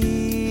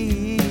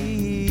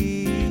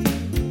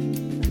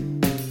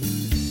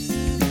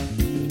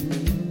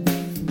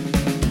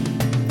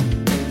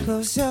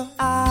 Close your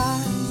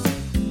eyes,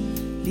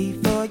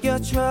 leave all your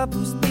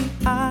troubles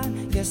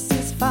behind. Yes,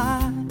 it's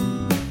fine.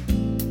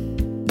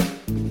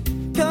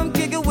 Come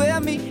kick it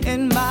with me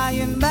in my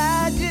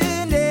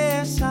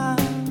imagination.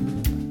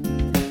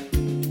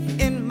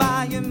 In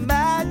my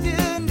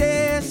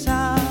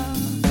imagination.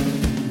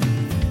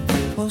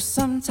 Well,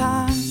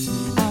 sometimes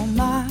our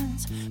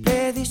minds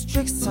play these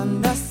tricks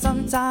on us.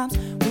 Sometimes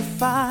we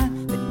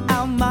find that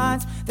our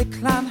minds, they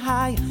climb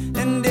higher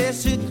and they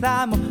should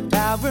climb up.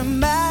 Our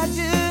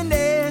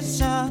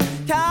imagination,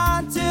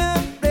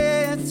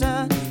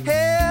 contemplating,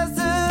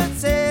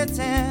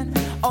 hesitating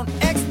on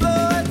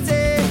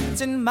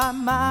exploiting my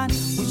mind,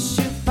 which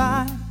you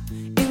find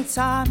in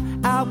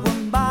time. Our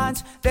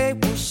minds, they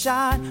will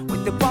shine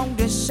when they want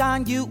to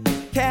shine. You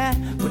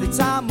can put a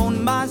time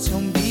on mine. Show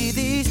me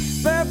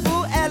these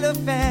purple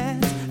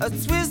elephants, a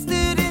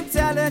twisted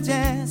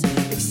intelligence,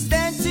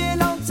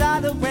 extension on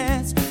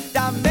tolerance,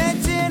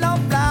 dimension on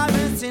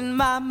flowers in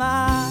my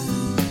mind.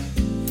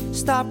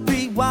 Stop,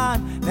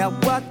 rewind. Now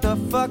what the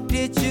fuck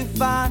did you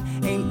find?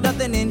 Ain't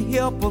nothing in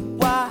here but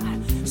why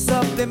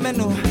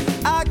subliminal.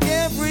 I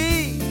can't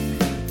breathe.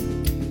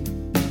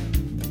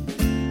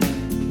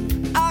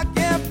 I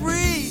can't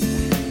breathe.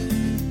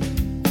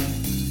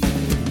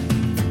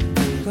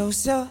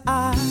 Close your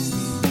eyes,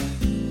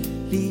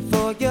 leave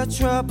all your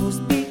troubles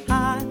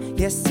behind.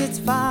 Yes, it's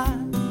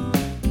fine.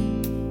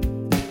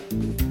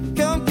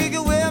 Come kick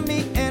it with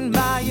me in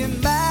my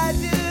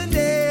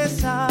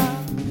imagination.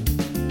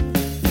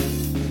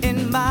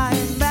 In my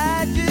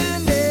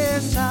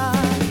imagination.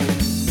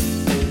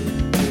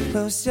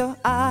 Close your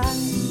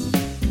eyes,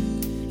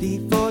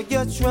 leave all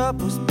your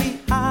troubles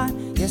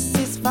behind. Yes,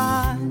 it's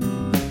fine.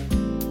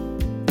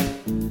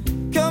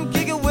 Come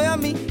kick it with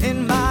me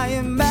in my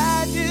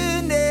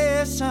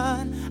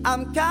imagination.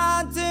 I'm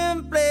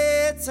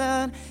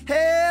contemplating,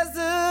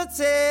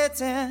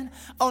 hesitating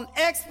on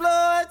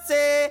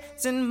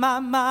exploiting my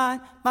mind,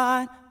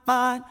 mind,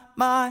 mind,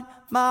 mind,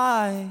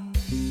 mind.